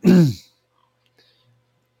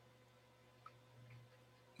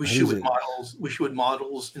 We shoot with models. We shoot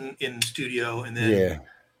models in studio, and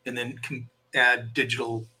then add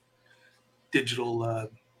digital.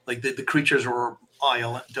 Like the creatures were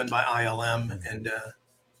done by ILM, and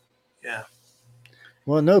yeah.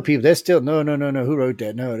 Well, no, people. There's still no. Who wrote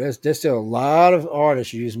that? No, there's still a lot of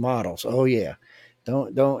artists who use models. Oh yeah.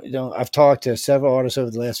 Don't. I've talked to several artists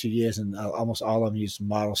over the last few years, and almost all of them use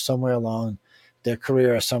models somewhere along their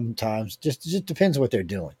career. Or sometimes just depends what they're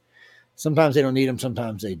doing. Sometimes they don't need them.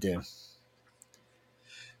 Sometimes they do.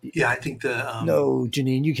 Yeah, I think no,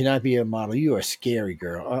 Janine, you cannot be a model. You are a scary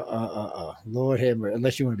girl. Lord have mercy,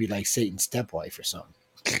 unless you want to be like Satan's stepwife or something.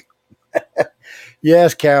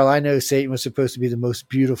 Yes, Carol, I know Satan was supposed to be the most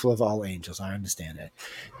beautiful of all angels. I understand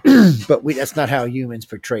that. But that's not how humans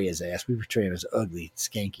portray his ass. We portray him as ugly,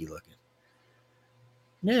 skanky looking.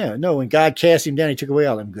 Yeah, no, when God cast him down, he took away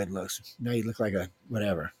all them good looks. Now you look like a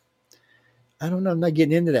whatever. I don't know. I'm not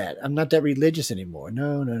getting into that. I'm not that religious anymore.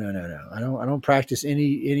 No. I don't practice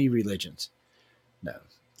any religions. No.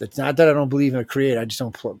 It's not that I don't believe in a creator. I just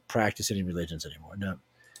don't practice any religions anymore. No.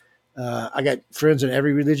 I got friends in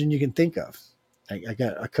every religion you can think of. I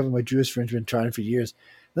got a couple of my Jewish friends been trying for years.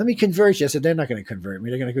 Let me convert you. I said, they're not going to convert me.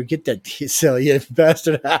 They're going to go get that silly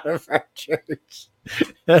bastard out of our church.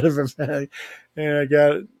 Out of our family.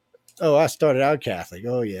 And I started out Catholic.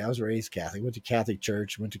 Oh, yeah, I was raised Catholic. Went to Catholic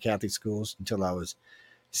church, went to Catholic schools until I was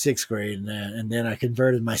 6th grade. And then I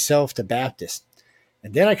converted myself to Baptist.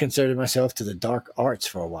 And then I converted myself to the dark arts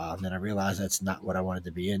for a while. And then I realized that's not what I wanted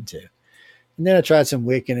to be into. And then I tried some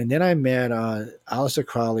Wiccan, and then I met Aleister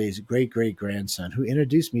Crowley's great-great-grandson, who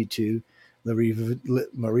introduced me to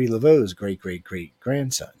Marie Laveau's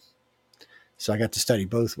great-great-great-grandson. So I got to study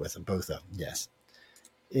both of them, yes.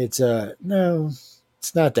 It's, no,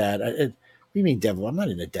 it's not that. What do you mean devil? I'm not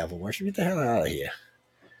into devil worship. Get the hell out of here.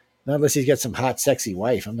 Not unless he's got some hot, sexy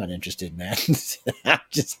wife. I'm not interested in that. I'm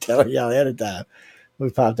just telling y'all ahead of time.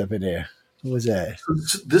 What popped up in there? What was that?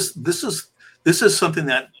 This is something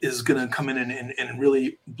that is going to come in and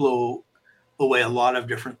really blow away a lot of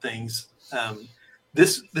different things.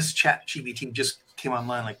 This chat GPT just came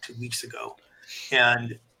online like 2 weeks ago,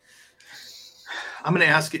 and I'm going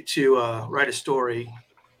to ask it to write a story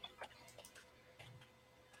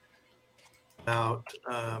about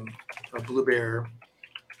a blue bear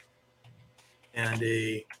and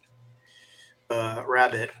a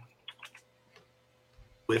rabbit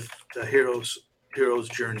with the hero's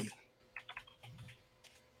journey.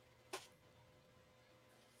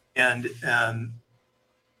 And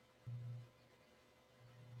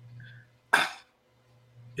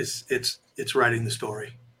it's writing the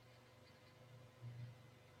story.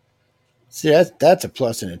 See, that's a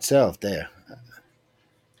plus in itself there.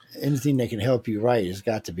 Anything that can help you write has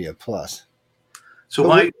got to be a plus. So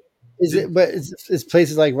but is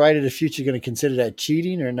places like Write of the Future going to consider that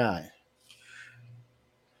cheating or not?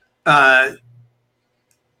 I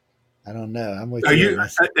don't know. I'm with you.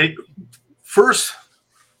 First,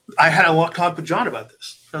 I had a talk with John about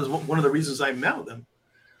this. That was one of the reasons I met with him,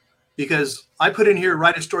 because I put in here,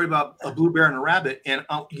 write a story about a blue bear and a rabbit, and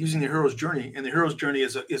using the hero's journey. And the hero's journey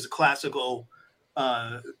is a classical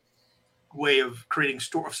way of creating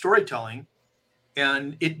storytelling,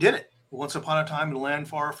 and it did it. Once upon a time in a land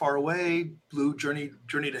far, far away, blue journey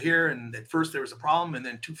to here, and at first there was a problem, and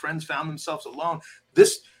then two friends found themselves alone.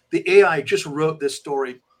 The AI just wrote this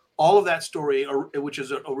story, all of that story, which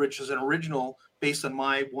is an original based on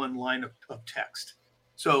my one line of text.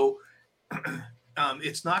 So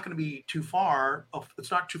it's not going to be too far.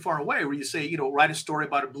 It's not too far away where you say, write a story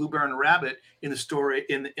about a blue bear and a rabbit in the story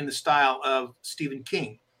in the style of Stephen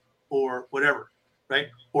King, or whatever, right?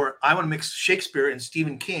 Or I want to mix Shakespeare and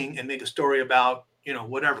Stephen King and make a story about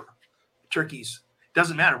whatever, turkeys.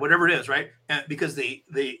 Doesn't matter, whatever it is, right? And because the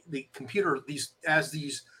computer,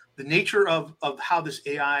 the nature of how this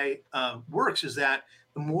AI works is that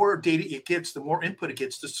the more data it gets, the more input it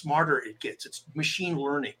gets, the smarter it gets. It's machine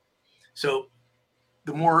learning. So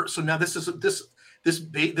now this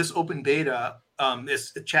open beta,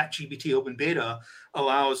 this ChatGPT open beta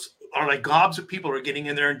like gobs of people are getting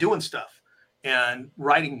in there and doing stuff and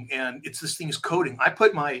writing, and this thing is coding. I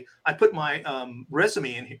put my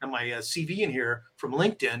resume in here, my CV in here from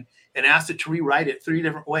LinkedIn, and asked it to rewrite it 3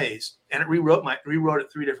 different ways, and it rewrote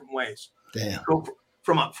it 3 different ways. Damn. So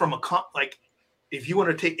if you want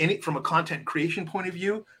to take from a content creation point of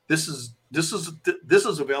view, this is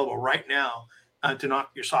available right now to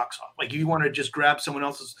knock your socks off. Like, you want to just grab someone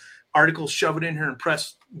else's article, shove it in here, and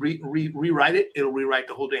press rewrite it, it'll rewrite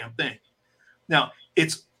the whole damn thing. Now,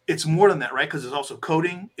 it's more than that, right? Because it's also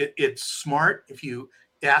coding. It's smart. If you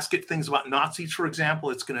ask it things about Nazis, for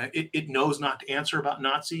example, it knows not to answer about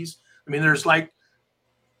Nazis. I mean,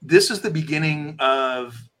 this is the beginning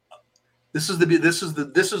of this is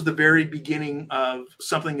the very beginning of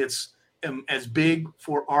something that's as big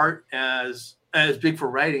for art as big for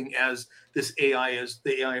writing as this AI is.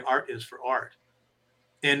 The AI art is for art.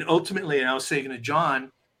 And ultimately, and I was saying to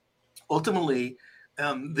John, the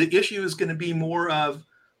issue is going to be more of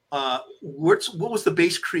what was the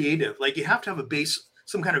base creative? Like, you have to have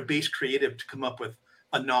some kind of base creative to come up with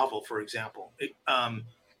a novel, for example.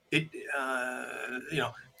 If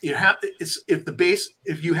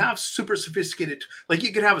you have super sophisticated, like,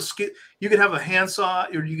 you could have a handsaw,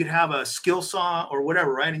 or you could have a skill saw, or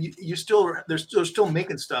whatever, right? And they're still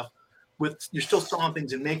making stuff you're still sawing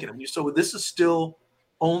things and making them. So this is still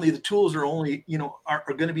the tools are going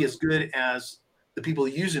to be as good as the people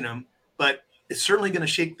using them, but it's certainly going to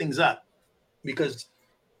shake things up, because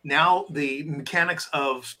now the mechanics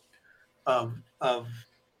of all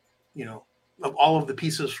of the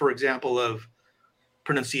pieces, for example, of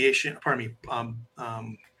pronunciation,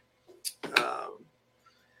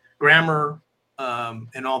 grammar,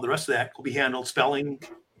 and all the rest of that will be handled, spelling,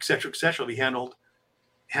 et cetera, will be handled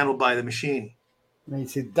by the machine. I mean,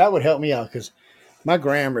 see, that would help me out, because my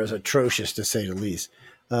grammar is atrocious, to say the least.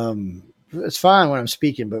 It's fine when I'm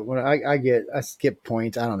speaking, but when I skip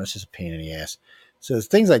points, I don't know, it's just a pain in the ass. So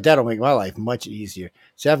things like that will make my life much easier.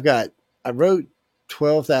 So I wrote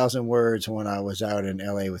 12,000 words when I was out in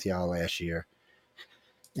LA with y'all last year.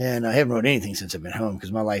 And I haven't wrote anything since I've been home,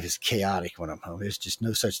 because my life is chaotic when I'm home. There's just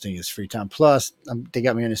no such thing as free time. Plus, they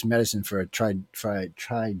got me on this medicine for a trigeminal,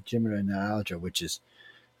 which is,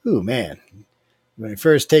 ooh, man. When you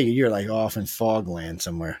first take it, you're like off in fog land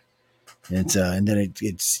somewhere. And then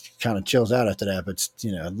it's kind of chills out after that. But,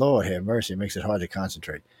 Lord have mercy, it makes it hard to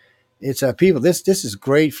concentrate. It's people. This is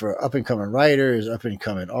great for up and coming writers, up and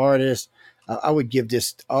coming artists. I would give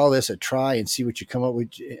all this a try and see what you come up with.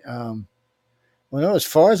 Well, no, as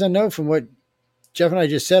far as I know from what Jeff and I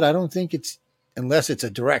just said, I don't think unless it's a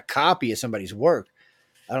direct copy of somebody's work,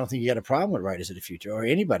 I don't think you got a problem with Writers of the Future or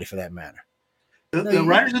anybody for that matter. The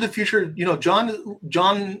Writers of the Future,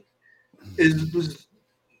 John was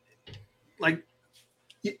like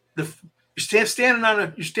you're standing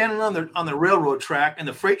on the railroad track and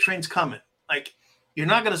the freight train's coming. Like you're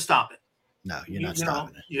not going to stop it. No, you're not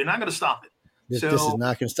stopping it. You're not going to stop it. This is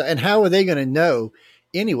not going to stop. And how are they going to know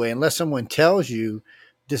anyway, unless someone tells you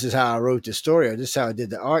this is how I wrote the story or this is how I did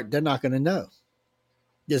the art? They're not going to know.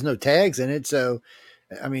 There's no tags in it. So,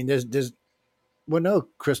 I mean, no,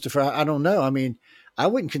 Christopher, I don't know. I mean, I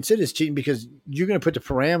wouldn't consider this cheating because you're going to put the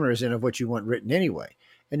parameters in of what you want written anyway.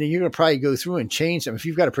 And then you're going to probably go through and change them. If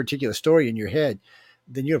you've got a particular story in your head,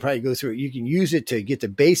 then you'll probably go through it. You can use it to get the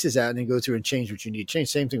bases out and then go through and change what you need to change.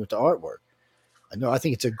 Same thing with the artwork. No, I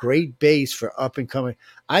think it's a great base for up and coming.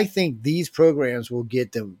 I think these programs will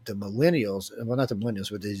get the millennials, well, not the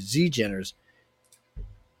millennials, but the Z-Geners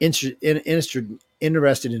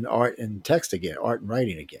interested in art and text again, art and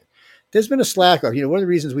writing again. There's been a slack off. One of the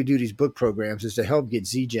reasons we do these book programs is to help get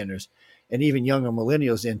Z-Geners and even younger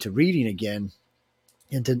millennials into reading again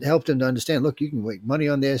and to help them to understand, look, you can make money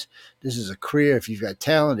on this. This is a career. If you've got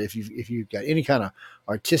talent, if you've got any kind of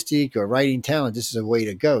artistic or writing talent, this is a way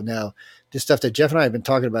to go. Now, this stuff that Jeff and I have been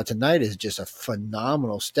talking about tonight is just a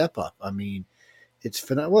phenomenal step up. I mean, it's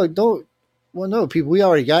phenomenal. No, people, we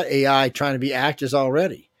already got AI trying to be actors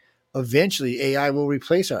already. Eventually, AI will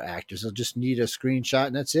replace our actors. They'll just need a screenshot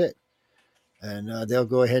and that's it. And they'll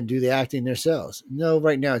go ahead and do the acting themselves. No,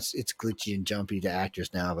 right now it's glitchy and jumpy to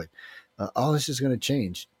actors now, but all this is going to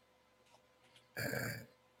change.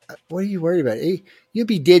 What are you worried about? You'll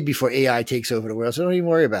be dead before AI takes over the world, so don't even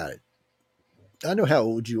worry about it. I know how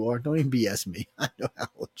old you are. Don't even BS me. I know how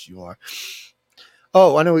old you are.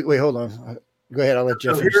 Oh, I know. Wait, hold on. Go ahead. I'll let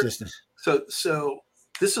Jeff finish this. So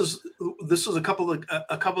this is a couple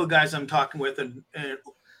of guys I'm talking with and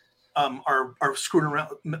are screwing around,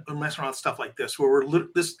 messing around with stuff like this. Where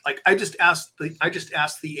I just asked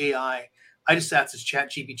the AI. I just asked this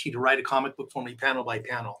ChatGPT to write a comic book for me, panel by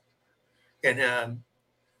panel, and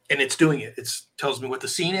it's doing it. It tells me what the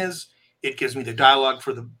scene is. It gives me the dialogue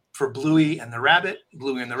for Bluey and the rabbit,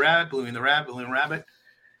 Bluey and the rabbit, Bluey and the rabbit, Bluey and the rabbit.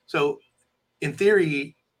 So, in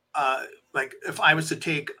theory, like if I was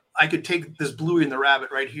to I could take this Bluey and the rabbit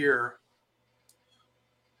right here.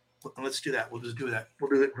 Let's do that. We'll just do that. We'll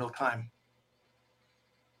do it in real time.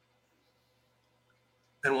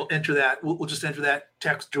 And we'll enter that. We'll just enter that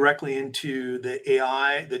text directly into the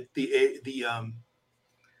AI, the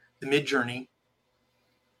Midjourney.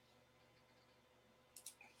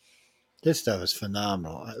 This stuff is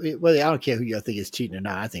phenomenal. I don't care who you think is cheating or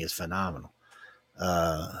not. I think it's phenomenal.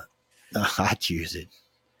 I'd use it.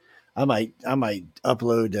 I might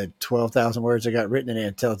upload the 12,000 words I got written in there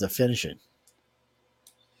and tell it to finish it.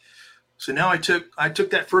 So now I took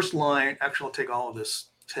that first line. Actually, I'll take all of this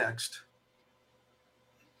text.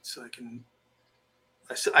 So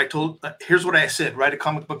here's what I said: write a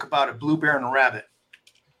comic book about a blue bear and a rabbit.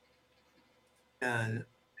 And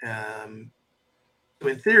so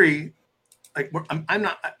in theory, like I'm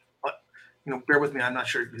not, bear with me. I'm not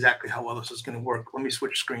sure exactly how well this is going to work. Let me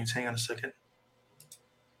switch screens. Hang on a second.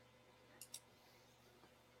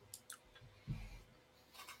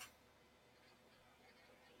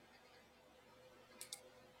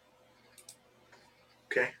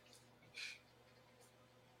 Okay.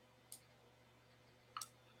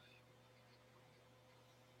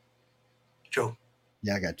 Joe.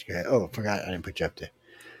 Yeah, I got you. Oh, I forgot. I didn't put you up there.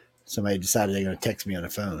 Somebody decided they're going to text me on the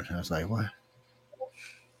phone. I was like, what?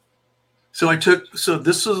 So what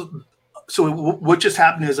just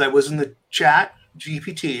happened is I was in the chat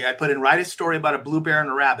GPT. I put in write a story about a blue bear and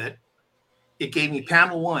a rabbit. It gave me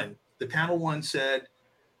panel 1. The panel 1 said,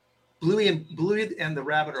 Bluey and the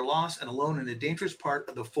rabbit are lost and alone in a dangerous part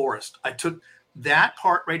of the forest. I took that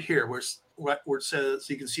part right here where it says,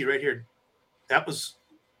 so you can see right here, that was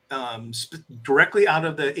directly out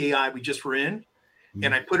of the AI we just were in. Mm-hmm.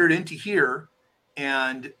 And I put it into here,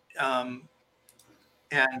 and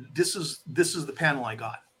this is the panel I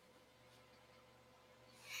got.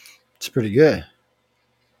 It's pretty good.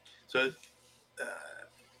 So,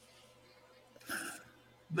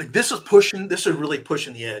 like this is really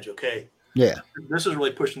pushing the edge. Okay. Yeah. This is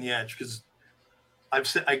really pushing the edge because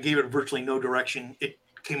I gave it virtually no direction. It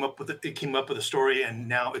came up with a story, and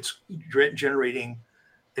now it's generating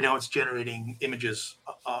images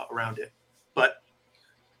around it. But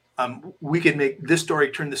we can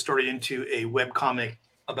turn this story into a web comic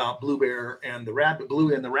about Bluey and the rabbit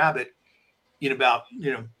in about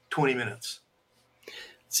 20 minutes.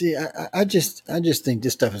 See, I just think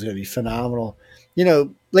this stuff is going to be phenomenal. You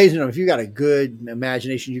know, ladies and gentlemen, if you got a good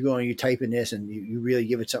imagination, you go and you type in this and you really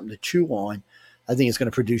give it something to chew on, I think it's going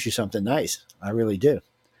to produce you something nice. I really do.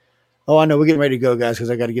 Oh, I know we're getting ready to go, guys, because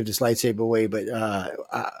I got to give this lightsaber away. But I'm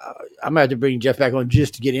going to have to bring Jeff back on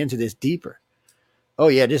just to get into this deeper. Oh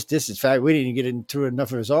yeah, this is fabulous. We didn't even get into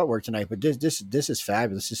enough of his artwork tonight, but this is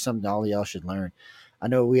fabulous. This is something all y'all should learn. I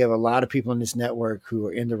know we have a lot of people in this network who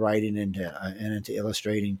are into writing and into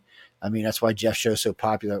illustrating. I mean, that's why Jeff's show's so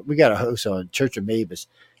popular. We got a host on Church of Mavis.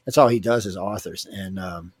 That's all he does is authors and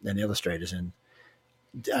illustrators. And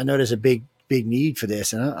I know there's a big need for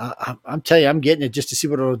this. And I'm telling you, I'm getting it just to see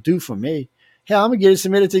what it'll do for me. Hell, I'm gonna get it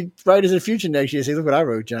submitted to Writers of the Future next year. Say, look what I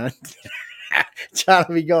wrote, John. John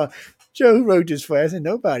will be going, Joe, who wrote this for you? I said,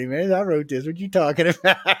 nobody, man. I wrote this. What you talking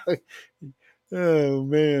about? Oh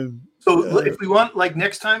man. So if we want, like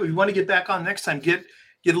next time, if you want to get back on next time, get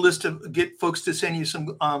a list of get folks to send you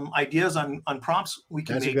some ideas on prompts.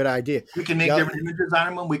 That's a good idea. We can make different images out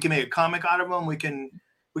of them. We can make a comic out of them. We can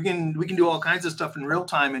do all kinds of stuff in real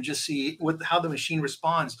time and just see how the machine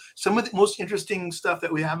responds. Some of the most interesting stuff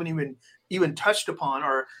that we haven't even touched upon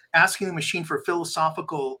are asking the machine for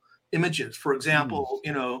philosophical images. For example,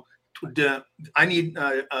 I need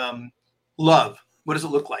love. What does it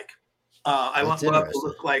look like? I want love to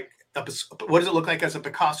look like. What does it look like as a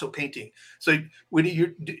Picasso painting? So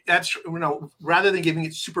rather than giving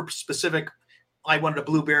it super specific, I wanted a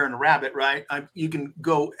blue bear and a rabbit, right? You can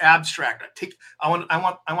go abstract. I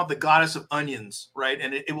want the goddess of onions, right?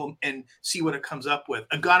 And it will, and see what it comes up with.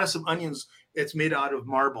 A goddess of onions that's made out of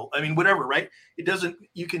marble. I mean, whatever, right? It doesn't.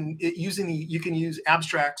 You can use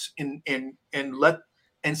abstracts and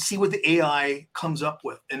see what the AI comes up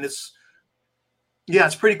with, and it's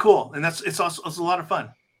pretty cool, and it's a lot of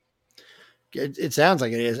fun. It sounds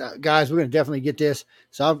like it is. Guys, we're going to definitely get this.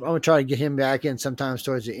 So I'm going to try to get him back in sometimes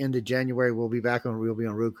towards the end of January. We'll be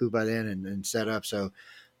on Roku by then and set up. So,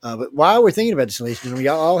 but while we're thinking about this, ladies and gentlemen,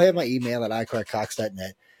 y'all all have my email at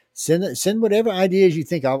iCarCox.net. Send whatever ideas you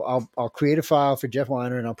think. I'll create a file for Jeff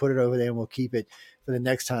Weiner and I'll put it over there and we'll keep it for the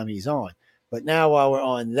next time he's on. But now while we're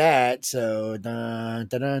on that, so dun,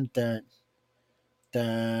 dun, dun, dun,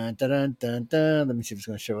 dun, dun, dun, dun. Let me see if it's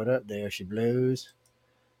going to show it up. There she blows.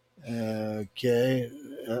 Okay,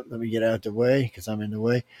 let me get out the way because I'm in the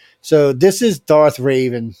way. So this is Darth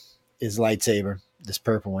Raven, his lightsaber, this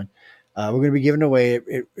purple one. We're going to be giving away.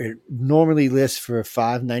 It normally lists for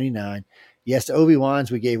 $5.99. Yes, the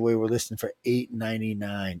Obi-Wans we gave away were listing for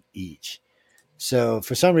 $8.99 each. So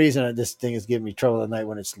for some reason, this thing is giving me trouble at night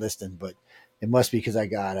when it's listing, but it must be because I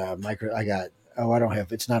got I don't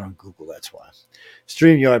have. It's not on Google. That's why.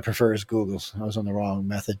 StreamYard prefers Google's. I was on the wrong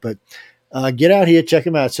method, but. Get out here, check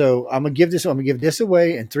them out. So I'm going to give this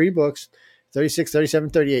away in 3 books, 36, 37,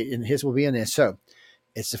 38, and his will be in there. So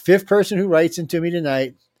it's the 5th person who writes into me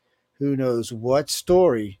tonight who knows what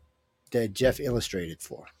story that Jeff illustrated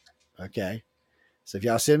for. Okay. So if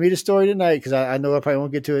y'all send me the story tonight, because I know I probably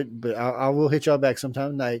won't get to it, but I will hit y'all back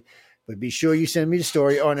sometime tonight. But be sure you send me the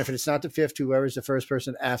story, or if it's not the 5th, whoever's the first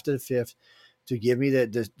person after the 5th to give me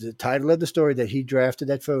the title of the story that he drafted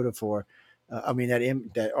that photo for.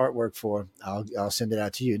 That artwork for, I'll send it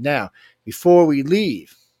out to you. Now, before we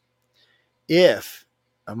leave, if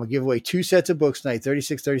I'm going to give away 2 sets of books tonight,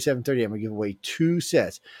 36, 37, 38, I'm going to give away 2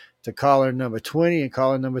 sets to caller number 20 and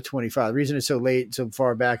caller number 25. The reason it's so late, so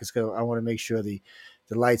far back is because I want to make sure the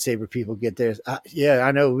lightsaber people get theirs.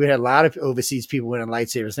 I know we had a lot of overseas people winning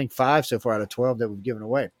lightsabers. I think 5 so far out of 12 that we've given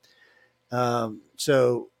away.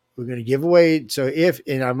 So we're going to give away. So if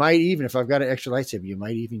I've got an extra lightsaber, you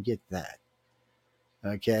might even get that.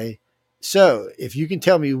 Okay, so if you can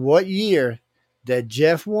tell me what year that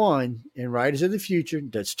Jeff won in Writers of the Future,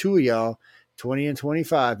 that's 2 of y'all, 20 and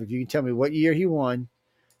 25. If you can tell me what year he won,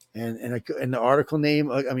 and the article name,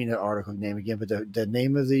 the article name again, but the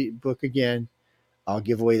name of the book again, I'll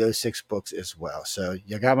give away those 6 books as well. So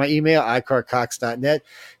you got my email, iCarCox.net.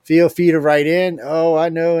 Feel free to write in. Oh, I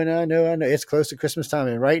know. It's close to Christmas time,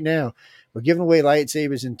 and right now we're giving away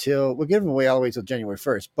lightsabers we're giving away all the way until January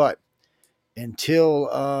 1st, but until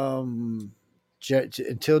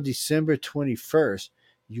December 21st,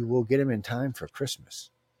 you will get them in time for Christmas.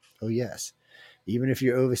 Oh, yes. Even if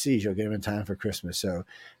you're overseas, you'll get them in time for Christmas. So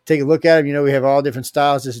take a look at them. We have all different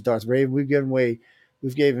styles. This is Darth Raven. We've given away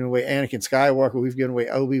Anakin Skywalker. We've given away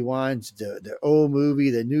Obi-Wan's, the old movie,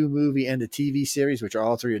 the new movie, and the TV series, which are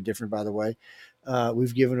all 3 are different, by the way.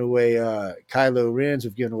 We've given away Kylo Ren's.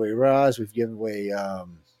 We've given away Roz. We've given away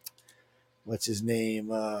what's his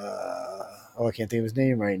name? I can't think of his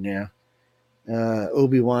name right now.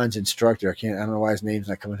 Obi-Wan's instructor. I don't know why his name's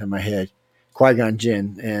not coming to my head. Qui-Gon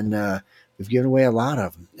Jinn, and we've given away a lot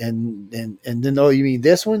of them. And then, oh, you mean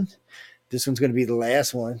this one? This one's going to be the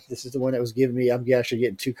last one. This is the one that was given me. I'm actually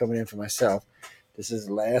getting 2 coming in for myself. This is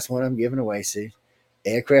the last one I'm giving away. See,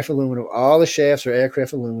 aircraft aluminum. All the shafts are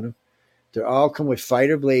aircraft aluminum. They're all come with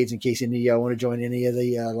fighter blades in case any of y'all want to join any of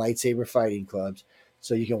the lightsaber fighting clubs,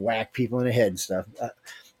 so you can whack people in the head and stuff.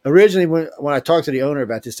 Originally, when I talked to the owner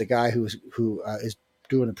about this, the guy who is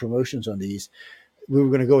doing the promotions on these, we were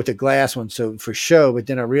going to go with the glass one, so for show. But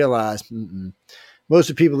then I realized most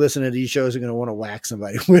of the people listening to these shows are going to want to whack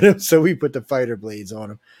somebody with them, so we put the fighter blades on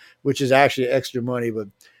them, which is actually extra money. But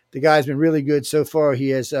the guy's been really good so far.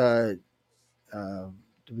 He has 13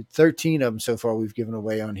 of them so far we've given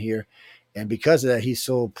away on here. And because of that, he's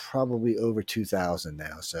sold probably over 2,000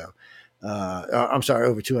 now. So, I'm sorry,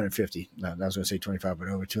 over 250. No, I was going to say 25, but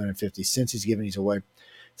over 250 since he's giving these away.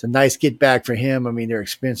 It's a nice get back for him. I mean, they're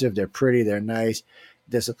expensive. They're pretty. They're nice.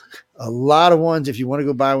 There's a lot of ones. If you want to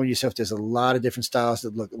go buy one yourself, there's a lot of different styles.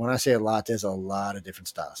 That look, when I say a lot, there's a lot of different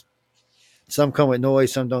styles. Some come with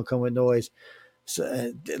noise. Some don't come with noise. So,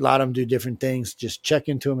 a lot of them do different things. Just check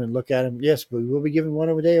into them and look at them. Yes, but we will be giving one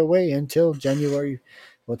a day away until January.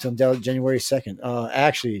 Well, until January 2nd.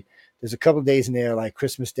 Actually, there's a couple of days in there, like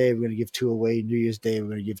Christmas Day, we're going to give 2 away. New Year's Day, we're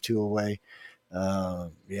going to give 2 away.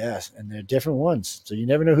 Yes, and they're different ones. So you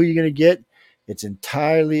never know who you're going to get. It's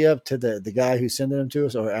entirely up to the guy who's sending them to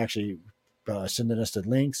us, or actually sending us the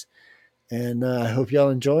links. And I hope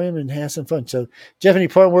y'all enjoy them and have some fun. So, Jeff, any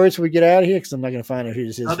part words before we get out of here? Because I'm not going to find out who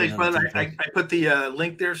this is. Oh, thanks, brother. I put the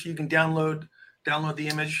link there so you can download the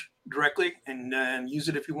image directly and use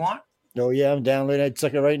it if you want. Oh, yeah, I'm downloading that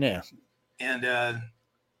sucker right now. And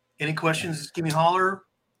any questions, give me a holler.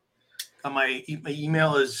 My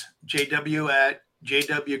email is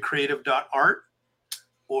jw@jwcreative.art,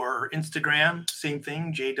 or Instagram, same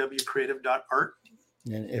thing, jwcreative.art.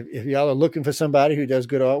 And if y'all are looking for somebody who does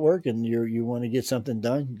good artwork and you want to get something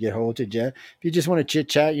done, get hold to Jeff. If you just want to chit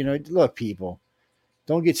chat, look, people,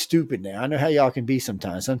 don't get stupid now. I know how y'all can be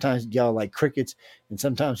sometimes. Sometimes y'all like crickets, and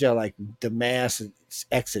sometimes y'all like the mass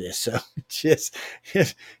exodus. So just,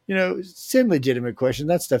 send legitimate questions.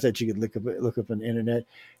 That's stuff that you could look up on the internet.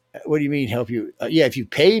 What do you mean help you? If you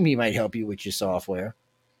pay me, might help you with your software.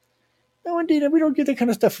 No, indeed, we don't get that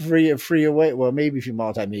kind of stuff free away. Well, maybe if you're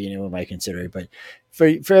multi-millionaire, we might consider it. But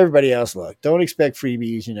for everybody else, look, don't expect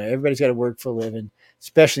freebies. Everybody's got to work for a living,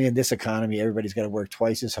 especially in this economy. Everybody's got to work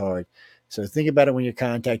twice as hard. So think about it when you're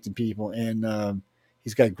contacting people. And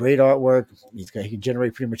he's got great artwork. He can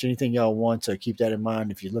generate pretty much anything y'all want. So keep that in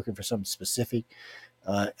mind if you're looking for something specific.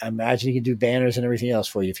 I imagine he can do banners and everything else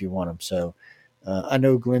for you if you want them. So I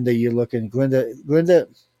know Glinda, you're looking. Glinda's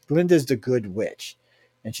the good witch.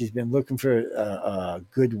 And she's been looking for a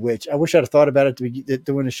good witch. I wish I'd have thought about it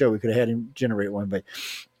during the show. We could have had him generate one, but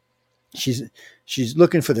she's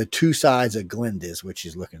looking for the 2 sides of Glinda is what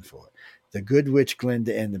she's looking for. The good witch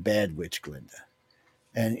Glinda and the bad witch Glinda.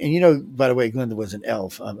 And by the way, Glinda was an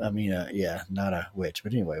elf. Not a witch.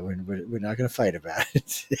 But anyway, we're not going to fight about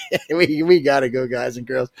it. we got to go, guys and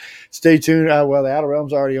girls. Stay tuned. Well, the Outer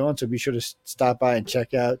Realm's already on, so be sure to stop by and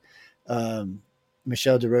check out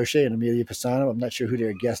Michelle DeRoche and Amelia Pisano. I'm not sure who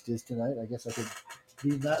their guest is tonight. I guess I could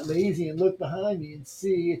be not lazy and look behind me and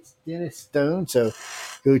see it's Dennis Stone. So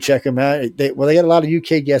go check them out. They got a lot of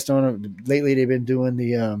UK guests on them. Lately, they've been doing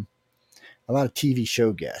a lot of TV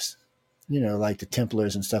show guests, like the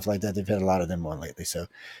Templars and stuff like that. They've had a lot of them on lately. So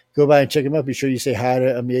go by and check them out. Be sure you say hi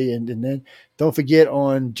to Amelia. And then don't forget,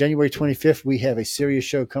 on January 25th, we have a serious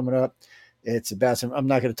show coming up. It's about I'm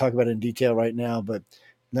not going to talk about it in detail right now, but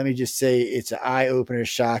let me just say it's an eye-opener,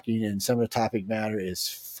 shocking, and some of the topic matter is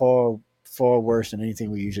far, far worse than anything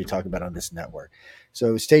we usually talk about on this network.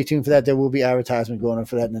 So stay tuned for that. There will be advertisement going on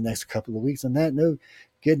for that in the next couple of weeks. On that note,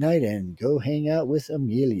 good night and go hang out with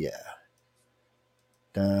Amelia.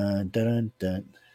 Dun, dun, dun.